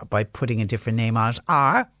name, by putting a different name on it?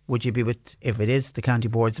 Or would you be with, if it is the county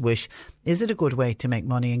board's wish, is it a good way to make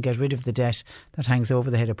money and get rid of the debt that hangs over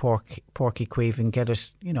the head of Páirc Uí Chaoimh, and get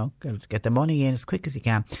it, get the money in as quick as you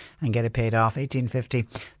can and get it paid off? 1850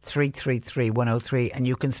 333 103, and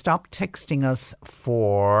you can stop texting us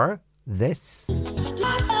for this.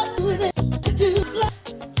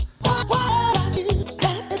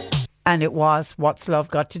 And it was What's Love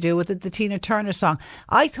Got to Do With It, the Tina Turner song.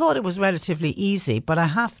 I thought it was relatively easy, but I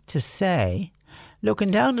have to say,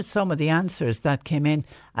 looking down at some of the answers that came in,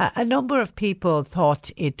 a number of people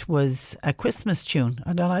thought it was a Christmas tune.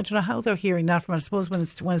 I don't know how they're hearing that from. I suppose when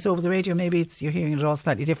it's over the radio, maybe you're hearing it all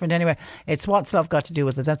slightly different. Anyway, it's What's Love Got to Do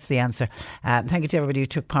With It. That's the answer. Thank you to everybody who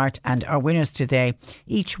took part, and our winners today,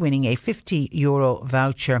 each winning a €50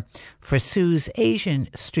 voucher for Sue's Asian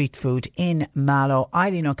Street Food in Mallow,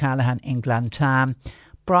 Eileen O'Callaghan in Glantam,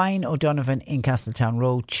 Brian O'Donovan in Castletown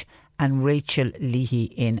Roach, and Rachel Leahy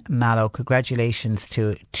in Mallow. Congratulations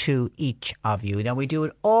to each of you. Now, we do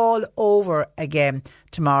it all over again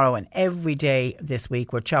tomorrow, and every day this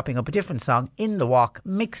week we're chopping up a different song in the walk,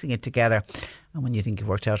 mixing it together. And when you think you've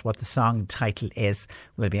worked out what the song title is,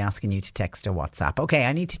 we'll be asking you to text or WhatsApp. OK,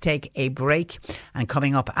 I need to take a break. And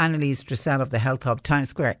coming up, Annalise Dressel of the Health Hub Times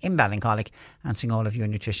Square in Ballincollig, answering all of your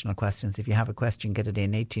nutritional questions. If you have a question, get it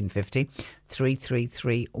in 1850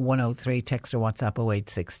 333 103. Text or WhatsApp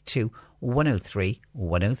 0862 103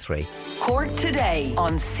 103. Cork Today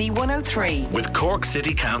on C103. With Cork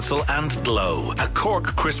City Council and Glow, a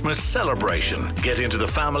Cork Christmas celebration. Get into the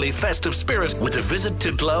family festive spirit with a visit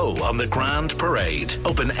to Glow on the Grand Parade.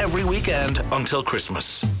 Open every weekend until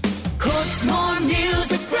Christmas. Cork's More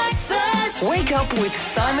Music Breakfast. Wake up with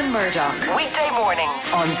Simon Murdoch. Weekday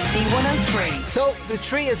mornings on C103. So the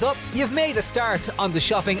tree is up, you've made a start on the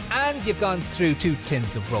shopping and you've gone through 2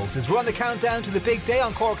 tins of roses. We're on the countdown to the big day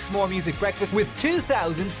on Cork's More Music Breakfast with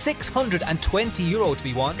 €2,620 to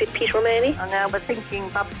be won. Big Pete Romani, and now we're thinking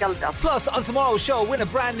Bob Geldof. Plus, on tomorrow's show, win a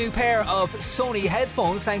brand new pair of Sony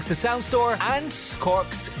headphones thanks to Soundstore and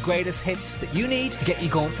Cork's greatest hits that you need to get you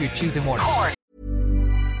going for your Tuesday morning.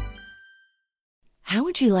 How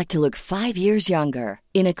would you like to look 5 years younger?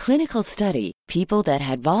 In a clinical study, people that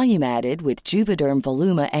had volume added with Juvederm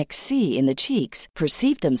Voluma XC in the cheeks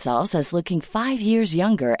perceived themselves as looking 5 years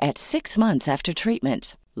younger at 6 months after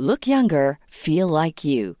treatment. Look younger, feel like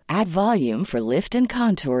you. Add volume for lift and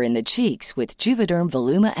contour in the cheeks with Juvederm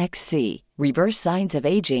Voluma XC. Reverse signs of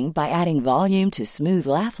aging by adding volume to smooth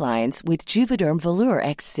laugh lines with Juvederm Volure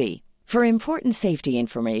XC. For important safety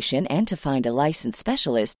information and to find a licensed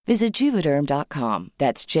specialist, visit Juvederm.com.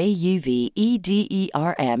 That's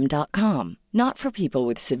JUVEDERM.com. Not for people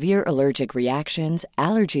with severe allergic reactions,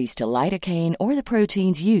 allergies to lidocaine, or the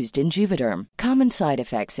proteins used in Juvederm. Common side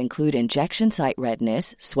effects include injection site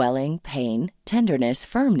redness, swelling, pain, tenderness,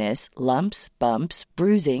 firmness, lumps, bumps,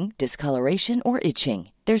 bruising, discoloration, or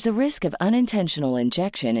itching. There's a risk of unintentional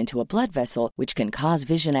injection into a blood vessel, which can cause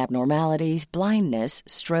vision abnormalities, blindness,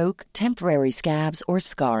 stroke, temporary scabs, or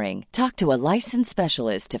scarring. Talk to a licensed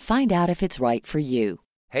specialist to find out if it's right for you.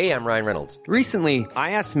 Hey, I'm Ryan Reynolds. Recently,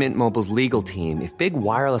 I asked Mint Mobile's legal team if big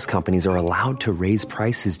wireless companies are allowed to raise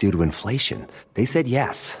prices due to inflation. They said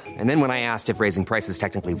yes. And then when I asked if raising prices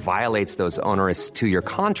technically violates those onerous 2-year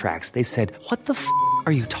contracts, they said, "What the f***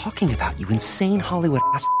 are you talking about, you insane Hollywood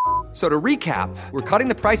ass?" So to recap, we're cutting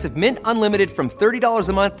the price of Mint Unlimited from $30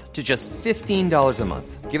 a month to just $15 a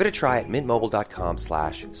month. Give it a try at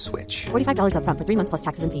mintmobile.com/switch. $45 up front for 3 months plus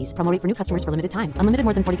taxes and fees. Promo rate for new customers for limited time. Unlimited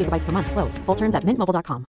more than 40 gigabytes per month. Slows full terms at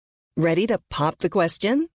mintmobile.com. Ready to pop the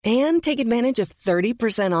question and take advantage of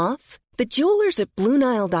 30% off? The jewelers at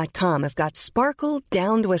BlueNile.com have got sparkle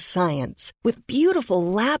down to a science with beautiful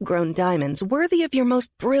lab-grown diamonds worthy of your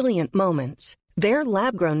most brilliant moments. Their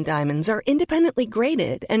lab-grown diamonds are independently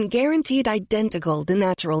graded and guaranteed identical to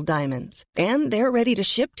natural diamonds. And they're ready to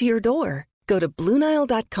ship to your door. Go to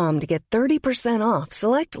BlueNile.com to get 30% off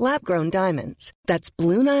select lab-grown diamonds. That's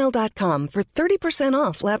BlueNile.com for 30%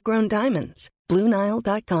 off lab-grown diamonds.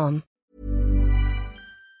 BlueNile.com.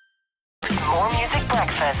 More Music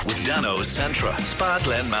Breakfast With Dano's Centra, Spa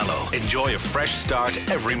Glen Mallow. Enjoy a fresh start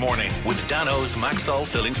every morning with Dano's Maxall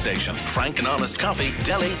Filling Station, frank and honest coffee,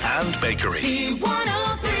 deli and bakery.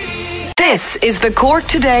 C103. This is the Cork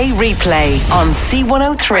Today replay on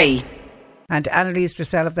C103. And Annalise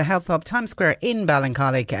Dressel of the Health Hub Times Square in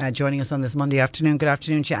Ballincollig joining us on this Monday afternoon. Good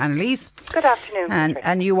afternoon to you, Annalise. Good afternoon.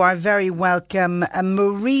 And you are very welcome.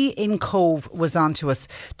 Marie in Cove was on to us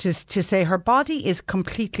to say her body is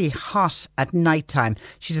completely hot at night time.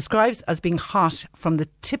 She describes as being hot from the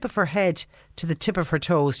tip of her head to the tip of her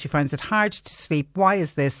toes. She finds it hard to sleep. Why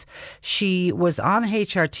is this? She was on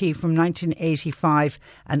HRT from 1985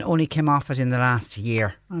 and only came off it in the last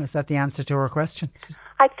year. Oh, is that the answer to her question?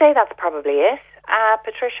 I'd say that's probably it.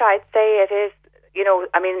 Patricia, I'd say it is,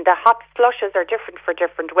 the hot flushes are different for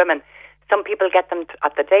different women. Some people get them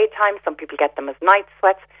at the daytime, some people get them as night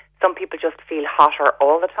sweats, some people just feel hotter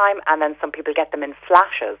all the time, and then some people get them in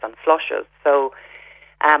flashes and flushes. So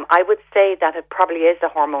I would say that it probably is a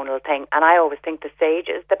hormonal thing, and I always think the sage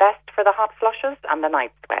is the best for the hot flushes and the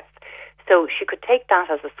night sweats. So she could take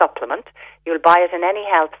that as a supplement. You'll buy it in any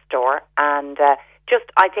health store, and I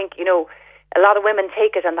think, a lot of women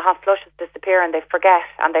take it and the hot flushes disappear and they forget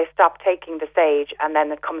and they stop taking the sage and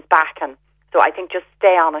then it comes back. And so I think just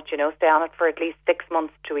stay on it, stay on it for at least 6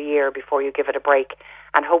 months to a year before you give it a break,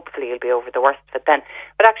 and hopefully you'll be over the worst of it then.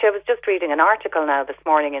 But actually I was just reading an article now this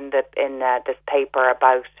morning in this paper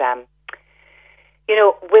about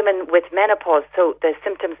women with menopause, so the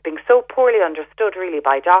symptoms being so poorly understood really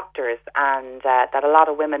by doctors, and that a lot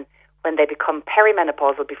of women, when they become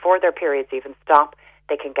perimenopausal, before their periods even stop,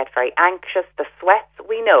 they can get very anxious. The sweats,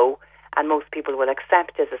 we know, and most people will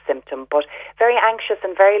accept as a symptom, but very anxious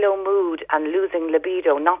and very low mood and losing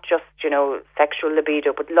libido, not just, sexual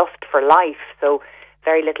libido, but lust for life. So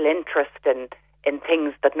very little interest in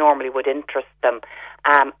things that normally would interest them.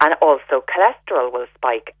 And also cholesterol will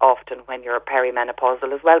spike often when you're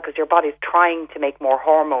perimenopausal as well, because your body's trying to make more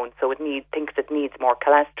hormones, so it thinks it needs more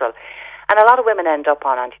cholesterol. And a lot of women end up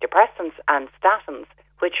on antidepressants and statins,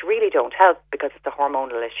 which really don't help because it's a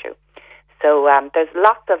hormonal issue. So there's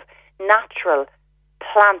lots of natural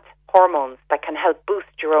plant hormones that can help boost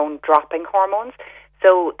your own dropping hormones.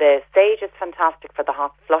 So the sage is fantastic for the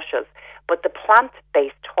hot flushes, but the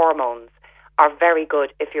plant-based hormones are very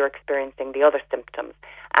good if you're experiencing the other symptoms.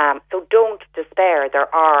 So don't despair.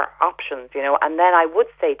 There are options, you know. And then I would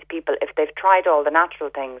say to people, if they've tried all the natural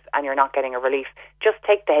things and you're not getting a relief, just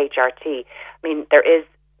take the HRT. I mean, there is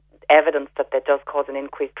evidence that does cause an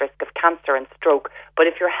increased risk of cancer and stroke. But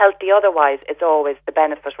if you're healthy otherwise, it's always the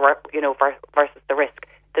benefit, you know, versus the risk.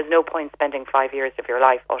 There's no point spending 5 years of your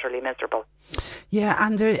life utterly miserable. Yeah,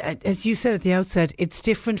 and there, as you said at the outset, it's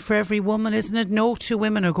different for every woman, isn't it? No two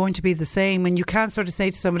women are going to be the same, and you can't sort of say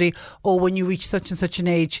to somebody, oh, when you reach such and such an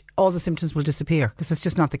age, all the symptoms will disappear, because it's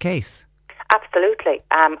just not the case. Absolutely.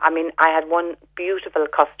 I mean, I had one beautiful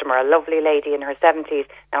customer, a lovely lady in her 70s.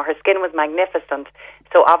 Now, her skin was magnificent,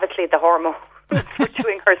 so obviously the hormones were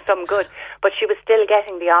doing her some good, but she was still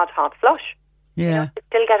getting the odd hot flush. Yeah. You know, she'd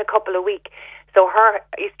still get a couple a week. So her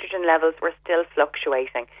estrogen levels were still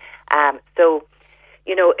fluctuating. So,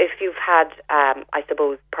 you know, if you've had, I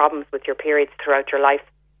suppose, problems with your periods throughout your life,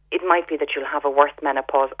 it might be that you'll have a worse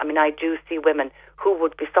menopause. I mean, I do see women who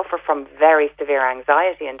would suffer from very severe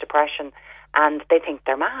anxiety and depression, and they think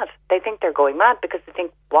they're mad. They think they're going mad because they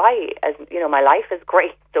think, why? As you know, my life is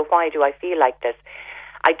great, so why do I feel like this?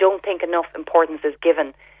 I don't think enough importance is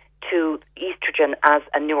given to estrogen as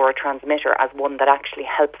a neurotransmitter, as one that actually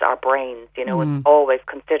helps our brains. You know, it's always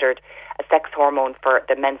considered a sex hormone for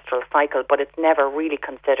the menstrual cycle, but it's never really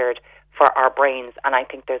considered for our brains. And I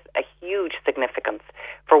think there's a huge significance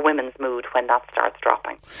for women's mood when that starts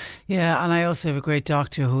dropping. Yeah, and I also have a great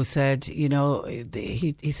doctor who said, you know,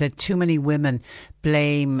 he said too many women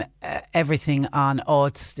blame everything on, oh,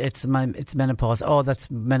 it's menopause, oh,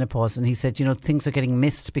 that's menopause. And he said, you know, things are getting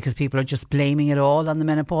missed because people are just blaming it all on the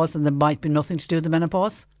menopause, and there might be nothing to do with the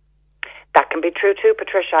menopause. That can be true too,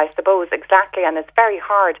 Patricia, I suppose, exactly. And it's very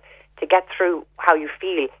hard to get through how you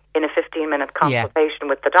feel in a 15-minute consultation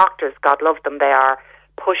with the doctors. God love them. They are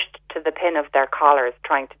pushed to the pin of their collars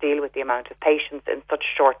trying to deal with the amount of patients in such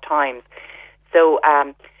short times. So,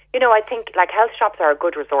 you know, I think like health shops are a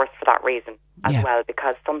good resource for that reason as well,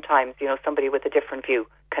 because sometimes, you know, somebody with a different view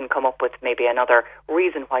can come up with maybe another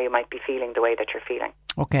reason why you might be feeling the way that you're feeling.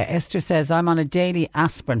 Okay, Esther says, I'm on a daily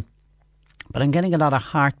aspirin, but I'm getting a lot of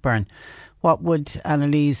heartburn. What would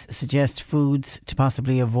Annalise suggest foods to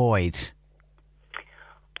possibly avoid?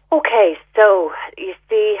 Okay, so you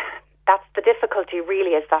see, that's the difficulty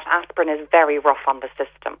really, is that aspirin is very rough on the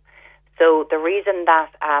system. So the reason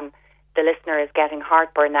that the listener is getting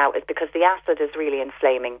heartburn now is because the acid is really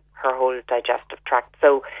inflaming her whole digestive tract.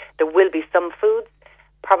 So there will be some foods,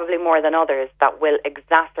 probably more than others, that will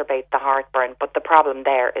exacerbate the heartburn, but the problem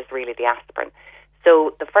there is really the aspirin.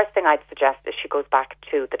 So the first thing I'd suggest is she goes back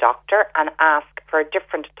to the doctor and ask for a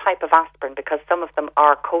different type of aspirin, because some of them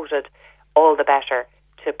are coated all the better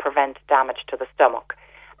to prevent damage to the stomach.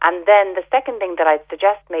 And then the second thing that I'd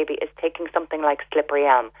suggest maybe is taking something like slippery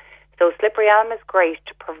elm. So slippery elm is great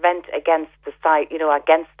to prevent against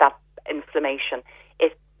that inflammation.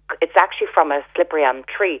 It's actually from a slippery elm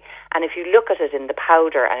tree, and if you look at it in the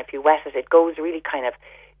powder and if you wet it, it goes really kind of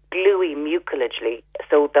gluey mucilagely.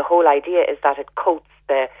 So the whole idea is that it coats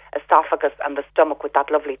the esophagus and the stomach with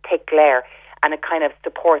that lovely thick layer, and it kind of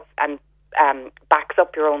supports and backs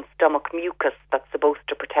up your own stomach mucus that's supposed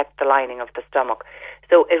to protect the lining of the stomach.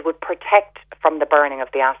 So it would protect from the burning of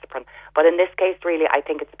the aspirin. But in this case, really, I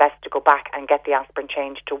think it's best to go back and get the aspirin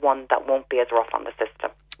changed to one that won't be as rough on the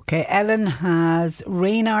system. Okay, Ellen has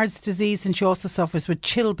Raynaud's disease and she also suffers with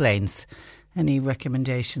chilblains. Any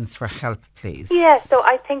recommendations for help, please? Yeah, so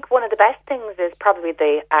I think one of the best things is probably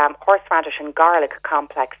the horseradish and garlic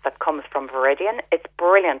complex that comes from Viridian. It's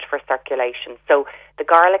brilliant for circulation. So the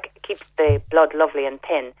garlic keeps the blood lovely and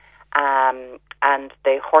thin, and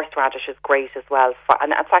the horseradish is great as well.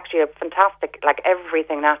 And it's actually a fantastic, like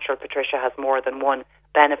everything natural, Patricia, has more than one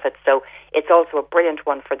benefit. So it's also a brilliant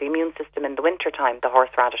one for the immune system in the wintertime, the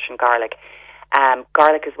horseradish and garlic.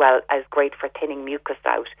 Garlic as well is great for thinning mucus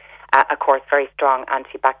out. Of course, very strong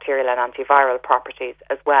antibacterial and antiviral properties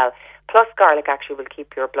as well. Plus, garlic actually will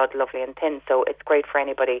keep your blood lovely and thin, so it's great for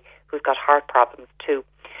anybody who's got heart problems too.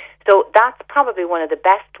 So that's probably one of the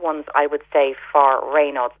best ones, I would say, for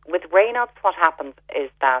Raynaud's. With Raynaud's, what happens is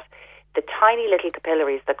that the tiny little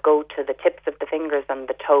capillaries that go to the tips of the fingers and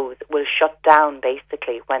the toes will shut down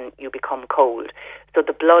basically when you become cold. So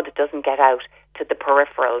the blood doesn't get out to the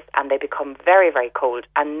peripherals and they become very, very cold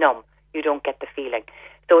and numb. You don't get the feeling.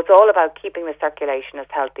 So it's all about keeping the circulation as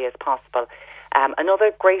healthy as possible.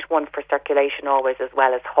 Another great one for circulation always as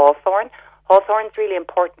well is hawthorn. Hawthorn's really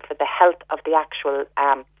important for the health of the actual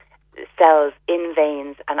cells in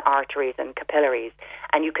veins and arteries and capillaries.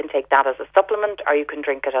 And you can take that as a supplement, or you can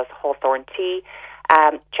drink it as hawthorn tea.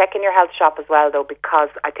 Check in your health shop as well, though, because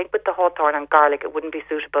I think with the hawthorn and garlic, it wouldn't be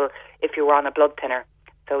suitable if you were on a blood thinner.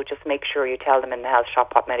 So just make sure you tell them in the health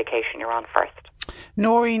shop what medication you're on first.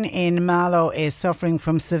 Noreen in Mallow is suffering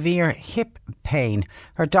from severe hip pain.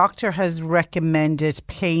 Her doctor has recommended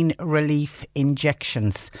pain relief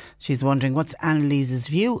injections. She's wondering what's Annalise's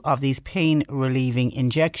view of these pain relieving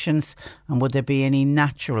injections, and would there be any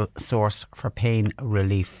natural source for pain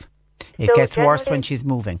relief? It gets worse when she's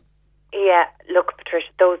moving. Yeah, look, Patricia,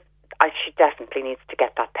 she definitely needs to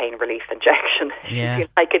get that pain relief injection. Yeah. She's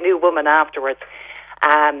like a new woman afterwards.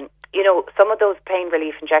 Some of those pain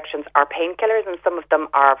relief injections are painkillers, and some of them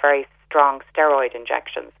are very strong steroid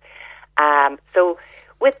injections. So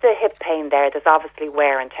with the hip pain there's obviously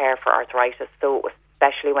wear and tear for arthritis. So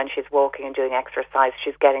especially when she's walking and doing exercise,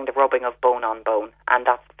 she's getting the rubbing of bone on bone, and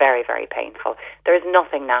that's very, very painful. There is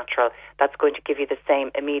nothing natural that's going to give you the same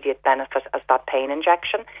immediate benefit as that pain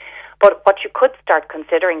injection. But what you could start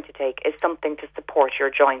considering to take is something to support your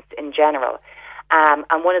joints in general.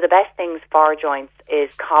 And one of the best things for joints is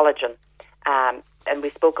collagen. And we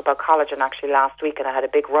spoke about collagen actually last week, and I had a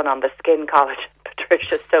big run on the skin collagen,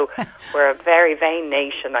 Patricia. So we're a very vain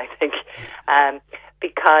nation, I think,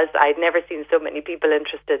 because I'd never seen so many people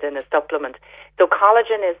interested in a supplement. So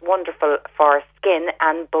collagen is wonderful for skin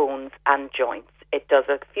and bones and joints. It does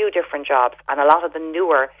a few different jobs, and a lot of the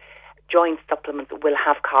newer joint supplements will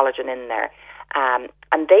have collagen in there.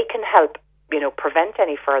 And they can help prevent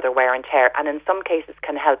any further wear and tear, and in some cases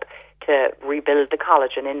can help to rebuild the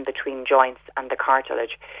collagen in between joints and the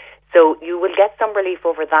cartilage. So you will get some relief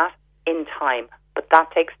over that in time, but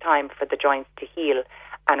that takes time for the joints to heal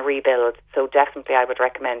and rebuild. So definitely I would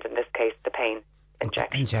recommend in this case the pain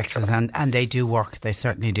injections. And they do work. They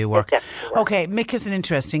certainly do work. Okay, Mick is an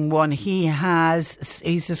interesting one.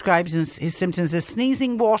 He's described his symptoms as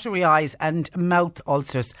sneezing, watery eyes and mouth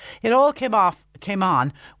ulcers. It all came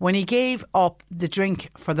on when he gave up the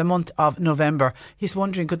drink for the month of November. He's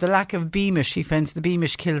wondering, could the lack of Beamish, he finds the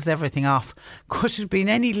Beamish kills everything off, could there have been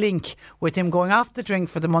any link with him going off the drink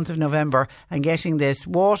for the month of November and getting this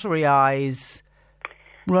watery eyes,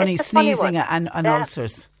 runny sneezing and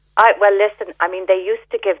ulcers? Well, listen, they used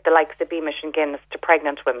to give the likes of Beamish and Guinness to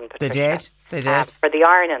pregnant women, Patricia. They did. For the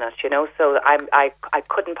iron in it, so I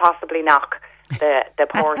couldn't possibly knock the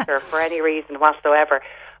porter for any reason whatsoever.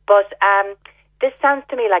 But this sounds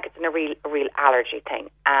to me like it's a real allergy thing.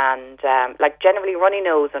 And generally runny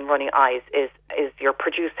nose and runny eyes is you're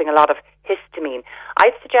producing a lot of histamine.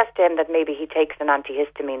 I'd suggest to him that maybe he takes an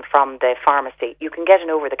antihistamine from the pharmacy. You can get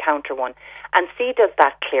an over-the-counter one, and see does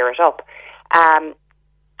that clear it up.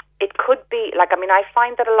 It could be, I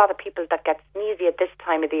find that a lot of people that get sneezy at this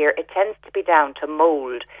time of the year, it tends to be down to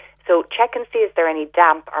mould. So check and see is there any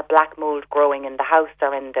damp or black mould growing in the house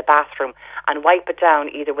or in the bathroom, and wipe it down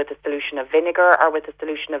either with a solution of vinegar or with a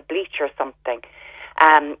solution of bleach or something.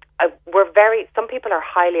 Some people are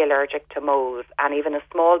highly allergic to mould, and even a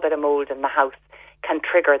small bit of mould in the house can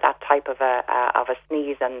trigger that type of a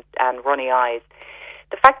sneeze and runny eyes.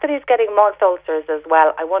 The fact that he's getting mouth ulcers as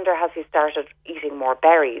well, I wonder, has he started eating more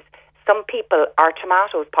berries? Some people, or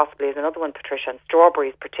tomatoes possibly is another one, Patricia, and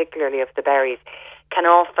strawberries, particularly of the berries, can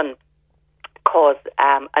often cause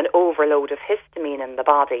an overload of histamine in the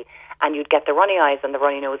body, and you'd get the runny eyes and the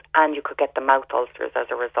runny nose, and you could get the mouth ulcers as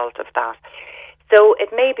a result of that. So it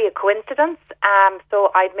may be a coincidence,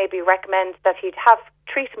 so I'd maybe recommend that he'd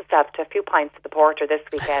treat himself to a few pints of the porter this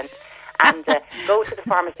weekend, and go to the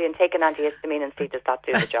pharmacy and take an antihistamine and see does that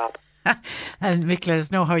do the job. And Mick, let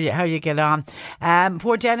us know how you get on.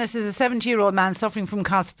 Poor Dennis is a 70-year-old man suffering from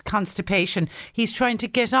constipation. He's trying to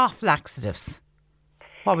get off laxatives.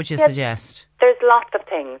 What would you suggest? There's lots of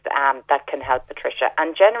things that can help, Patricia.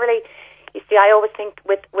 And generally, you see, I always think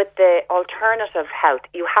with the alternative health,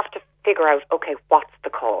 you have to figure out, okay, what's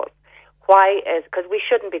the cause? Why is, because we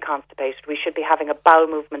shouldn't be constipated. We should be having a bowel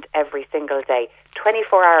movement every single day.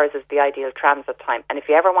 24 hours is the ideal transit time. And if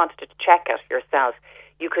you ever wanted to check it yourself,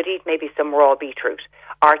 you could eat maybe some raw beetroot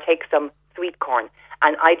or take some sweet corn.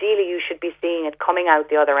 And ideally, you should be seeing it coming out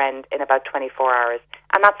the other end in about 24 hours.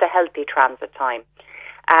 And that's a healthy transit time.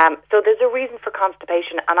 So there's a reason for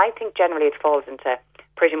constipation. And I think generally it falls into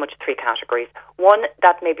pretty much three categories. One,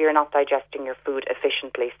 that maybe you're not digesting your food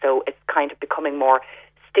efficiently. So it's kind of becoming more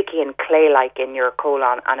sticky and clay-like in your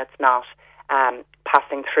colon, and it's not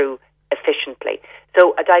passing through efficiently.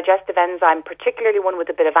 So a digestive enzyme, particularly one with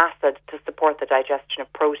a bit of acid to support the digestion of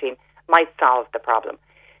protein, might solve the problem.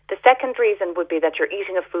 The second reason would be that you're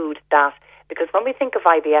eating a food that, because when we think of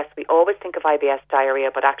IBS, we always think of IBS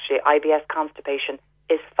diarrhea, but actually IBS constipation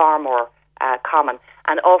is far more common,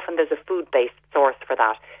 and often there's a food-based source for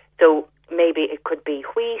that. So maybe it could be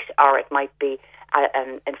wheat, or it might be,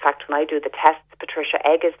 in fact, when I do the tests, Patricia,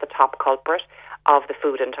 egg is the top culprit of the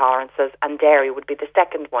food intolerances, and dairy would be the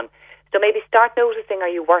second one. So maybe start noticing, are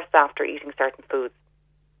you worse after eating certain foods?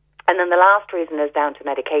 And then the last reason is down to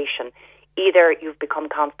medication. Either you've become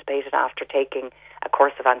constipated after taking a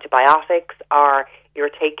course of antibiotics, or you're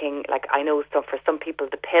taking, like I know for some people,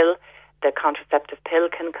 the pill, the contraceptive pill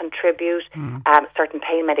can contribute. Certain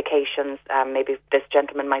pain medications, maybe this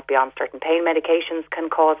gentleman might be on certain pain medications, can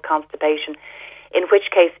cause constipation, in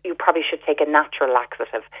which case you probably should take a natural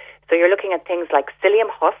laxative. So you're looking at things like psyllium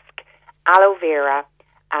husk, aloe vera,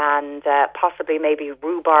 and possibly maybe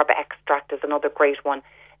rhubarb extract is another great one.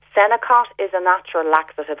 Senokot is a natural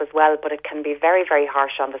laxative as well, but it can be very, very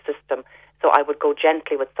harsh on the system. So I would go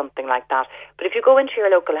gently with something like that. But if you go into your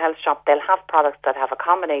local health shop, they'll have products that have a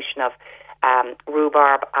combination of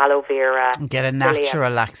rhubarb, aloe vera. Get a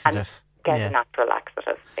natural laxative. Get a natural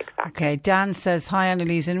laxative, exactly. Okay, Dan says, hi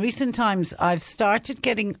Annalise, in recent times I've started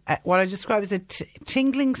getting what I describe as a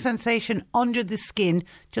tingling sensation under the skin,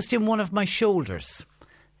 just in one of my shoulders.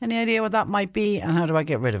 Any idea what that might be, and how do I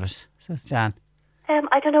get rid of it? Says Dan.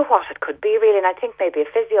 I don't know what it could be really, and I think maybe a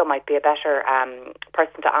physio might be a better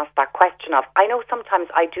person to ask that question of. I know sometimes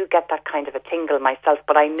I do get that kind of a tingle myself,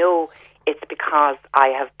 but I know it's because I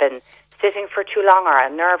have been sitting for too long, or a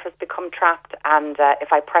nerve has become trapped, and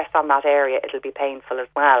if I press on that area it'll be painful as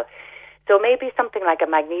well. So maybe something like a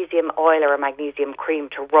magnesium oil or a magnesium cream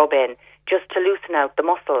to rub in, just to loosen out the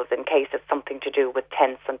muscles in case it's something to do with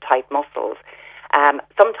tense and tight muscles.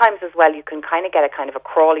 Sometimes as well you can kind of get a kind of a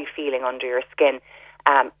crawly feeling under your skin.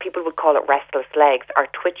 People would call it restless legs or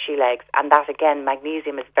twitchy legs, and that again,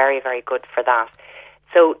 magnesium is very, very good for that.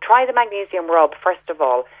 So try the magnesium rub first of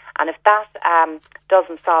all, and if that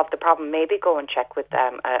doesn't solve the problem, maybe go and check with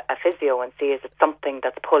a physio and see is it something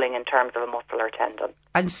that's pulling in terms of a muscle or tendon.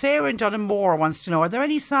 And Sarah in Dunamore wants to know, are there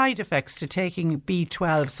any side effects to taking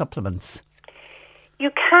B12 supplements?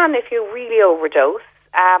 You can if you really overdose,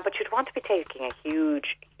 but you'd want to be taking a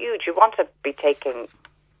huge, you want to be taking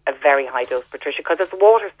a very high dose, Patricia, because it's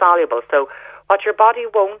water soluble. So what your body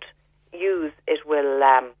won't use, it will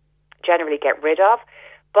generally get rid of.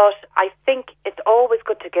 But I think it's always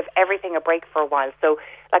good to give everything a break for a while. So,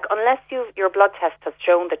 like, unless your blood test has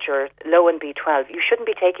shown that you're low in B12, you shouldn't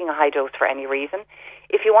be taking a high dose for any reason.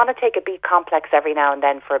 If you want to take a B complex every now and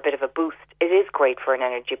then for a bit of a boost, it is great for an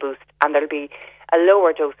energy boost, and there'll be a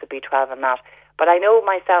lower dose of B12 than that. But I know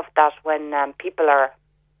myself that when people are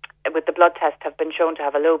with the blood test have been shown to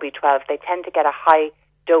have a low B12, they tend to get a high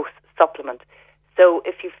dose supplement. So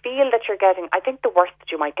if you feel that you're getting, I think the worst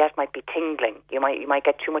that you might get might be tingling. You might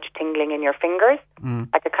get too much tingling in your fingers,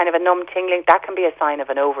 like a kind of a numb tingling. That can be a sign of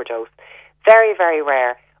an overdose. Very, very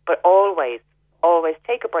rare, but always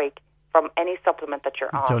take a break from any supplement that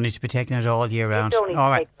you're on. Don't need to be taking it all year round. You don't need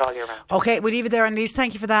to take it all year round. Okay, we'll leave it there, Annalise.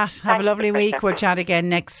 Thank you for that. Have a lovely week. We'll chat again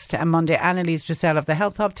next Monday. Annalise Dressel of the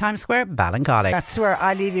Health Hub, Times Square, Ballincollig. That's where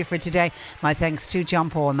I leave you for today. My thanks to John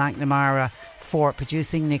Paul McNamara for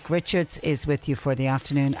producing. Nick Richards is with you for the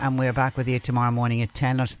afternoon, and we're back with you tomorrow morning at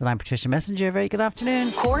 10. Until then, I'm Patricia Messenger. Very good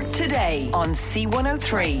afternoon. Cork Today on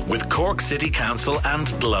C103. With Cork City Council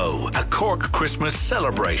and Glow, a Cork Christmas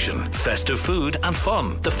celebration, festive food and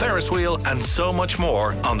fun, the Ferris wheel and so much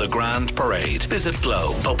more on the Grand Parade. Visit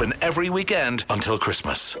Glow, open every weekend until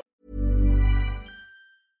Christmas.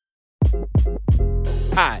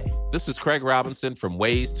 Hi, this is Craig Robinson from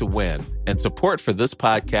Ways to Win, and support for this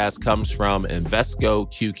podcast comes from Invesco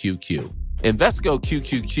QQQ. Invesco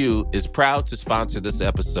QQQ is proud to sponsor this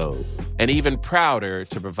episode, and even prouder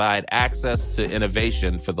to provide access to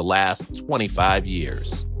innovation for the last 25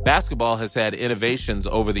 years. Basketball has had innovations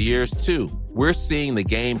over the years, too. We're seeing the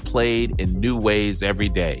game played in new ways every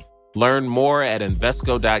day. Learn more at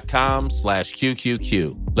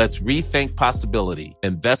Invesco.com/QQQ. Let's rethink possibility.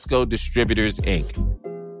 Invesco Distributors, Inc.